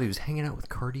Turns kind of, out he was hanging out with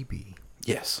Cardi B.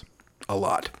 yes, a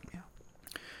lot. Yeah.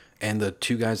 And the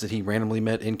 2 guys that he randomly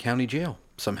met in county jail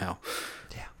somehow.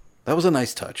 Yeah. That was a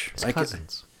nice touch. His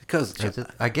cousins. Cousins.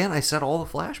 Again, I said all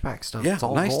the flashback stuff. Yeah, It's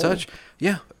all nice gold. touch.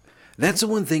 Yeah, that's the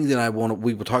one thing that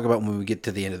we will talk about when we get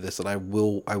to the end of this. That I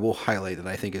will highlight that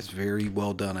I think is very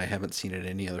well done. I haven't seen it in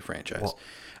any other franchise. Well,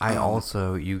 I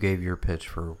also, you gave your pitch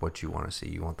for what you want to see.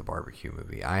 You want the barbecue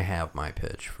movie. I have my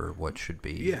pitch for what should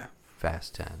be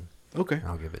Fast 10. Okay, And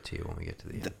I'll give it to you when we get to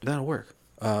the end. that'll work.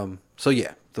 So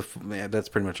yeah, that's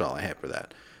pretty much all I have for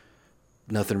that.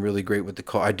 Nothing really great with the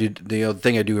car. The other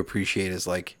thing I do appreciate is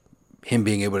like him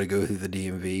being able to go through the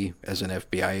DMV as an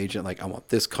FBI agent, like I want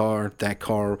this car, that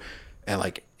car, and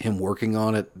like him working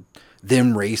on it,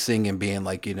 them racing and being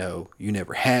like, you know, you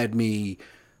never had me.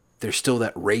 There's still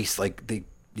that race, like they,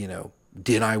 you know,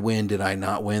 did I win? Did I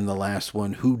not win the last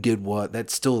one? Who did what?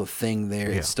 That's still a thing there.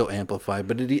 Yeah. It's still amplified,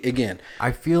 but it, again,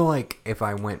 I feel like if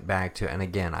I went back to, and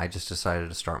again, I just decided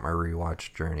to start my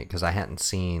rewatch journey because I hadn't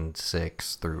seen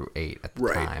 6 through 8 at the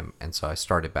Right. time, and so I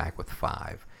started back with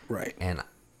 5. right, And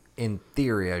in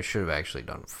theory, I should have actually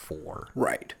done 4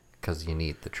 right, because you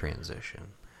need the transition.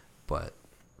 But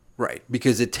right,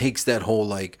 because it takes that whole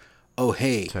like, oh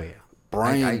hey, so yeah,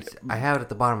 Brian, I have it at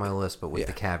the bottom of my list, but with Yeah.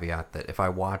 the caveat that if I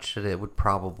watched it, it would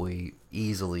probably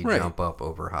easily Right. jump up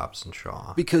over Hobbs and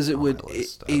Shaw. because it on would, my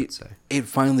list, I would say. it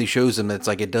finally shows him that it's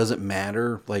like it doesn't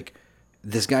matter. Like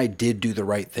this guy did do the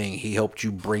right thing. He helped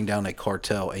you bring down a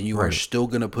cartel, and you are Right. still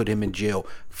gonna put him in jail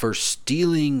for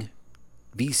stealing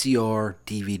VCR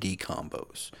DVD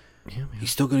combos. Yeah, man. He's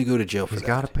still gonna go to jail for He's that.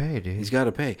 got to pay, dude. He's got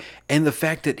to pay, and the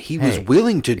fact that he was Hey,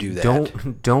 willing to do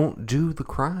that. Don't do the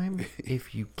crime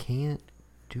if you can't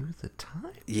do the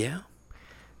time. Yeah,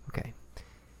 Okay.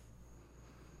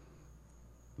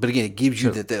 but again, it gives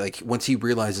you So- that like once he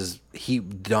realizes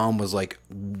Dom was like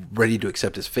ready to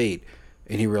accept his fate,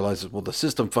 and he realizes, well, the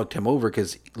system fucked him over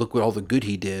because look what all the good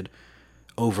he did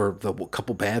over the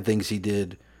couple bad things he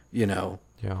did. You know,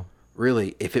 Yeah.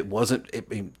 really, if it wasn't, I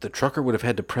mean, the trucker would have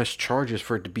had to press charges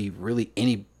for it to be really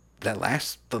any the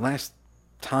last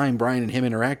time Brian and him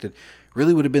interacted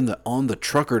really would have been on the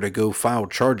trucker to go file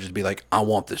charges, be like, I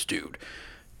want this dude,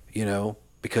 you know,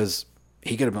 because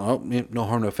he could have been, oh, yeah, no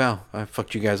harm, no foul. I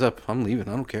fucked you guys up. I'm leaving.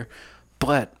 I don't care.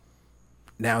 But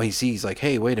now he sees like,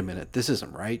 hey, wait a minute, this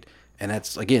isn't right. And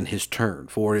that's again his turn.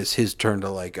 Ford is his turn to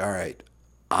like, all right,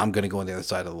 I'm gonna go on the other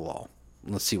side of the law.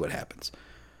 Let's see what happens.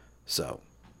 So,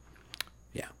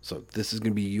 yeah. So this is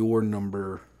gonna be your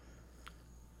number.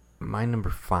 My number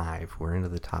 5. We're into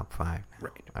the top 5 now,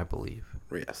 Right. I believe.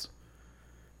 Yes.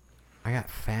 I got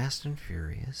Fast and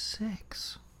Furious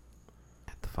 6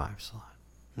 at the 5 slot.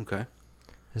 Okay.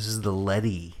 This is the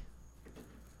Letty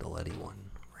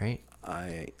one, right?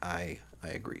 I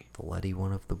agree. The Letty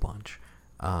one of the bunch.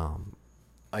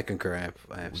 I concur.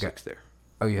 I have 6 there.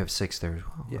 Oh, you have 6 there as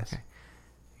well. Yes. Okay.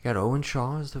 You got Owen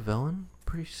Shaw as the villain.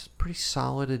 Pretty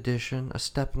solid addition. A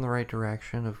step in the right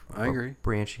direction of I agree.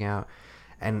 branching out.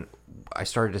 And I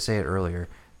started to say it earlier.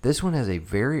 This one has a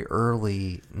very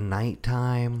early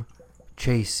nighttime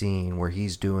chase scene where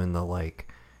he's doing the like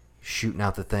shooting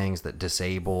out the things that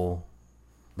disable.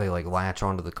 They like latch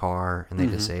onto the car and they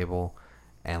disable.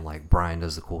 And like Brian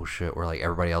does the cool shit where like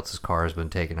everybody else's car has been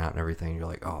taken out and everything. You're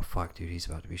like, oh fuck, dude, he's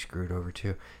about to be screwed over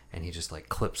too. And he just like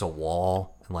clips a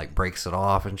wall and like breaks it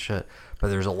off and shit. But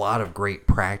there's a lot of great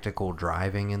practical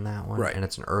driving in that one. Right. And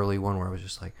it's an early one where I was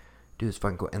just like, dude, it's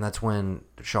fucking cool. And that's when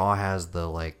Shaw has the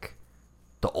like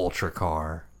the ultra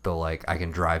car. The like I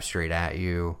can drive straight at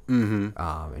you,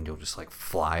 and you'll just like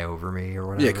fly over me or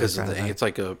whatever. Yeah, because kind of thing. it's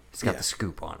like a. It's got the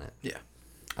scoop on it. Yeah.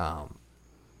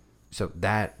 So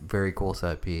that very cool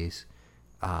set piece.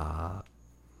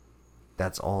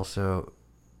 That's also.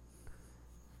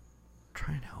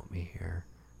 Try and help me here.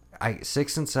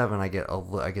 6 and 7 I get a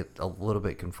little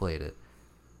bit conflated.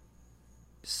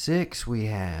 6 we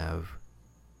have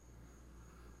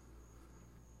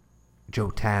Joe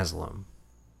Taslim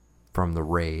from The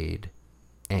Raid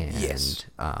and Yes.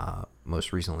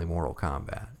 Most recently Mortal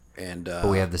Kombat. And But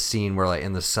we have the scene where like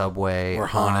in the subway Where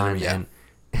Han and-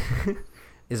 and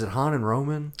is it Han and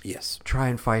Roman yes. try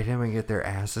and fight him and get their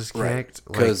asses Right. kicked?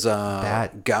 Because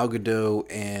that Gal Gadot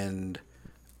and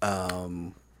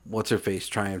what's her face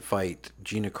try and fight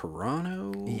Gina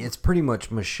Carano. it's pretty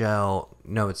much Michelle.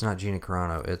 No, it's not Gina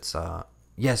Carano. It's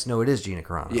yes, no, it is Gina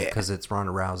Carano. Yeah. Because it's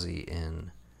Ronda Rousey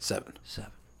in 7.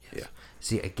 7. Yes. Yeah.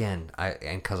 See again,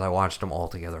 because I watched them all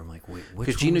together. I'm like, wait, which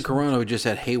Because one Gina was that? Carano just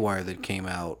had Haywire that came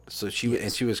out, so she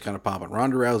was kind of popping.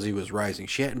 Ronda Rousey was rising.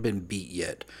 She hadn't been beat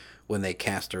yet when they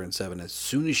cast her in 7. As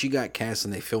soon as she got cast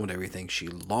and they filmed everything, she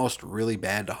lost really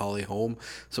bad to Holly Holm.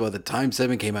 So by the time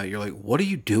 7 came out, you're like, what are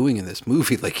you doing in this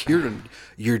movie? Like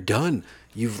you're done.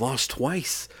 You've lost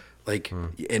twice. Like,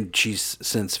 and she's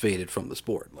since faded from the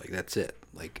sport. Like that's it.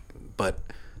 Like, but.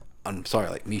 I'm sorry,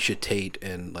 like Misha Tate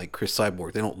and like Chris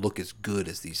Cyborg, they don't look as good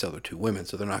as these other 2 women,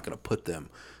 so they're not going to put them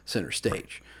center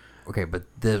stage. Okay, but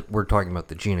we're talking about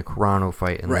the Gina Carano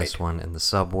fight in Right. this one in the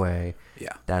subway.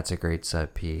 Yeah. That's a great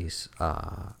set piece.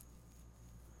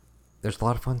 There's a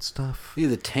lot of fun stuff. Yeah,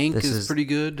 the tank This is pretty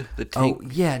good. The tank. Oh,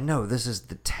 yeah, no, this is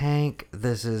the tank.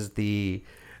 This is the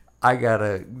I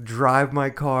gotta drive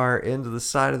my car into the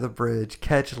side of the bridge,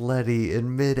 catch Letty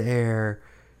in midair,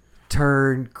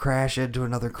 turn, crash into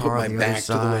another car my on the other back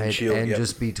to the side, windshield, and yep.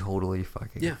 just be totally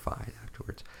fucking Yeah. fine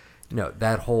afterwards. No,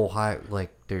 that whole high, like,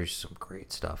 there's some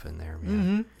great stuff in there,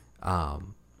 man.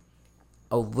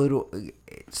 A little,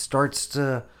 it starts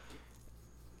to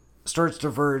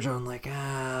verge on like,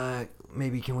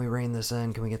 maybe can we rein this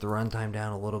in? Can we get the runtime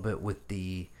down a little bit with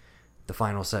the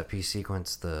final set piece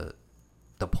sequence, the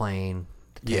plane,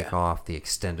 the Yeah. takeoff, the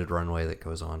extended runway that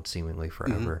goes on seemingly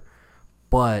forever.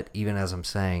 But even as I'm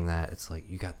saying that, it's like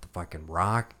you got the fucking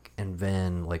Rock and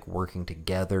Vin like working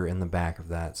together in the back of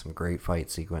that. Some great fight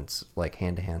sequence, like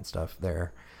hand-to-hand stuff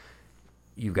there.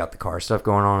 You've got the car stuff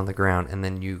going on the ground, and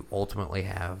then you ultimately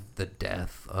have the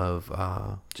death of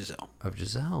Who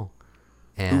Giselle.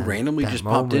 And randomly that just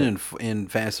popped in moment- in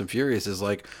Fast and Furious is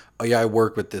like, oh yeah, I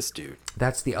work with this dude.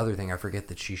 That's the other thing. I forget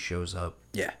that she shows up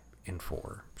Yeah. in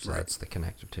 4. So Right. that's the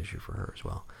connective tissue for her as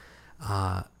well.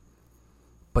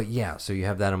 But yeah, so you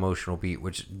have that emotional beat,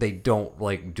 which they don't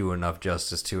like do enough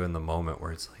justice to in the moment,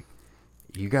 where it's like,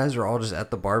 you guys are all just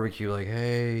at the barbecue, like,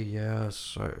 hey,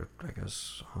 yes, I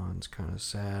guess Han's kind of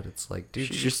sad. It's like, dude,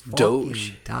 She she just fucking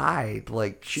dove. died.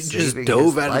 Like, She just saving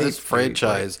dove his out of this life, dude.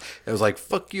 franchise. It was like,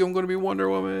 fuck you, I'm going to be Wonder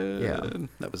Woman. Yeah.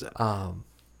 That was it.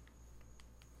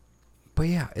 But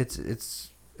yeah, it's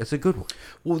a good one.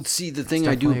 Well, see, the thing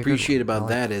I do definitely a good appreciate one. about I like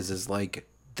that is like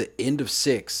the end of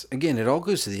 6. Again, it all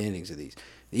goes to the endings of these.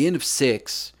 The end of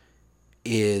 6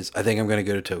 is I think I'm going to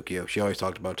go to Tokyo. She always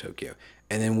talked about Tokyo.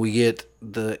 And then we get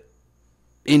the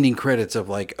ending credits of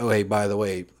like, oh, hey, by the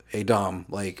way, hey, Dom,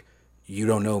 like, you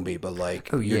don't know me, but like,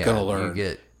 you're yeah, going to learn. You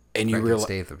get and you Breckin realize,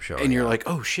 Statham showing and you're up. like,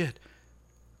 oh, shit.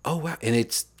 Oh, wow. And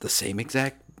it's the same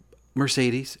exact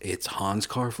Mercedes. It's Han's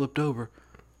car flipped over.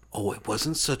 Oh, it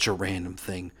wasn't such a random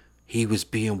thing. He was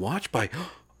being watched by,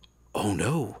 oh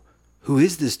no, who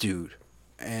is this dude?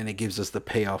 And it gives us the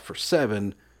payoff for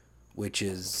 7, which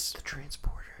is, the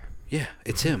transporter. yeah,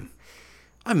 it's him.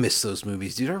 I miss those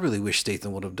movies, dude. I really wish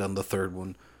Statham would have done the 3rd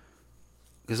one.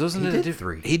 Because wasn't He it did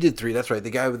 3. He did 3. That's right. The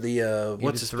guy with the He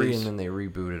what's did his 3, face? and then they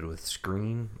rebooted with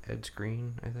Ed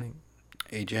Screen, I think.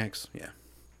 Ajax. Yeah.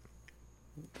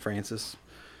 Francis.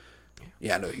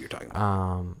 Yeah, I know who you're talking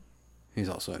about. He's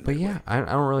also in. But yeah, I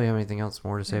don't really have anything else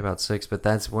more to say about 6. But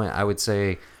that's when I would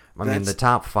say, I mean, the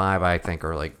top 5 I think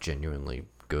are like genuinely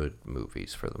good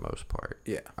movies for the most part.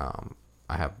 Yeah.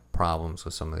 I have problems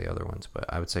with some of the other ones, but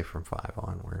I would say from 5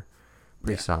 on we're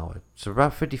pretty solid. So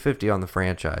about 50-50 on the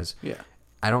franchise. Yeah.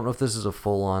 I don't know if this is a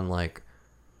full on like,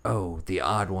 oh, the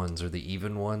odd ones or the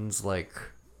even ones, like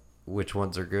which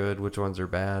ones are good, which ones are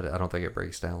bad. I don't think it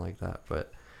breaks down like that,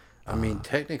 but I mean,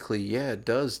 technically, yeah, it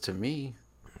does to me.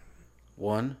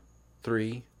 1,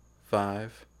 3,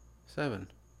 5, 7.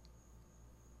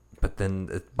 but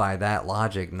then by that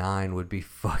logic, 9 would be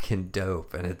fucking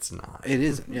dope, and it's not. It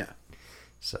isn't, yeah.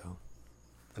 So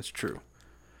That's true.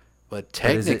 But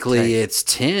But is it technically, it's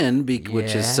 10,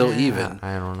 which is still yeah, even.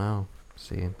 I don't know.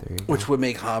 See, there you go. Which would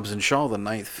make Hobbs and Shaw the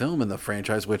 9th film in the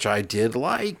franchise, which I did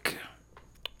like.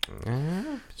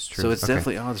 It's true. So it's Okay.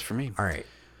 definitely odds for me. All right.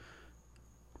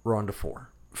 We're on to 4.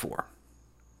 4.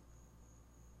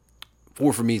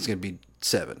 4 for me is going to be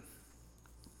 7.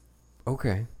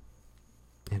 Okay.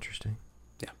 Interesting.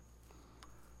 Yeah.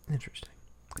 Interesting.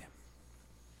 Yeah.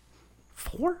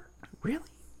 4? Really?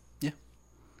 Yeah.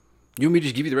 You want me to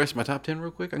just give you the rest of my top 10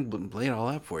 real quick? I can lay it all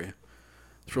out for you.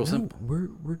 It's real simple.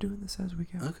 We're doing this as we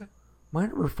go. Okay. My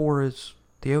number 4 is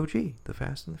the OG, The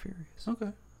Fast and the Furious.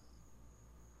 Okay.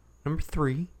 Number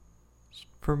 3,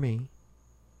 for me,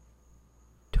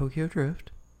 Tokyo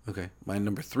Drift. Okay. My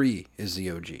number 3 is the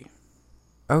OG.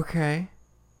 Okay.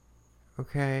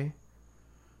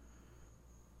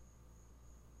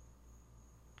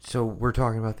 So we're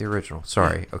talking about the original.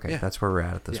 Sorry. Yeah. Okay, Yeah. that's where we're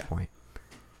at this Yeah. point.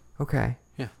 Okay.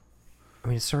 Yeah. I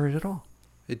mean, it started it all.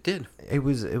 It did. It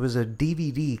was a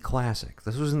DVD classic.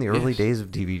 This was in the early Yes. days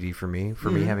of DVD for me. For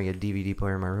me Mhm. having a DVD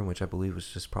player in my room, which I believe was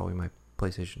just probably my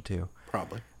PlayStation 2.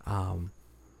 Probably.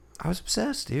 I was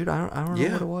obsessed, dude. I don't know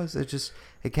Yeah. what it was.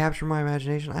 It captured my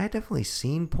imagination. I had definitely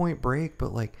seen Point Break,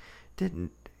 but like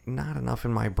not enough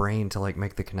in my brain to like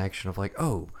make the connection of like,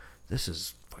 oh, this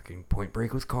is fucking Point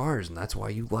Break with cars, and that's why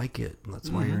you like it, and that's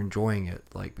why you're enjoying it,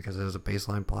 like because it has a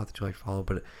baseline plot that you like to follow.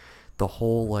 But the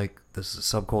whole like this is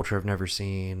a subculture I've never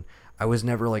seen. I was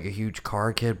never like a huge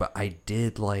car kid, but I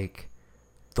did like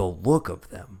the look of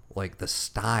them, like the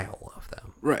style of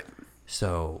them. Right.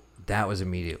 So that was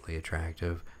immediately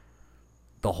attractive.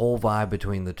 The whole vibe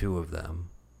between the two of them,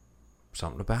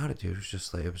 something about it, dude. It was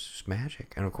just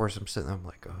magic. And of course, I'm sitting there, I'm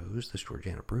like, oh, who's this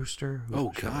Georgiana Brewster? Who's Oh,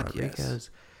 Michelle God, Rodriguez? yes.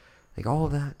 Like all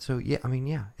of that. So yeah, I mean,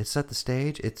 yeah, it set the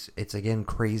stage. It's again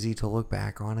crazy to look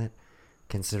back on it,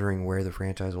 considering where the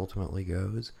franchise ultimately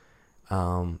goes.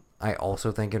 I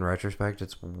also think in retrospect,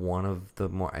 it's one of the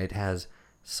more. It has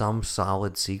some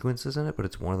solid sequences in it, but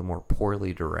it's one of the more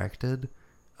poorly directed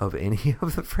of any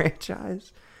of the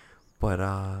franchise. But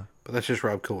that's just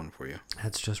Rob Cohen for you.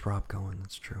 That's just Rob Cohen.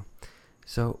 That's true.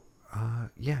 So,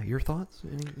 yeah, your thoughts?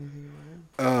 Anything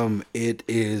you want It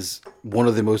is one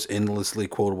of the most endlessly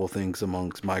quotable things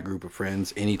amongst my group of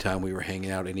friends. Anytime we were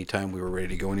hanging out, anytime we were ready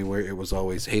to go anywhere, it was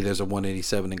always, "Hey, there's a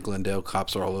 187 in Glendale.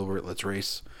 Cops are all over it. Let's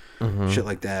race." Shit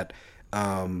like that.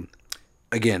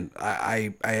 Again,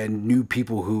 I knew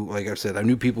people who, like I've said, I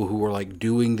knew people who were like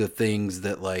doing the things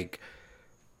that like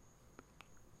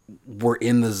were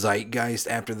in the zeitgeist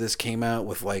after this came out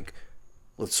with like,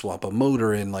 let's swap a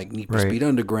motor in like Need for Right. Speed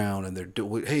Underground, and they're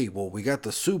doing, hey, well, we got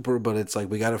the Super, but it's like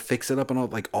we got to fix it up and all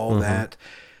like all that.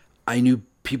 I knew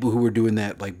people who were doing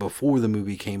that like before the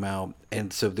movie came out,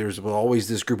 and so there's always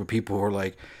this group of people who are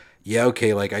like, yeah,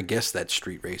 okay, like I guess that's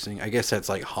street racing. I guess that's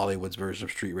like Hollywood's version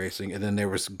of street racing. And then there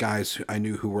was guys who I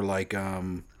knew who were like,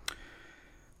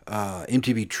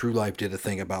 MTV True Life did a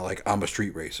thing about like I'm a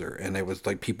street racer, and there was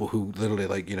like people who literally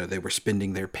like they were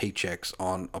spending their paychecks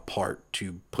on a part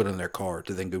to put in their car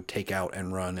to then go take out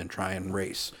and run and try and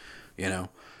race,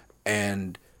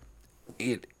 and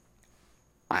it.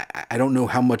 I don't know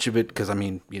how much of it, because I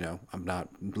mean, I'm not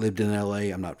lived in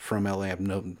LA. I'm not from LA. I have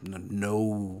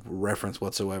no reference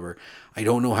whatsoever. I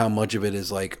don't know how much of it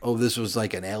is like, oh, this was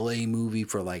like an LA movie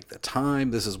for like the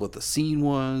time. This is what the scene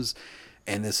was,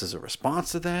 and this is a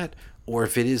response to that, or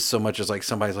if it is so much as like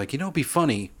somebody's like, it'd be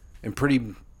funny and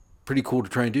pretty cool to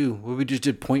try and do. Well, we just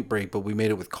did Point Break, but we made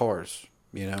it with cars.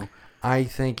 I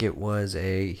think it was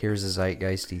here's a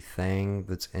zeitgeisty thing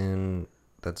that's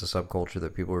a subculture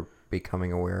that people are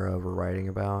becoming aware of or writing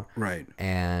about. Right.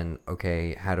 And,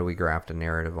 okay, how do we graft a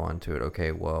narrative onto it?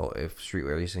 Okay, well, if street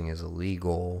racing is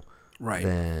illegal, Right.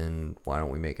 then why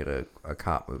don't we make it a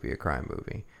cop movie, a crime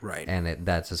movie? Right. And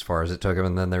that's as far as it took them.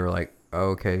 And then they were like,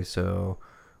 okay, so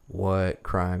what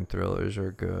crime thrillers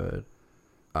are good?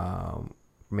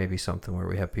 Maybe something where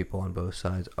we have people on both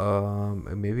sides.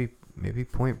 Maybe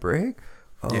Point Break.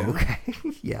 Oh, Yeah. okay.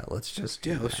 Yeah, let's just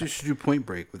do let's that. just do Point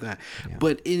Break with that. Yeah.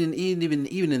 But even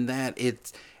in that,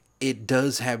 it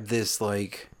does have this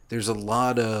like, there's a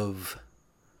lot of,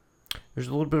 There's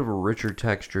a little bit of a richer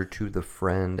texture to the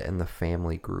friend and the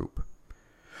family group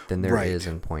than there is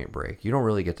Right. in Point Break. You don't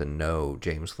really get to know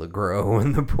James LeGros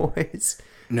and the boys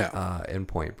no, in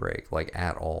Point Break, like,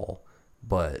 at all.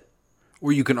 But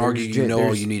or you can argue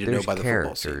all you need to know there's by the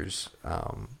football scene. characters.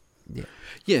 Yeah.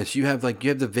 Yes, you have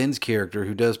the Vince character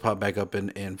who does pop back up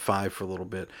in 5 for a little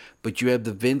bit, but you have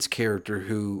the Vince character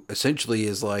who essentially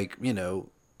is like,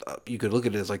 you could look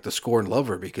at it as like the scorned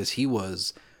lover, because he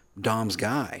was Dom's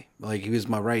guy. Like, he was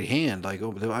my right hand. Like,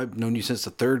 oh, I've known you since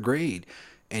the 3rd grade,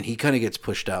 and he kind of gets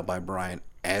pushed out by Brian,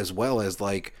 as well as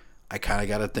like, I kind of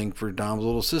got a thing for Dom's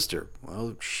little sister.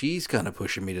 Well, she's kind of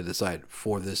pushing me to the side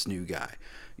for this new guy,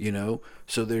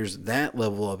 So there's that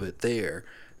level of it there.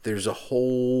 There's a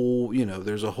whole,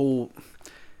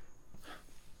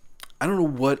 I don't know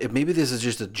what, maybe this is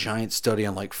just a giant study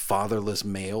on like fatherless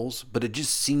males, but it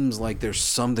just seems like there's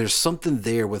something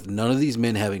there with none of these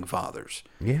men having fathers.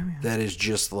 Yeah. That is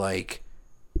just like,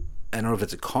 I don't know if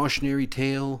it's a cautionary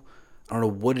tale. I don't know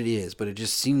what it is, but it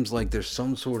just seems like there's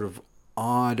some sort of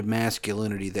odd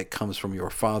masculinity that comes from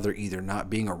your father either not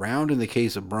being around in the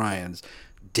case of Brian's,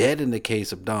 dead in the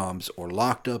case of Dom's, or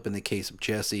locked up in the case of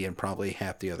Jesse and probably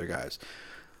half the other guys.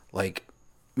 Like,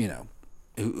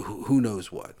 who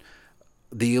knows what.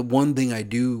 The one thing I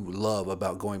do love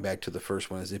about going back to the first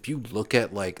one is if you look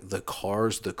at like the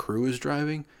cars the crew is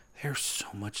driving, they're so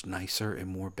much nicer and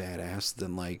more badass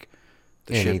than like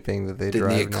the Anything that they than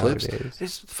drive the Eclipse. nowadays.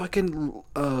 It's fucking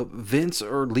Vince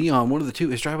or Leon, one of the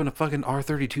two, is driving a fucking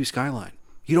R32 Skyline.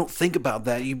 You don't think about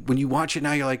that. When you watch it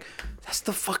now, you're like, that's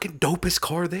the fucking dopest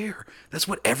car there. That's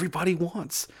what everybody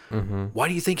wants. Mm-hmm. Why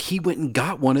do you think he went and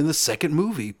got one in the second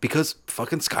movie? Because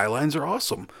fucking Skylines are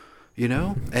awesome.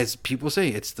 As people say,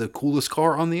 it's the coolest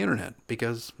car on the internet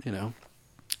because,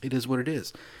 it is what it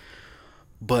is.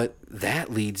 But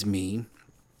that leads me,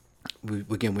 we're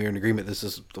in agreement. This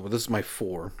is my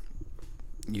 4.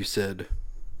 You said,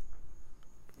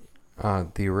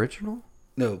 The original?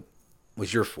 no,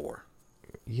 was your 4.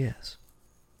 Yes.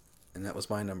 And that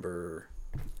was my number.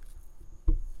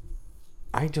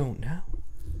 I don't know.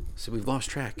 So we've lost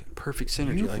track. Perfect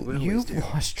synergy, like we always You've do.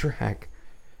 lost track.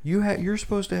 You're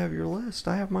supposed to have your list.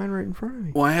 I have mine right in front of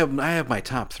me. Well, I have my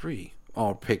top 3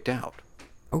 all picked out.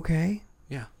 Okay.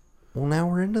 Yeah. Well, now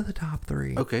we're into the top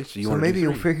 3. Okay, so you so want to maybe do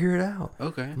you'll 3? figure it out.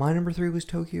 Okay. My number 3 was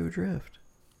Tokyo Drift.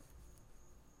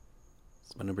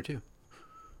 That's my number 2.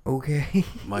 Okay.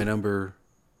 My number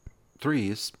 3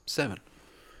 is 7.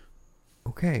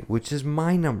 Okay, which is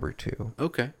my number 2.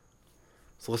 Okay.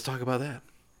 So let's talk about that.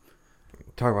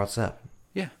 Talk about 7.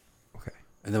 Yeah. Okay.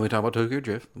 And then we talk about Tokyo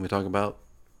Drift. And we talk about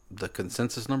the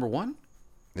consensus number 1.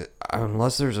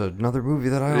 Unless there's another movie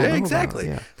that I don't know exactly.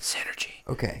 about. Yeah. Synergy.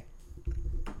 Okay.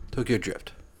 Tokyo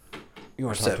Drift. You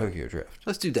want to talk 7. Tokyo Drift?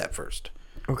 Let's do that first.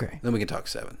 Okay. Then we can talk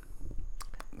 7.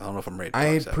 I don't know if I'm ready to I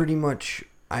talk had 7. pretty much...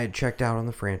 I had checked out on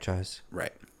the franchise.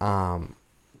 Right. I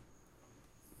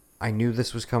knew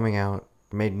this was coming out.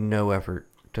 Made no effort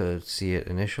to see it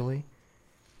initially.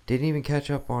 Didn't even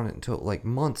catch up on it until like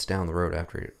months down the road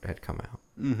after it had come out.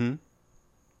 Mm-hmm.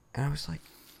 And I was like,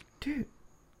 dude,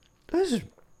 this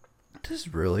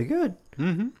is really good.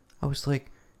 Mm-hmm. I was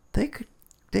like, they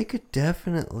could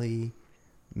definitely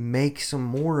make some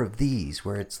more of these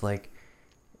where it's like,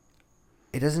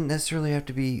 it doesn't necessarily have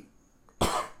to be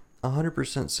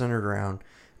 100% centered around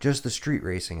just the street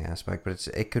racing aspect, but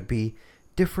it could be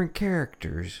different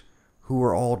characters who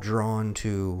are all drawn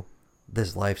to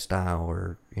this lifestyle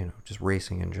or, just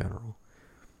racing in general.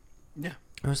 Yeah.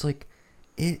 I was like,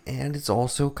 and it's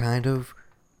also kind of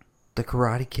the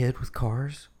Karate Kid with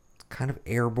cars. It's kind of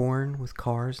Airborne with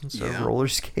cars instead of roller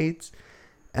skates.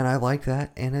 And I like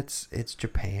that. And it's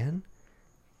Japan.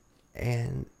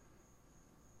 And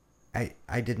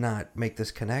I did not make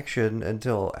this connection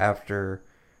until after,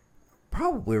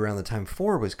 probably around the time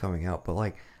 4 was coming out. But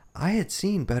like, I had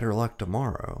seen Better Luck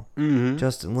Tomorrow,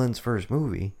 Justin Lin's first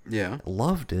movie. Yeah.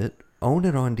 Loved it, owned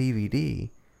it on DVD,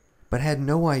 but had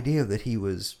no idea that he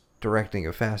was directing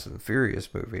a Fast and Furious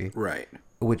movie. Right.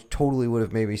 Which totally would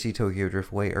have made me see Tokyo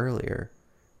Drift way earlier.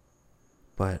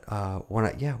 But when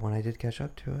I did catch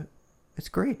up to it, it's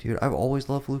great, dude. I've always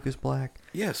loved Lucas Black.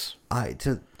 Yes.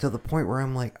 To the point where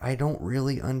I'm like, I don't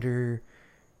know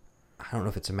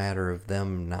if it's a matter of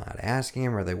them not asking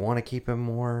him or they want to keep him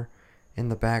more in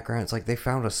the background. It's like they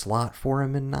found a slot for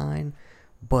him in 9,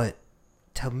 but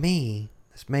to me,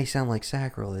 this may sound like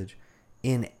sacrilege.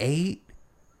 In 8,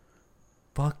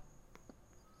 fuck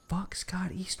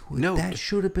Scott Eastwood. No, that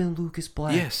should have been Lucas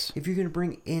Black. Yes. If you're gonna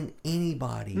bring in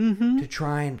anybody to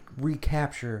try and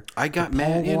recapture, I got the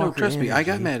Paul mad. Walker Trust me, I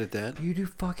got energy, mad at that. you do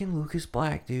fucking Lucas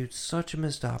Black, dude. Such a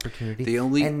missed opportunity.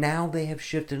 And now they have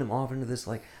shifted him off into this,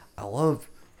 like, I love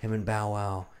him and Bow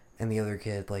Wow and the other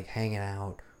kid, like, hanging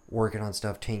out, working on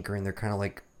stuff, tinkering. They're kind of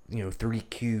like, 3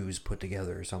 Qs put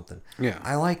together or something. Yeah.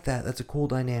 I like that. That's a cool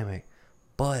dynamic.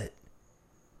 But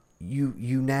you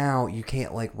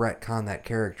can't, like, retcon that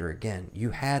character again.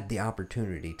 You had the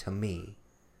opportunity, to me,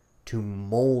 to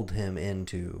mold him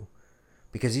into...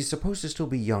 Because he's supposed to still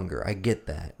be younger. I get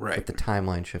that. Right. With the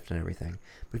timeline shift and everything.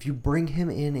 But if you bring him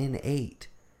in 8,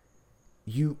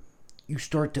 you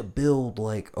start to build,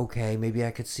 like, okay, maybe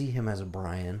I could see him as a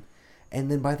Brian. And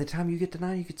then by the time you get to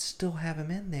 9, you could still have him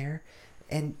in there.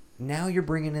 And now you're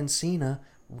bringing in Cena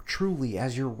truly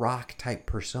as your Rock-type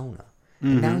persona.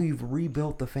 And now you've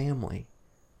rebuilt the family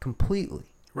completely.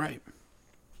 Right.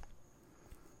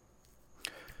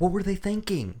 What were they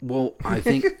thinking? Well, I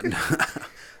think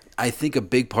a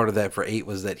big part of that for 8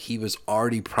 was that he was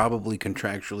already probably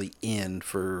contractually in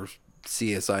for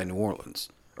CSI New Orleans.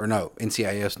 Or no,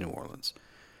 NCIS New Orleans.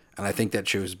 And I think that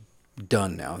show's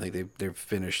done now. I think they've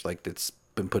finished, like, it's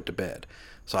been put to bed.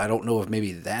 So I don't know if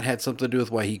maybe that had something to do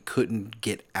with why he couldn't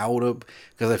get out of...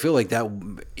 Because I feel like that...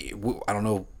 I don't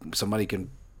know. Somebody can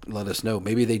let us know.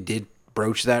 Maybe they did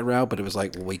broach that route, but it was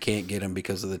like, well, we can't get him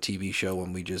because of the TV show,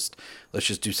 and let's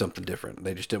just do something different.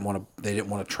 They just didn't want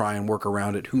to try and work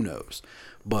around it. Who knows?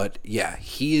 But yeah,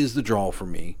 he is the draw for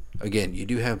me. Again, you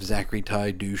do have Zachary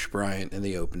Ty Douche Bryant in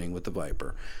the opening with the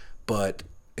Viper. But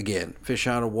again, fish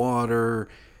out of water...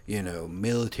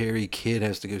 military kid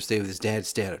has to go stay with his dad,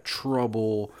 stay out of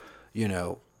trouble,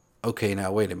 okay,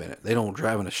 now wait a minute. They don't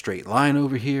drive in a straight line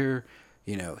over here.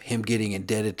 Him getting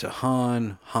indebted to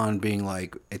Han being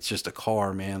like, it's just a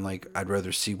car, man. Like, I'd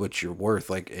rather see what you're worth.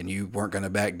 Like, and you weren't going to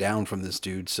back down from this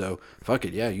dude. So fuck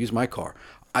it. Yeah. Use my car.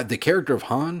 The character of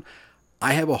Han,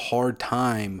 I have a hard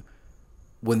time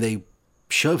when they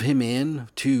shove him in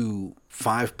to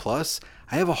 5+.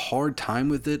 I have a hard time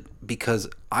with it because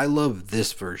I love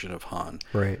this version of Han.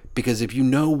 Right. Because if you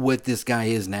know what this guy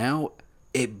is now,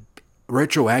 it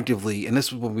retroactively, and this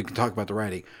is when we can talk about the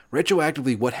writing,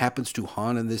 retroactively what happens to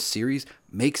Han in this series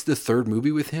makes the 3rd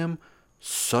movie with him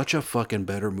such a fucking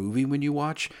better movie when you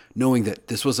watch, knowing that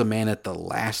this was a man at the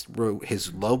last road.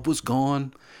 His love was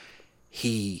gone.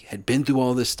 He had been through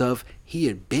all this stuff. He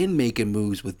had been making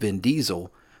moves with Vin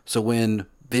Diesel. So when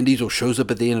Vin Diesel shows up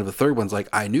at the end of the 3rd one, it's like,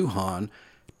 I knew Han,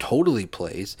 totally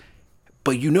plays,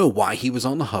 But you know why he was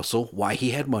on the hustle, why he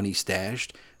had money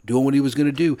stashed, doing what he was going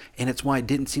to do. And it's why it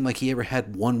didn't seem like he ever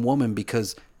had one woman,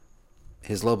 because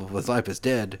his love of his life is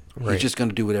dead. Right. He's just going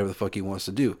to do whatever the fuck he wants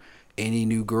to do. Any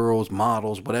new girls,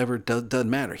 models, whatever, doesn't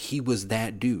matter. He was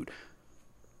that dude.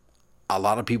 A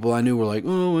lot of people I knew were like,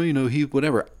 oh, well, you know, he,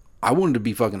 whatever. I wanted to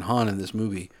be fucking Han in this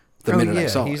movie the minute I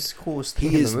saw he's it. the coolest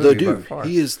thing He in is the movie the by dude. far.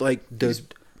 He is like the... He's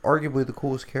arguably the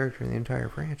coolest character in the entire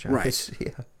franchise. Right.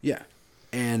 Yeah. Yeah.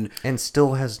 And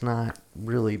still has not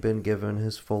really been given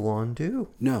his full on due.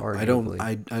 No, arguably.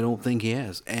 I don't think he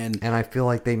has. And I feel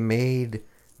like they made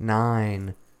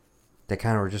 9 that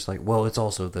kind of were just like, well, it's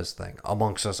also this thing.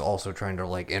 Amongst us also trying to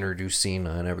like introduce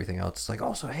Cena and everything else. It's like,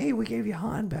 also, hey, we gave you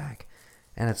Han back.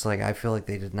 And it's like, I feel like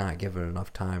they did not give it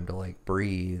enough time to like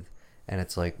breathe. And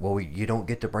it's like, well, you don't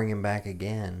get to bring him back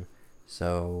again.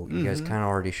 So you guys kind of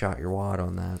already shot your wad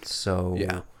on that. So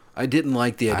yeah. I didn't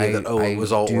like the idea that, it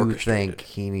was all orchestrated. I think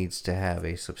he needs to have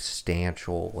a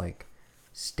substantial, like,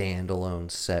 standalone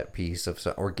set piece of,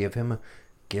 or give him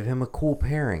a cool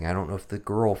pairing. I don't know if the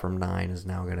girl from 9 is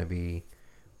now going to be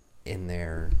in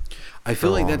there. I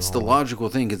feel like that's the logical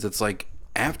thing, because it's like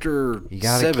after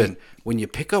 7, when you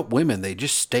pick up women, they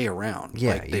just stay around.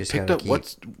 Yeah, like, you they just picked gotta up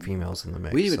keep females in the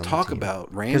mix. We didn't even on the talk team.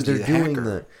 about Ramsey they're the doing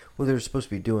hacker. they're supposed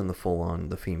to be doing the full on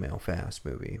the female Fast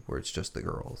movie where it's just the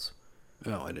girls.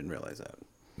 Oh, I didn't realize that.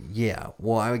 Yeah.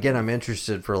 Well, I'm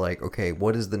interested for like, okay,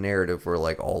 what is the narrative where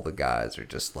like all the guys are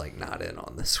just like not in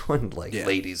on this one, like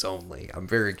ladies only? I'm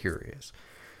very curious.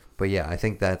 But yeah, I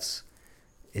think it's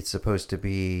supposed to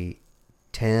be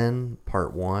 10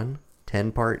 part 1,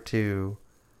 10 part 2,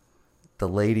 the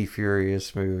Lady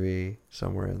Furious movie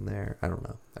somewhere in there. I don't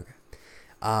know. Okay.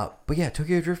 But yeah,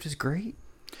 Tokyo Drift is great.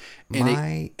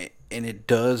 And it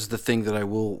does the thing that I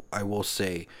will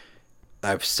say.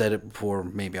 I've said it before,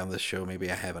 maybe on this show, maybe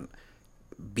I haven't.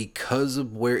 Because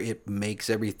of where it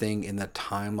makes everything in the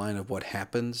timeline of what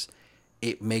happens,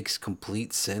 it makes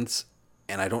complete sense.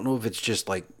 And I don't know if it's just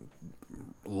like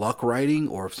luck writing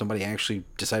or if somebody actually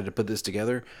decided to put this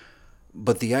together.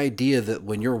 But the idea that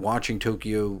when you're watching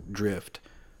Tokyo Drift,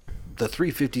 the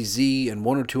 350Z and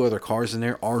 1 or 2 other cars in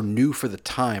there are new for the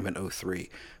time in 03.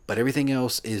 But everything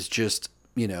else is just...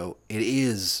 You know, it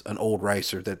is an old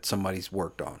racer that somebody's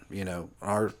worked on. You know,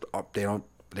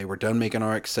 they were done making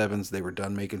RX-7s, they were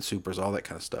done making Supers, all that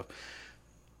kind of stuff.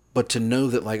 But to know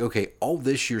that, like, okay, all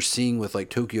this you're seeing with like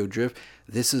Tokyo Drift,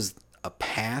 this is a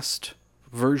past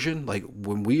version. Like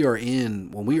when we are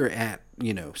at,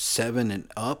 you know, 7 and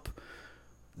up,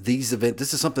 this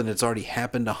is something that's already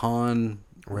happened to Han,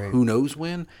 who knows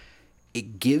when.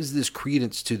 It gives this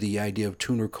credence to the idea of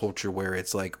tuner culture where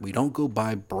it's like we don't go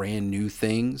buy brand new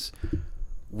things.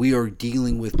 We are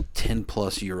dealing with 10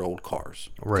 plus year old cars.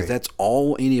 Right. Because that's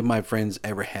all any of my friends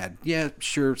ever had. Yeah,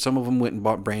 sure, some of them went and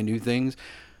bought brand new things,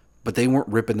 but they weren't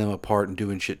ripping them apart and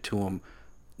doing shit to them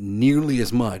nearly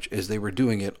as much as they were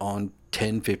doing it on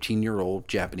 10, 15-year-old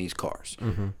Japanese cars.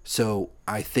 Mm-hmm. So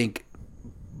I think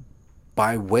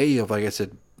by way of, like I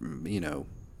said, you know,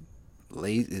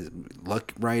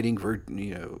 luck writing,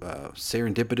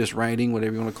 serendipitous writing,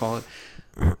 whatever you want to call it,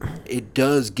 it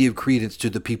does give credence to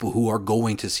the people who are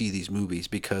going to see these movies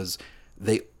because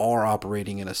they are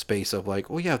operating in a space of like,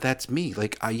 oh yeah, that's me.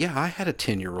 Like, I had a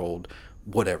 10-year-old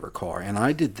whatever car and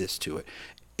I did this to it.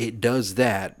 It does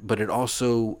that, but it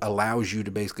also allows you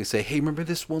to basically say, hey, remember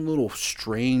this one little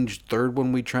strange third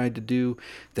one we tried to do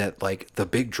that like the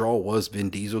big draw was Vin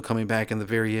Diesel coming back in the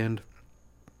very end?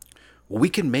 We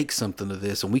can make something of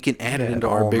this and we can add it into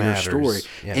our bigger story.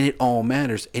 Yeah. And it all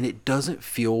matters. And it doesn't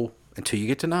feel, until you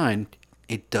get to 9,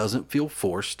 it doesn't feel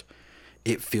forced.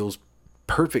 It feels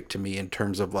perfect to me in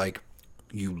terms of like,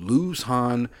 you lose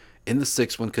Han in the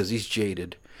 6th one because he's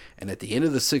jaded. And at the end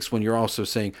of the 6th one, you're also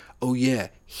saying, oh yeah,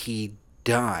 he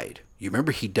died. You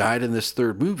remember he died in this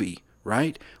 3rd movie,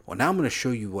 right? Well, now I'm going to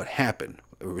show you what happened.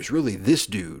 It was really this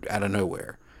dude out of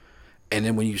nowhere. And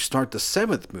then when you start the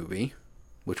 7th movie,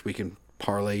 which we can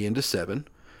parlay into 7,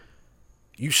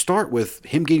 you start with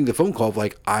him getting the phone call of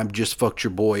like, I've just fucked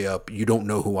your boy up. You don't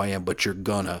know who I am, but you're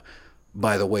gonna.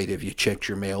 By the way, have you checked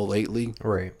your mail lately?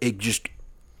 Right. It just,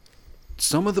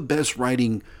 some of the best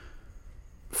writing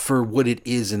for what it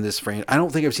is in this franchise. I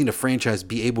don't think I've seen a franchise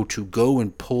be able to go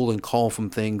and pull and call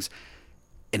from things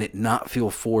and it not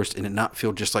feel forced and it not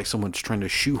feel just like someone's trying to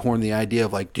shoehorn the idea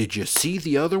of like, did you see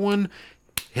the other one?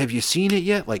 Have you seen it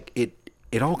yet? Like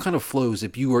it all kind of flows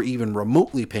if you are even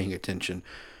remotely paying attention.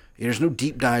 There's no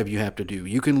deep dive you have to do.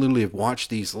 You can literally have watched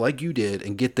these like you did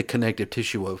and get the connective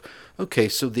tissue of, okay,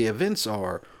 so the events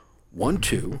are 1,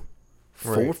 2,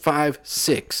 4, 5,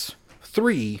 6,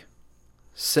 3,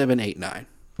 7, 8, 9.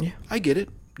 Yeah. I get it.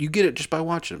 You get it just by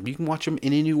watching them. You can watch them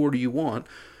in any order you want,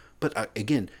 but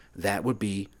again, that would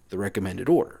be the recommended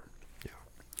order. Yeah.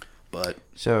 But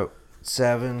so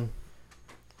 7,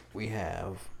 we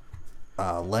have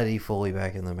Letty fully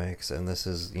back in the mix, and this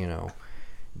is, you know,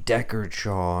 Deckard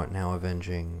Shaw now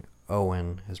avenging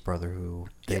Owen, his brother, who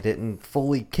they didn't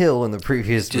fully kill in the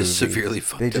previous movie. severely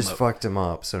fucked him up. They just fucked him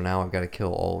up, so now I've got to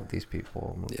kill all of these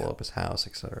people. I'm going to blow up his house,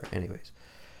 etc. Anyways.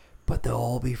 But they'll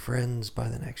all be friends by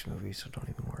the next movie, so don't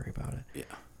even worry about it. Yeah.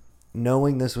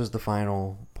 Knowing this was the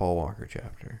final Paul Walker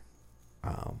chapter,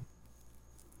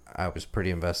 I was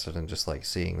pretty invested in just like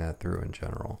seeing that through in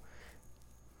general.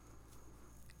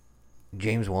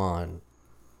 James Wan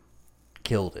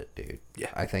killed it, dude.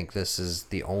 Yeah. I think this is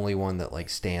the only one that like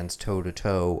stands toe to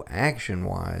toe action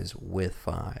wise with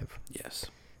 5. Yes.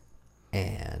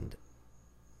 And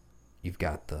you've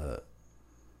got the,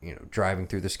 you know, driving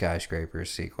through the skyscraper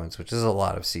sequence, which is a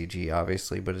lot of CG,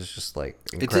 obviously, but it's just like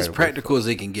it's as practical fun. as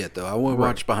they can get, though. I want to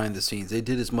watch behind the scenes. They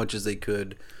did as much as they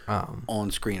could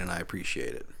on screen, and I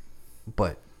appreciate it.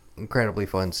 But incredibly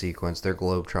fun sequence. They're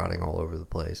globetrotting all over the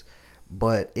place,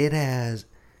 but it has.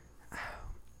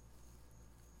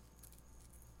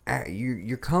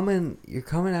 You're coming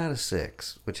out of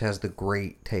 6, which has the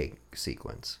great take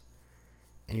sequence,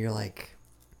 and you're like,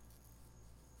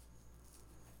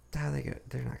 how are they gonna?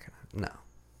 They're not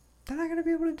gonna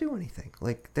be able to do anything.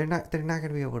 Like they're not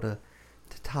gonna be able to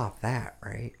top that,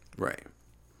 right? Right.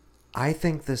 I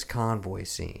think this convoy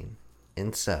scene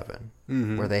in 7,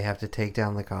 where they have to take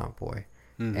down the convoy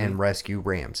and rescue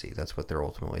Ramsey, that's what they're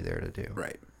ultimately there to do.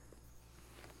 Right.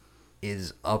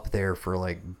 Is up there for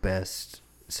like best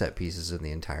set pieces in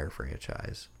the entire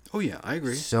franchise. Oh yeah, I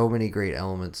agree. So many great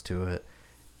elements to it.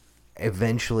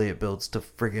 Eventually it builds to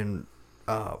friggin'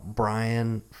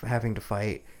 Brian having to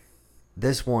fight.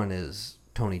 This one is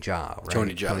Tony Jaa, right?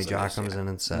 Tony Jaa comes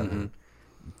in 7.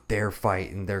 They're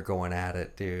fighting. They're going at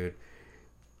it, dude.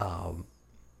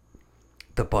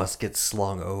 The bus gets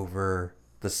slung over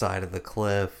the side of the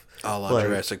cliff. A la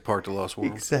Jurassic Park: The Lost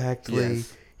World. Exactly.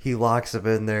 Yes. He locks him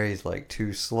in there. He's like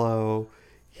too slow.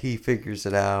 He figures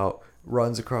it out.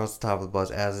 Runs across the top of the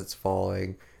bus as it's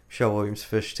falling. Michelle Williams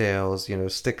fishtails, you know,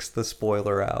 sticks the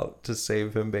spoiler out to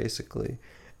save him, basically.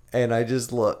 And I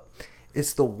just look.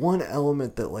 It's the one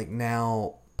element that, like,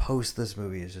 now, post this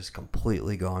movie is just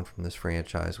completely gone from this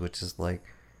franchise, which is, like,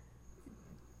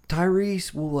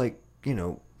 Tyrese will, like, you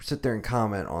know, sit there and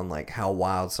comment on, like, how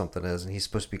wild something is, and he's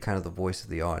supposed to be kind of the voice of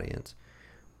the audience.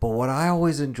 But what I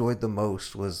always enjoyed the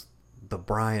most was the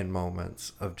Brian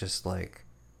moments of just, like,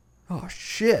 oh,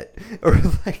 shit. Or,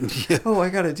 like, oh, I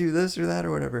gotta do this or that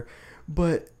or whatever.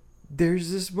 But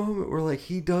there's this moment where, like,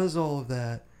 he does all of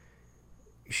that.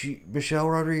 Michelle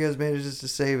Rodriguez manages to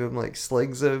save him, like,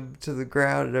 slings him to the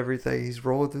ground and everything. He's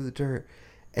rolling through the dirt.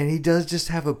 And he does just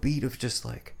have a beat of just,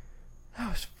 like, that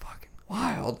was fucking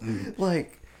wild.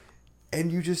 Like,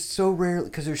 and you just so rarely,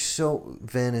 because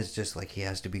Vin is just, like, he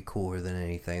has to be cooler than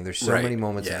anything. There's so many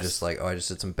moments of just, like, oh, I just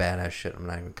did some badass shit. I'm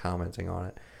not even commenting on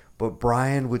it. But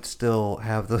Brian would still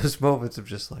have those moments of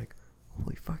just, like,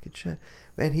 holy fucking shit.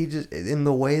 And he just, in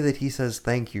the way that he says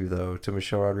thank you, though, to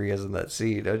Michelle Rodriguez in that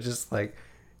scene, I just, like,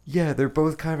 yeah, they're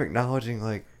both kind of acknowledging,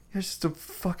 like, it's just some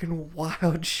fucking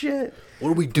wild shit. What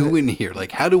are we doing here?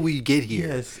 Like, how do we get here?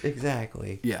 Yes,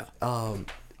 exactly. Yeah.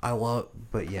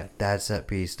 But yeah, that set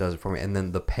piece does it for me. And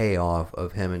then the payoff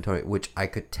of him and Tony, which I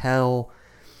could tell,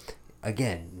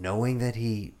 again, knowing that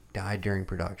he died during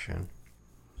production,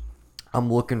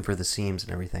 I'm looking for the seams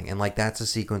and everything. And, like, that's a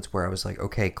sequence where I was like,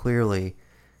 okay, clearly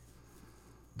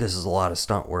this is a lot of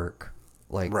stunt work.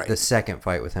 Like, the second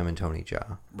fight with him and Tony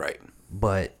Jaa. Right.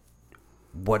 But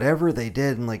whatever they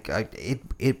did, and, like,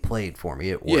 it played for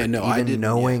me. It worked. Yeah, no, Even I didn't.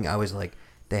 Knowing, I was like,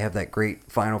 they have that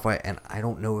great final fight, and I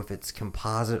don't know if it's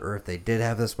composite or if they did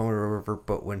have this moment or whatever,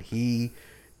 but when he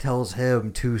tells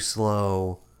him too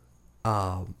slow,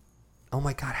 oh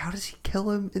my God, how does he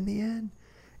kill him in the end?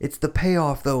 It's the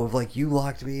payoff, though, of, like, you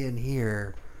locked me in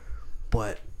here,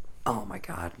 but, oh my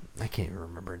God, I can't even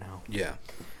remember now. Yeah.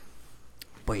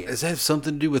 But yeah. Does that have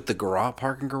something to do with the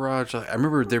parking garage? I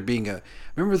remember there being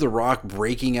remember The Rock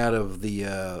breaking out of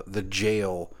the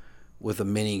jail with a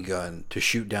minigun to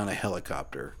shoot down a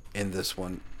helicopter in this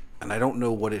one, and I don't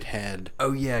know what it had.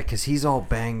 Oh yeah, because he's all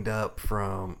banged up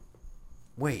from.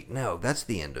 Wait, no, that's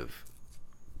the end of.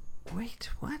 Wait,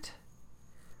 what?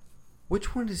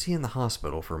 Which one is he in the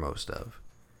hospital for most of?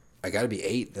 I got to be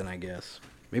 8 then, I guess.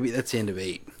 Maybe that's the end of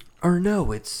 8. Or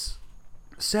no, it's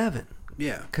 7.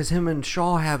 Yeah. Because him and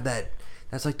Shaw have that.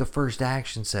 That's like the first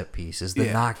action set piece. Is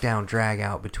the knockdown drag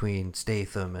out between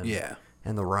Statham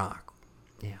and The Rock.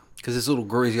 Yeah. Because this little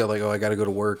girl, he's got like, oh, I got to go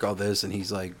to work, all this, and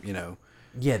he's like, you know,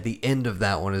 Yeah, the end of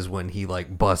that one is when he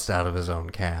like busts out of his own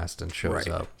cast and shows Right.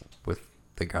 up with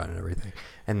the gun and everything.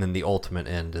 And then the ultimate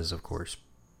end is, of course,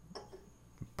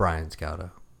 Brian's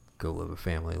gotta go live a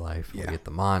family life. Yeah. We get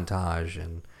the montage,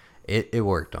 and it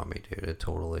worked on me, dude. It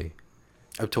totally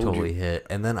I've told you. hit.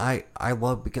 And then I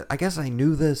love, because I guess I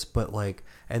knew this, but like,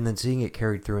 and then seeing it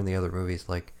carried through in the other movies,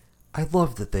 like, I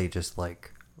love that they just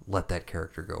like let that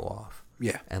character go off.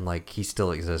 Yeah. And like he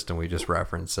still exists, and we just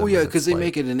reference him. Oh yeah, and because it's they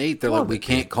like, make it an 8. They're like, love we it,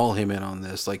 can't dude. call him in on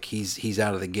this. Like he's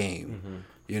out of the game,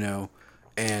 you know.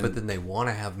 And But then they want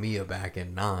to have Mia back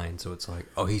in 9, so it's like,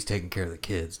 oh, he's taking care of the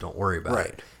kids. Don't worry about Right.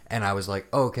 it. And I was like,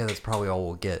 oh, okay, that's probably all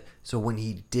we'll get. So when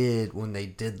they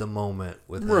did the moment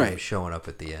with him Right. showing up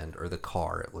at the end, or the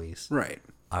car at least, right,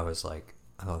 I was like,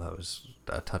 I thought that was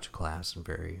a touch of class and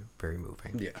very, very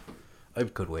moving. yeah.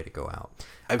 Good way to go out.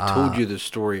 I've told you the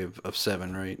story of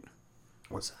Seven, right?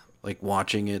 What's that? Like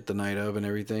watching it the night of and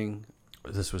everything.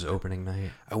 This was opening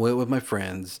night. I went with my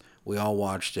friends. We all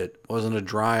watched it. Wasn't a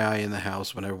dry eye in the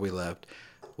house whenever we left.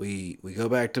 We go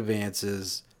back to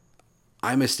Vance's.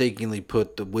 I mistakenly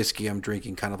put the whiskey I'm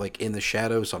drinking kind of like in the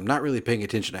shadow, so I'm not really paying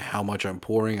attention to how much I'm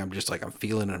pouring. I'm just like, I'm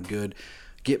feeling it, I'm good.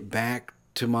 Get back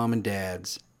to Mom and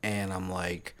Dad's, and I'm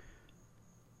like,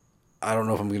 I don't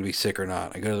know if I'm going to be sick or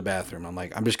not. I go to the bathroom. I'm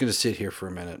like, I'm just going to sit here for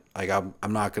a minute. Like, I'm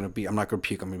not going to puke. I'm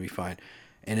going to be fine.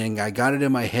 And then I got it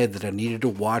in my head that I needed to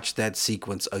watch that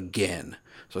sequence again.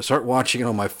 So I start watching it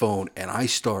on my phone, and I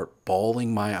start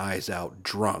bawling my eyes out,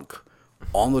 drunk,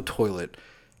 on the toilet.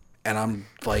 And I'm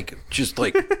like, just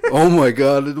like, oh my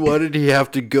God, why did he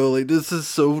have to go? Like, this is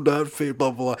so not fair,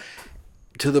 blah, blah, blah.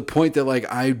 To the point that, like,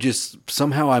 I just,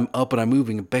 somehow I'm up and I'm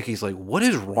moving. And Becky's like, what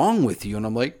is wrong with you? And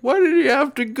I'm like, why did he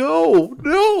have to go?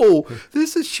 No,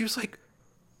 she was like,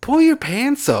 pull your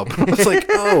pants up. I was like,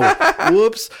 oh,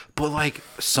 whoops. But like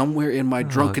somewhere in my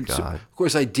drunken, God. of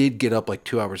course, I did get up like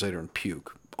 2 hours later and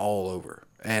puke all over.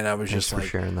 And I was Thanks just for like,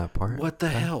 sharing that part. what the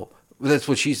hell? That's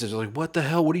what she says. Like, what the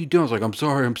hell? What are you doing? I was like, I'm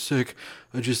sorry, I'm sick.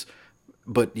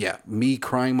 But yeah, me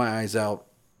crying my eyes out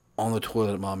on the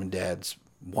toilet at Mom and Dad's,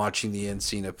 watching the end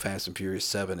scene of Fast and Furious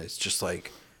 7 is just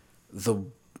like the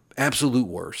absolute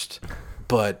worst.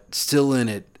 But still in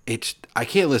it, I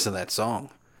can't listen to that song.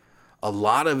 A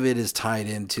lot of it is tied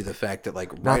into the fact that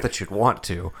like Not that you'd want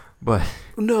to, but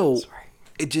no, Sorry.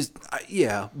 it just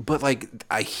yeah, but like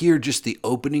I hear just the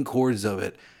opening chords of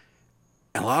it.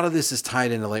 And a lot of this is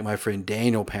tied into like my friend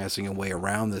Daniel passing away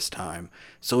around this time,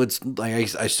 so it's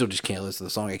like I still just can't listen to the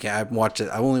song. I've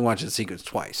only watched the sequence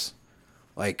twice.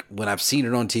 Like when I've seen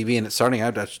it on TV and it's starting, I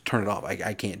have to turn it off.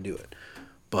 I can't do it.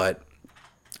 But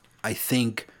I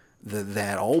think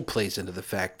that all plays into the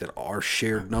fact that our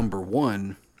shared number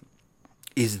one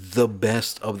is the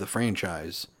best of the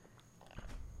franchise,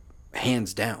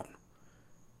 hands down.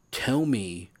 Tell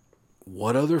me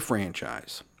what other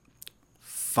franchise,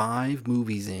 5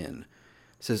 movies in,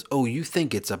 says, oh, you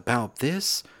think it's about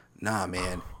this? Nah,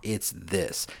 man, it's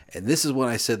this. And this is what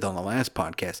I said on the last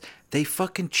podcast. They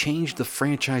fucking changed the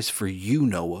franchise for you,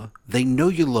 Noah. They know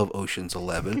you love Ocean's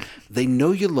 11. They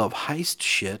know you love heist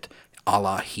shit, a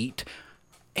la Heat.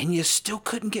 And you still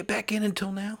couldn't get back in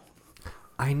until now?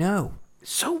 I know.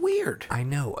 So weird. I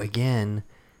know. Again.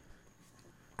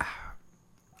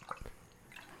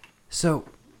 So,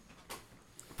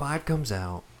 5 comes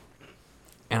out,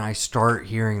 and I start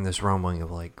hearing this rumbling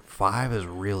of like, 5 is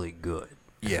really good.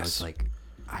 And I Yes. was like,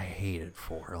 I hated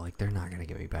 4. Like, they're not going to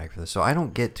get me back for this. So I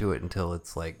don't get to it until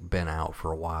it's like been out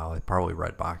for a while. I probably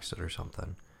Redboxed it or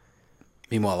something.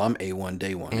 Meanwhile, I'm A1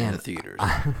 day one in the theaters.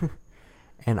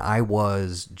 And I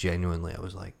was genuinely, I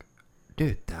was like,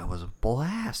 dude, that was a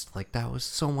blast. Like, that was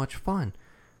so much fun.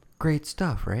 Great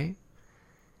stuff, right?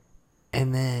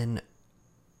 And then,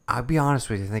 I'll be honest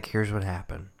with you, I think here's what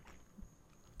happened.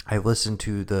 I listened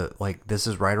to this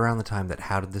is right around the time that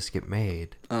How Did This Get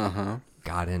Made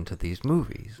got into these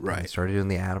movies. Right. And started doing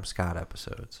the Adam Scott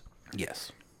episodes.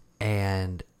 Yes.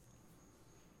 And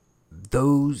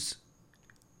those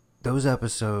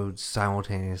episodes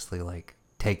simultaneously, like,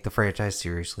 take the franchise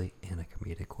seriously in a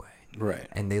comedic way. Right.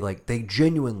 And they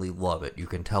genuinely love it. You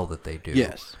can tell that they do.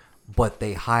 Yes. But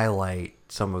they highlight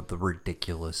some of the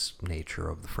ridiculous nature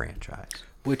of the franchise.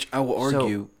 Which I will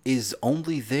argue is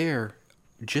only there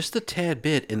just a tad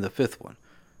bit in the 5th one.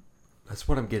 That's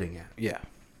what I'm getting at. Yeah.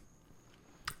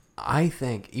 I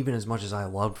think, even as much as I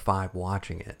loved 5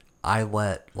 watching it, I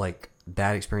let, like,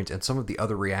 that experience and some of the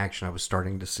other reaction I was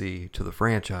starting to see to the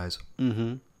franchise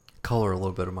color a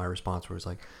little bit of my response, where it's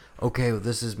like, okay, well,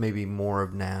 this is maybe more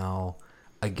of now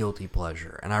a guilty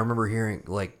pleasure. And I remember hearing,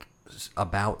 like,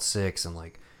 about 6 and,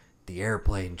 like, the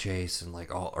airplane chase and,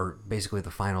 like, or basically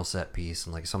the final set piece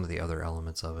and, like, some of the other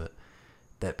elements of it.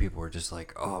 that people were just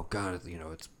like, oh god, you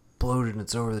know, it's bloated and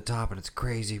it's over the top and it's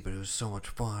crazy, but it was so much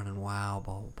fun and wow,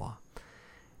 blah blah blah.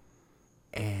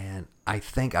 And I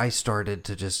think I started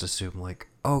to just assume like,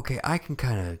 okay, I can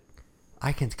kind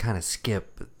of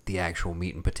skip the actual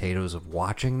meat and potatoes of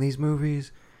watching these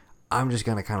movies. I'm just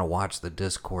gonna kind of watch the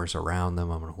discourse around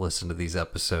them. I'm gonna listen to these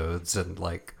episodes and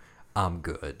like, I'm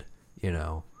good, you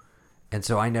know. And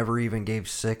so I never even gave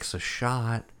 6 a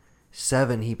shot.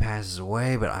 7, he passes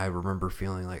away, but I remember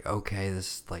feeling like, okay,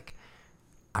 this like,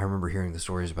 I remember hearing the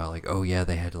stories about like, oh yeah,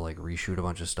 they had to like reshoot a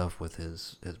bunch of stuff with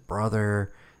his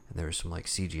brother, and there was some like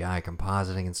CGI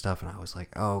compositing and stuff, and I was like,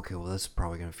 oh okay, well this is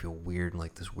probably gonna feel weird and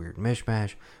like this weird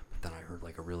mishmash. But then I heard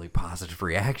like a really positive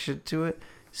reaction to it.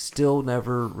 Still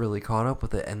never really caught up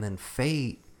with it. And then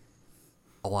Fate,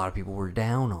 a lot of people were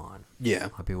down on. Yeah. A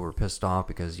lot of people were pissed off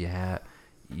because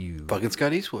Fucking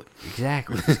Scott Eastwood.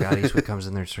 Exactly. Scott Eastwood comes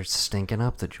in there and starts stinking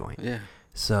up the joint. Yeah.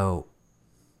 So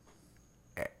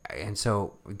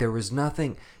there was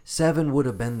nothing. 7 would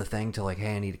have been the thing to like,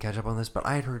 hey, I need to catch up on this. But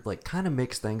I had heard like kind of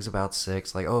mixed things about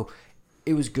 6. Like, oh,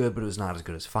 it was good, but it was not as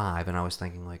good as 5. And I was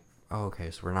thinking like, oh,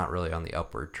 okay, so we're not really on the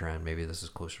upward trend. Maybe this is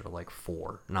closer to like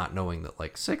 4, not knowing that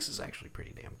like 6 is actually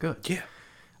pretty damn good. Yeah.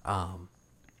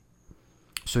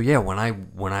 So yeah, when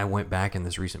I went back in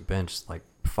this recent binge, like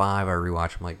 5, I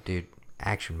rewatched. I'm like, dude,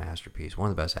 action masterpiece, one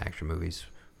of the best action movies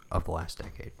of the last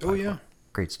decade. Oh yeah,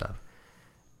 great stuff.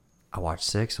 I watched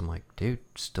 6. I'm like, dude,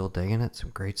 still digging it.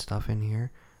 Some great stuff in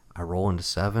here. I roll into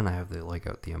 7. I have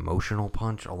the emotional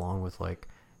punch along with like,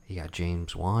 you got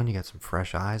James Wan. You got some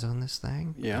fresh eyes on this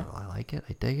thing. Yeah, I like it.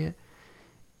 I dig it.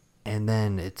 And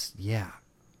then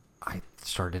I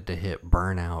started to hit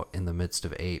burnout in the midst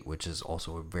of 8, which is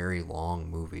also a very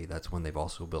long movie. That's when they've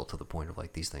also built to the point of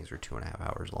like, these things are 2.5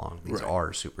 hours long. These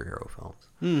are superhero films.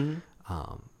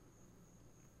 Mm-hmm.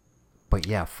 But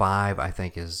yeah, 5 I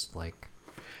think is like,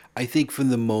 I think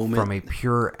from a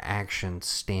pure action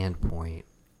standpoint,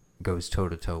 goes toe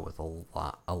to toe with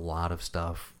a lot of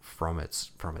stuff from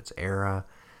its era.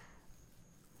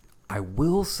 I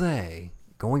will say,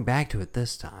 going back to it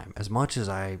this time, as much as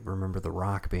I remember The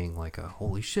Rock being like a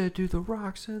holy shit, dude, The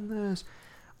Rock's in this,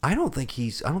 I don't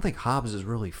think Hobbs is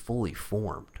really fully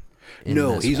formed.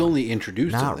 No, he's only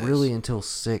introduced. Not really until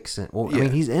 6. I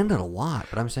mean, he's in it a lot,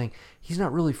 but I'm saying he's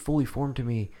not really fully formed to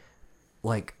me.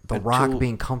 Like Rock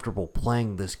being comfortable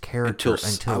playing this character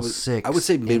until 6. I would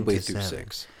say midway through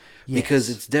 6. Yes. Because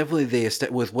it's definitely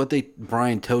with what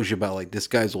Brian tells you about, like, this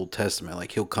guy's Old Testament,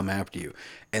 like, he'll come after you,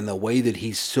 and the way that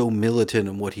he's so militant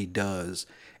in what he does,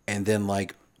 and then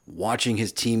like watching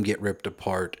his team get ripped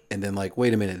apart, and then like,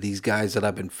 wait a minute, these guys that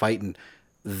I've been fighting,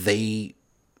 they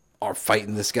are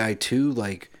fighting this guy too,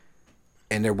 like,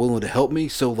 and they're willing to help me.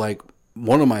 So like,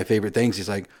 one of my favorite things is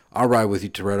like, I'll ride with you,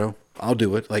 Toretto, I'll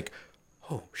do it. Like,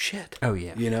 oh shit, oh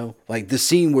yeah, you know, like the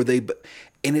scene where they.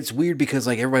 And it's weird because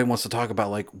like everybody wants to talk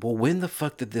about like, well, when the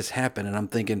fuck did this happen? And I'm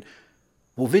thinking,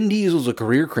 well, Vin Diesel's a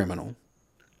career criminal,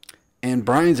 and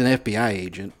Brian's an FBI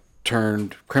agent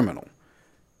turned criminal.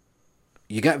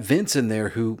 You got Vince in there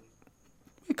who,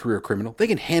 a career criminal, they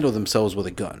can handle themselves with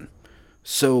a gun.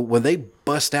 So when they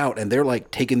bust out and they're like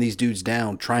taking these dudes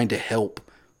down, trying to help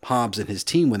Hobbs and his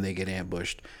team when they get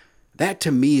ambushed, that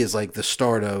to me is like the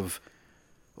start of,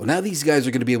 well, now these guys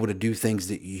are going to be able to do things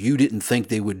that you didn't think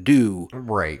they would do.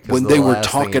 Right. When they were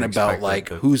talking about, like,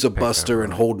 who's a buster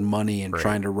and holding money and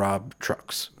trying to rob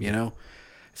trucks, you know?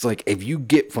 It's like, if you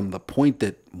get from the point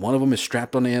that one of them is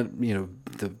strapped on the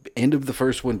end of the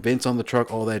first one, Vince on the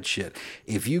truck, all that shit.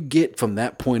 If you get from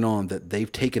that point on that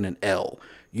they've taken an L,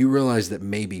 you realize that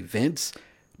maybe Vince,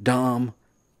 Dom,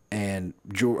 and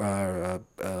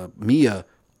Mia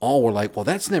all were like, well,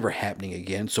 that's never happening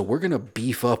again. So we're going to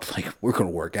beef up, like, we're going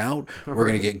to work out. We're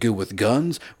going to get good with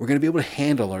guns. We're going to be able to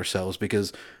handle ourselves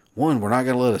because, one, we're not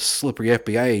going to let a slippery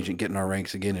FBI agent get in our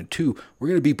ranks again. And two, we're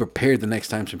going to be prepared the next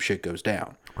time some shit goes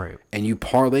down. Right. And you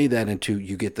parlay that into,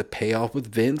 you get the payoff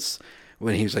with Vince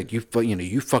when he was like,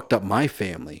 you fucked up my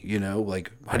family,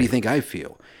 like, how do you think I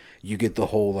feel? You get the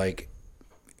whole, like,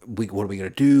 what are we going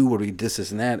to do? What are we, this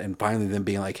and that? And finally them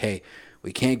being like, hey,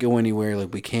 we can't go anywhere.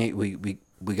 Like,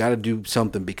 we got to do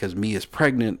something because Mia's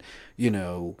pregnant,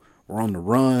 we're on the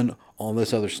run, all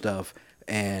this other stuff.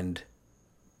 And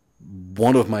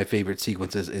one of my favorite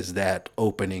sequences is that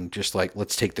opening, just like,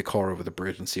 let's take the car over the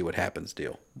bridge and see what happens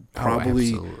deal.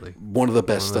 Probably one of the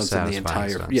best stunts in the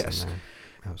entire, yes.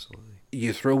 Absolutely.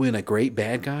 You throw in a great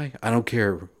bad guy. I don't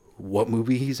care what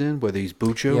movie he's in, whether he's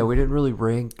Bucho. Yeah, we didn't really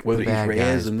rank whether the bad he's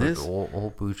guys, in but this.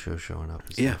 Old Bucho showing up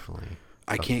is definitely.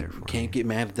 I can't get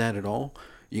mad at that at all.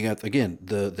 You got, again,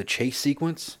 the chase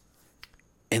sequence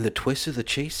and the twist of the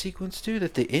chase sequence, dude,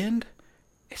 at the end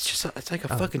it's like a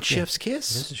fucking chef's It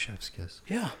kiss. is a chef's kiss.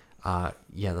 Yeah.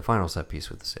 Yeah, the final set piece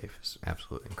with the safe is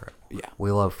absolutely incredible. Yeah.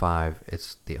 We love 5.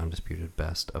 It's the undisputed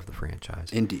best of the franchise.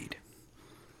 Indeed.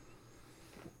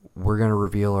 We're going to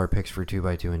reveal our picks for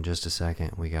 2x2 in just a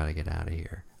second. We got to get out of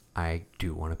here. I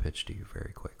do want to pitch to you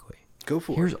very quickly. Go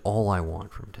for Here's it. all I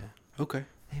want from 10. Okay.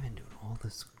 They've been doing all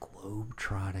this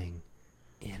globe-trotting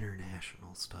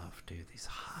international stuff, dude. These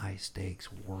high-stakes,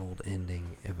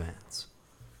 world-ending events.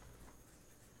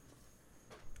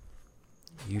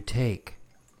 You take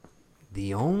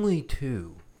the only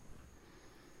two,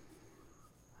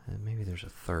 and maybe there's a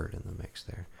third in the mix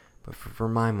there, but for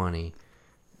my money,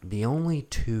 the only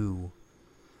two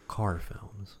car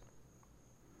films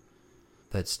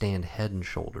that stand head and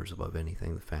shoulders above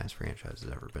anything the Fast franchise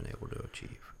has ever been able to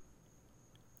achieve.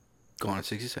 Gone in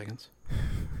 60 Seconds.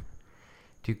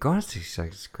 Dude, Gone in 60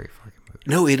 Seconds is a great fucking movie.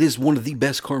 No, it is one of the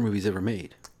best car movies ever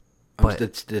made.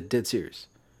 That's dead serious.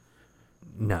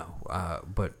 No,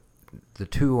 but the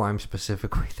two I'm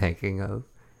specifically thinking of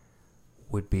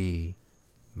would be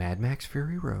Mad Max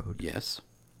Fury Road Yes.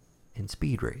 and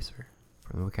Speed Racer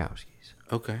from the Wachowskis.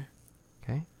 Okay.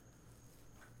 Okay?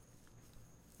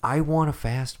 I want a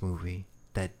Fast movie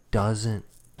that doesn't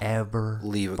ever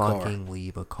Leave a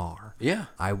leave a car. Yeah.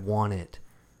 I want it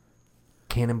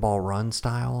Cannonball Run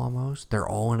style almost. They're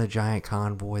all in a giant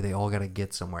convoy. They all got to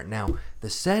get somewhere. Now, the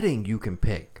setting you can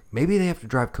pick. Maybe they have to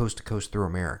drive coast to coast through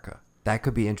America. That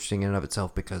could be interesting in and of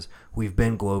itself because we've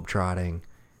been globetrotting.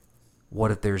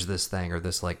 What if there's this thing or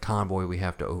this like convoy we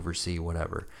have to oversee,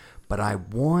 whatever. But I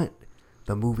want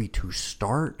the movie to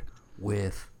start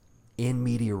with in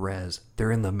media res.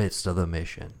 They're in the midst of the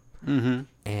mission. Mm-hmm.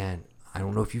 And I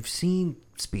don't know if you've seen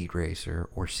Speed Racer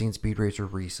or seen Speed Racer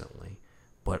recently,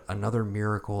 but another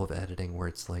miracle of editing where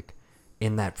it's like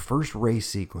in that first race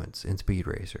sequence in Speed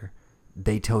Racer,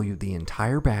 they tell you the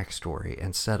entire backstory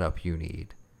and setup you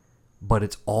need, but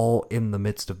it's all in the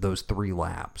midst of those 3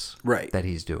 laps that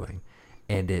he's doing.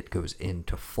 And it goes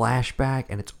into flashback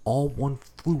and it's all one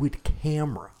fluid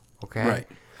camera. Okay? Right.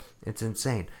 It's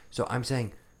insane. So I'm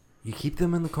saying you keep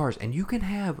them in the cars and you can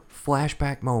have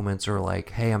flashback moments or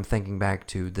like, hey, I'm thinking back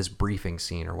to this briefing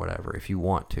scene or whatever if you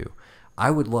want to. I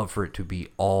would love for it to be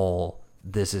all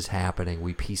this is happening.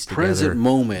 We piece together. Present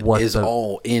moment is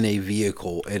all in a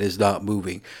vehicle. It is not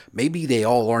moving. Maybe they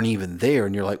all aren't even there,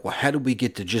 and you're like, well, how did we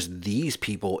get to just these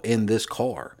people in this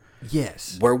car?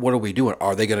 Yes. What are we doing?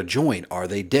 Are they going to join? Are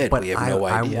they dead? But we have no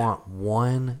idea. I want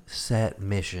one set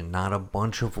mission, not a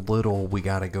bunch of little, we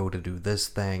got to go to do this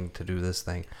thing, to do this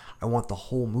thing. I want the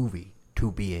whole movie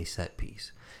to be a set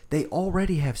piece. They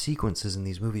already have sequences in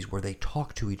these movies where they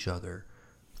talk to each other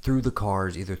through the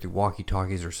cars, either through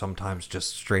walkie-talkies or sometimes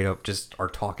just straight up just are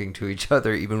talking to each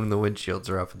other even when the windshields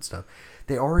are up and stuff.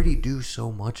 They already do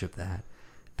so much of that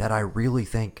I really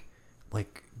think,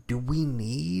 like, do we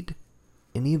need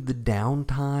any of the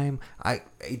downtime?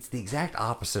 It's the exact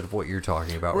opposite of what you're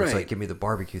talking about. Where it's like, give me the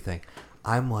barbecue thing.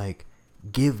 I'm like,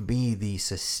 give me the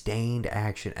sustained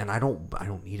action, and I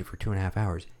don't need it for 2.5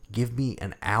 hours. Give me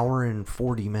an hour and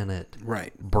 40-minute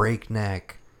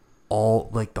breakneck. All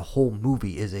like the whole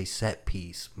movie is a set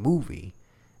piece movie,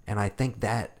 and I think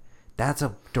that's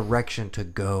a direction to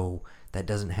go that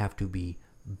doesn't have to be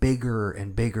bigger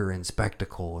and bigger in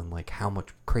spectacle and like how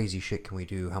much crazy shit can we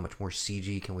do, how much more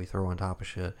CG can we throw on top of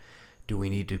shit, do we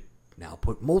need to now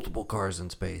put multiple cars in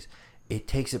space. It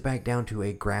takes it back down to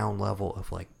a ground level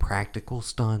of like practical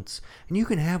stunts, and you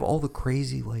can have all the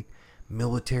crazy like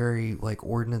military like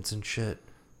ordnance and shit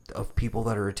of people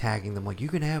that are attacking them. Like, you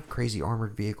can have crazy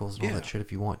armored vehicles and all that shit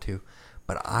if you want to,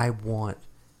 but I want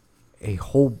a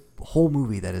whole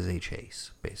movie that is a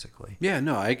chase, basically. Yeah,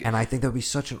 no, and I think that would be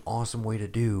such an awesome way to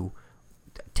do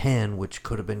 10, which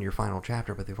could have been your final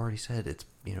chapter, but they've already said it's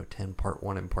 10 part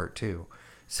 1 and part 2.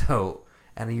 So,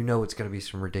 and it's going to be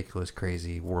some ridiculous,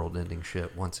 crazy, world-ending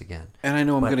shit once again. And I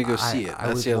know I'm going to go see it.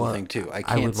 That's the other thing too.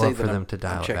 I would love for them to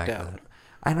dial it back to that.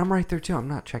 And I'm right there too. I'm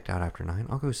not checked out after 9.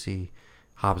 I'll go see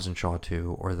Hobbs and Shaw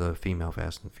 2 or the female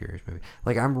Fast and Furious movie.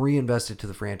 Like, I'm reinvested to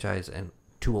the franchise and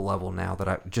to a level now that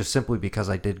I just simply because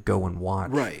I did go and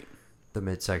watch the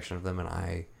midsection of them, and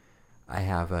I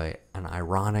have an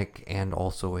ironic and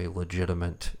also a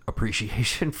legitimate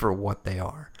appreciation for what they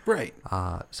are. Right.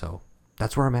 So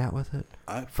that's where I'm at with it.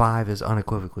 5 is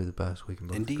unequivocally the best. We can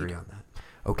both agree on that.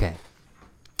 Okay.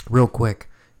 Real quick,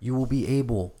 you will be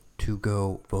able to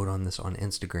go vote on this on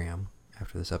Instagram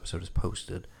after this episode is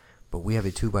posted. But we have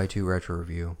a 2x2 retro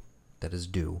review that is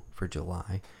due for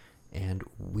July, and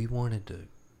we wanted to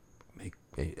make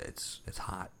it's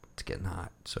hot. It's getting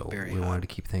hot, so we wanted to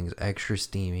keep things extra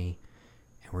steamy,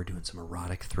 and we're doing some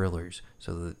erotic thrillers.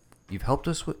 So you've helped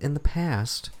us in the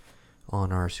past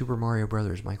on our Super Mario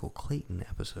Brothers Michael Clayton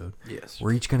episode. Yes.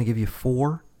 We're each going to give you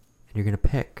 4, and you're going to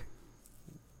pick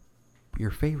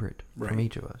your favorite from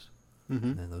each of us. Mm-hmm.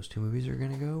 And then those 2 movies are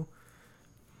going to go,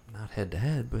 not head to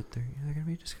head, but they're going to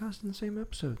be discussed in the same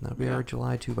episode. And that'll be our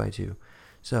July 2x2.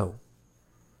 So,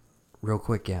 real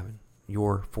quick, Gavin,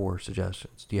 your 4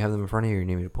 suggestions. Do you have them in front of you, or you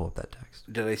need me to pull up that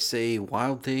text? Did I say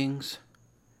Wild Things?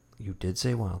 You did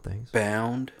say Wild Things.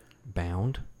 Bound.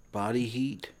 Body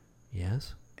Heat.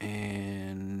 Yes.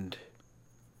 And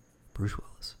Bruce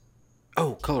Willis.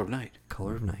 Oh, Color of Night.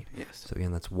 Color of Night. Yes. So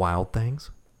again, that's Wild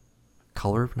Things,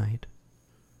 Color of Night,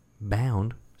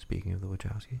 Bound, speaking of the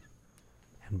Wachowskis,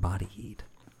 and Body Heat,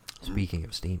 speaking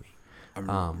of steamy.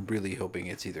 I'm really hoping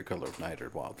it's either Color of Night or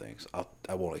Wild Things.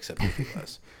 I won't accept anything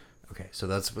less. Okay, so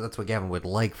that's what Gavin would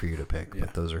like for you to pick, Yeah.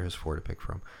 but those are his 4 to pick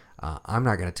from. I'm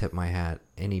not going to tip my hat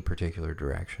any particular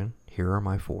direction. Here are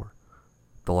my 4.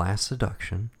 The Last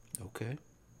Seduction. Okay.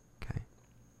 Okay.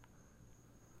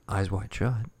 Eyes Wide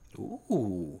Shut.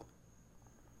 Ooh.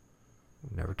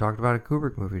 We've never talked about a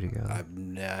Kubrick movie together. I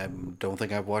don't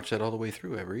think I've watched that all the way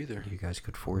through ever either. You guys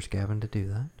could force Gavin to do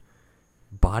that.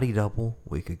 Body Double.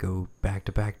 We could go back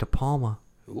to back to Palma.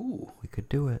 Ooh. We could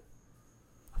do it.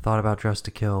 I thought about Dress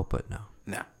to Kill, but no.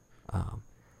 No.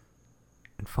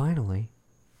 And finally,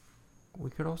 we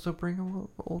could also bring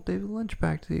old David Lynch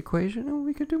back to the equation, and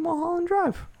we could do Mulholland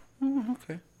Drive.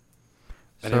 Okay.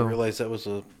 I So- didn't realize that was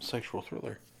a sexual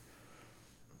thriller.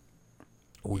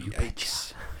 Oh, you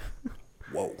Yikes.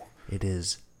 Whoa. It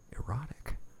is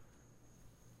erotic.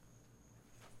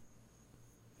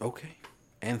 Okay.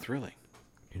 And thrilling.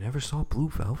 You never saw Blue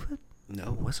Velvet? No.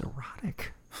 It was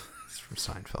erotic. It's from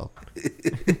Seinfeld.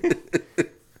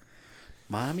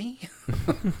 Mommy?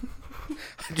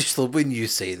 I just love when you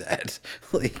say that.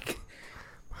 Like,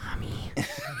 Mommy.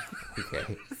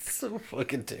 Okay. it's so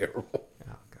fucking terrible.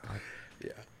 Oh, God.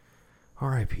 Yeah.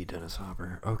 R.I.P. Dennis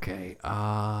Hopper. Okay.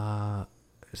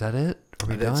 Is that it? Are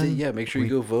we That's done? it. Yeah, make sure you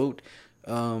go vote.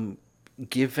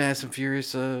 Give Fast and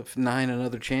Furious 9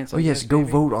 another chance. Oh, yes. Go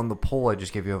vote on the poll I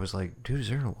just gave you. I was like, dude, is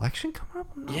there an election coming up?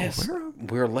 I'm not Yes, aware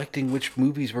of. we're electing which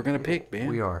movies we're gonna pick, man.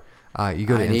 We are. You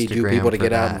go to I Instagram need you people to for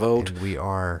get out and that, vote. And we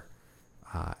are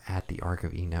at the Arc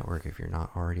of E Network. If you're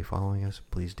not already following us,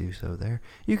 please do so there.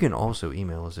 You can also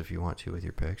email us if you want to with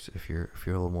your picks. If you're a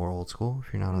little more old school,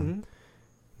 if you're not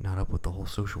not up with the whole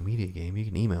social media game, you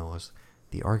can email us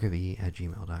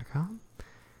thearcofe@gmail.com.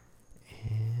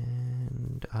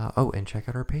 And and check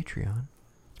out our Patreon.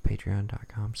 It's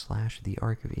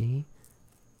patreon.com/thearcofe.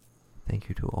 Thank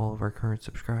you to all of our current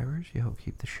subscribers. You help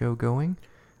keep the show going.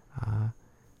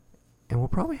 And we'll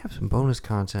probably have some bonus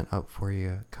content up for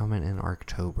you coming in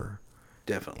October.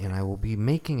 Definitely. And I will be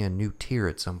making a new tier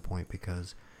at some point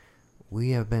because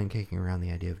we have been kicking around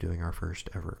the idea of doing our first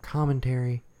ever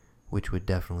commentary, which would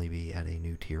definitely be at a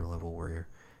new tier level where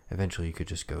eventually you could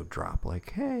just go drop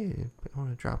like, hey, I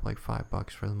want to drop like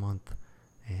 $5 for the month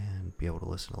and be able to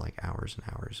listen to like hours and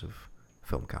hours of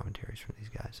film commentaries from these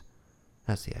guys.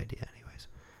 That's the idea anyways.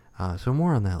 So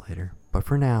more on that later. But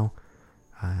for now,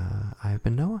 I have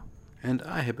been Noah. And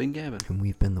I have been Gavin. And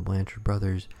we've been the Blanchard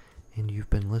Brothers, and you've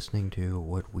been listening to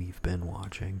what we've been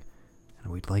watching.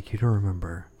 And we'd like you to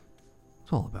remember,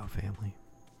 it's all about family.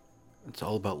 It's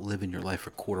all about living your life a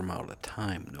quarter mile at a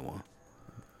time, Noah.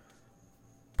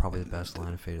 Probably the best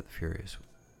line of Fate of the Furious.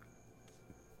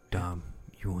 Dom,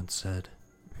 you once said,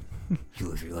 you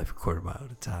live your life a quarter mile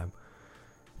at a time.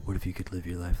 What if you could live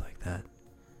your life like that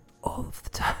all of the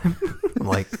time? I'm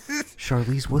like,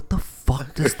 Charlize, what the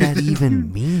fuck does that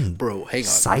even mean? Bro, hang on.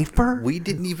 Cypher? We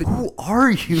didn't even... Who are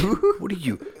you? What are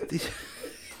you?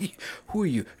 Who are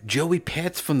you? Joey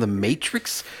Pats from The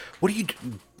Matrix? What are you...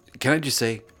 Can I just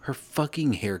say, her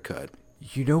fucking haircut.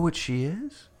 You know what she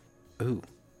is? Ooh.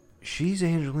 She's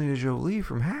Angelina Jolie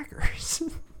from Hackers.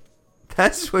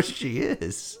 That's what she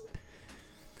is.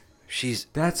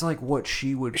 That's like what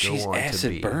she would go on to be. She's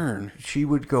acid burn. She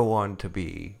would go on to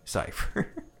be Cypher.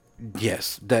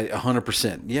 Yes, that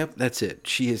 100%. Yep, that's it.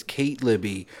 She is Kate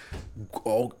Libby.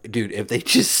 Oh, dude, if they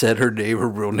just said her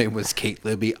real name was Kate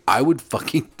Libby, I would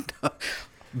fucking...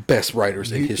 Best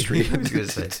writers in history. I was gonna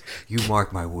say, you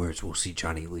mark my words, we'll see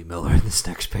Johnny Lee Miller in this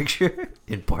next picture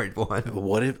in part 1.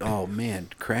 What if... Oh, man.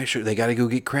 They got to go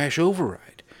get Crash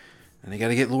Override. And they got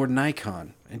to get Lord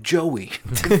Nikon. And Joey.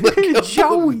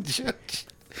 Joey.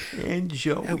 And Joey.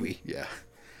 Joey, yeah.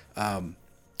 And,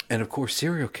 of course,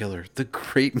 serial killer, the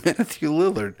great Matthew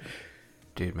Lillard.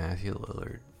 Dude, Matthew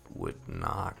Lillard would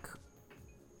knock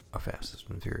a Fast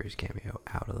and Furious cameo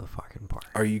out of the fucking park.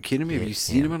 Are you kidding me? Have you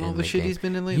seen him in all the shit he's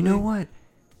been in lately? You know what?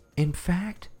 In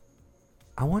fact,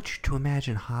 I want you to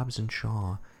imagine Hobbs and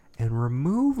Shaw and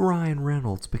remove Ryan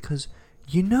Reynolds, because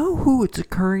you know who it's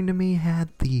occurring to me had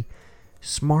the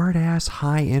smart ass,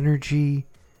 high energy,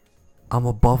 I'm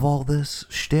above all this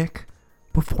shtick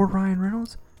before Ryan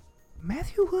Reynolds?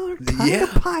 Matthew Lillard kind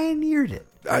of pioneered it.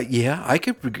 Yeah, I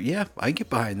get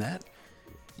behind that.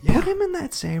 Yeah. Put him in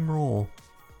that same role.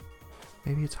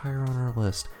 Maybe it's higher on our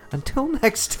list. Until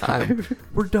next time,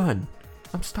 we're done.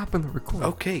 I'm stopping the recording.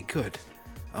 Okay, good.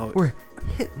 We're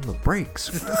hitting the brakes.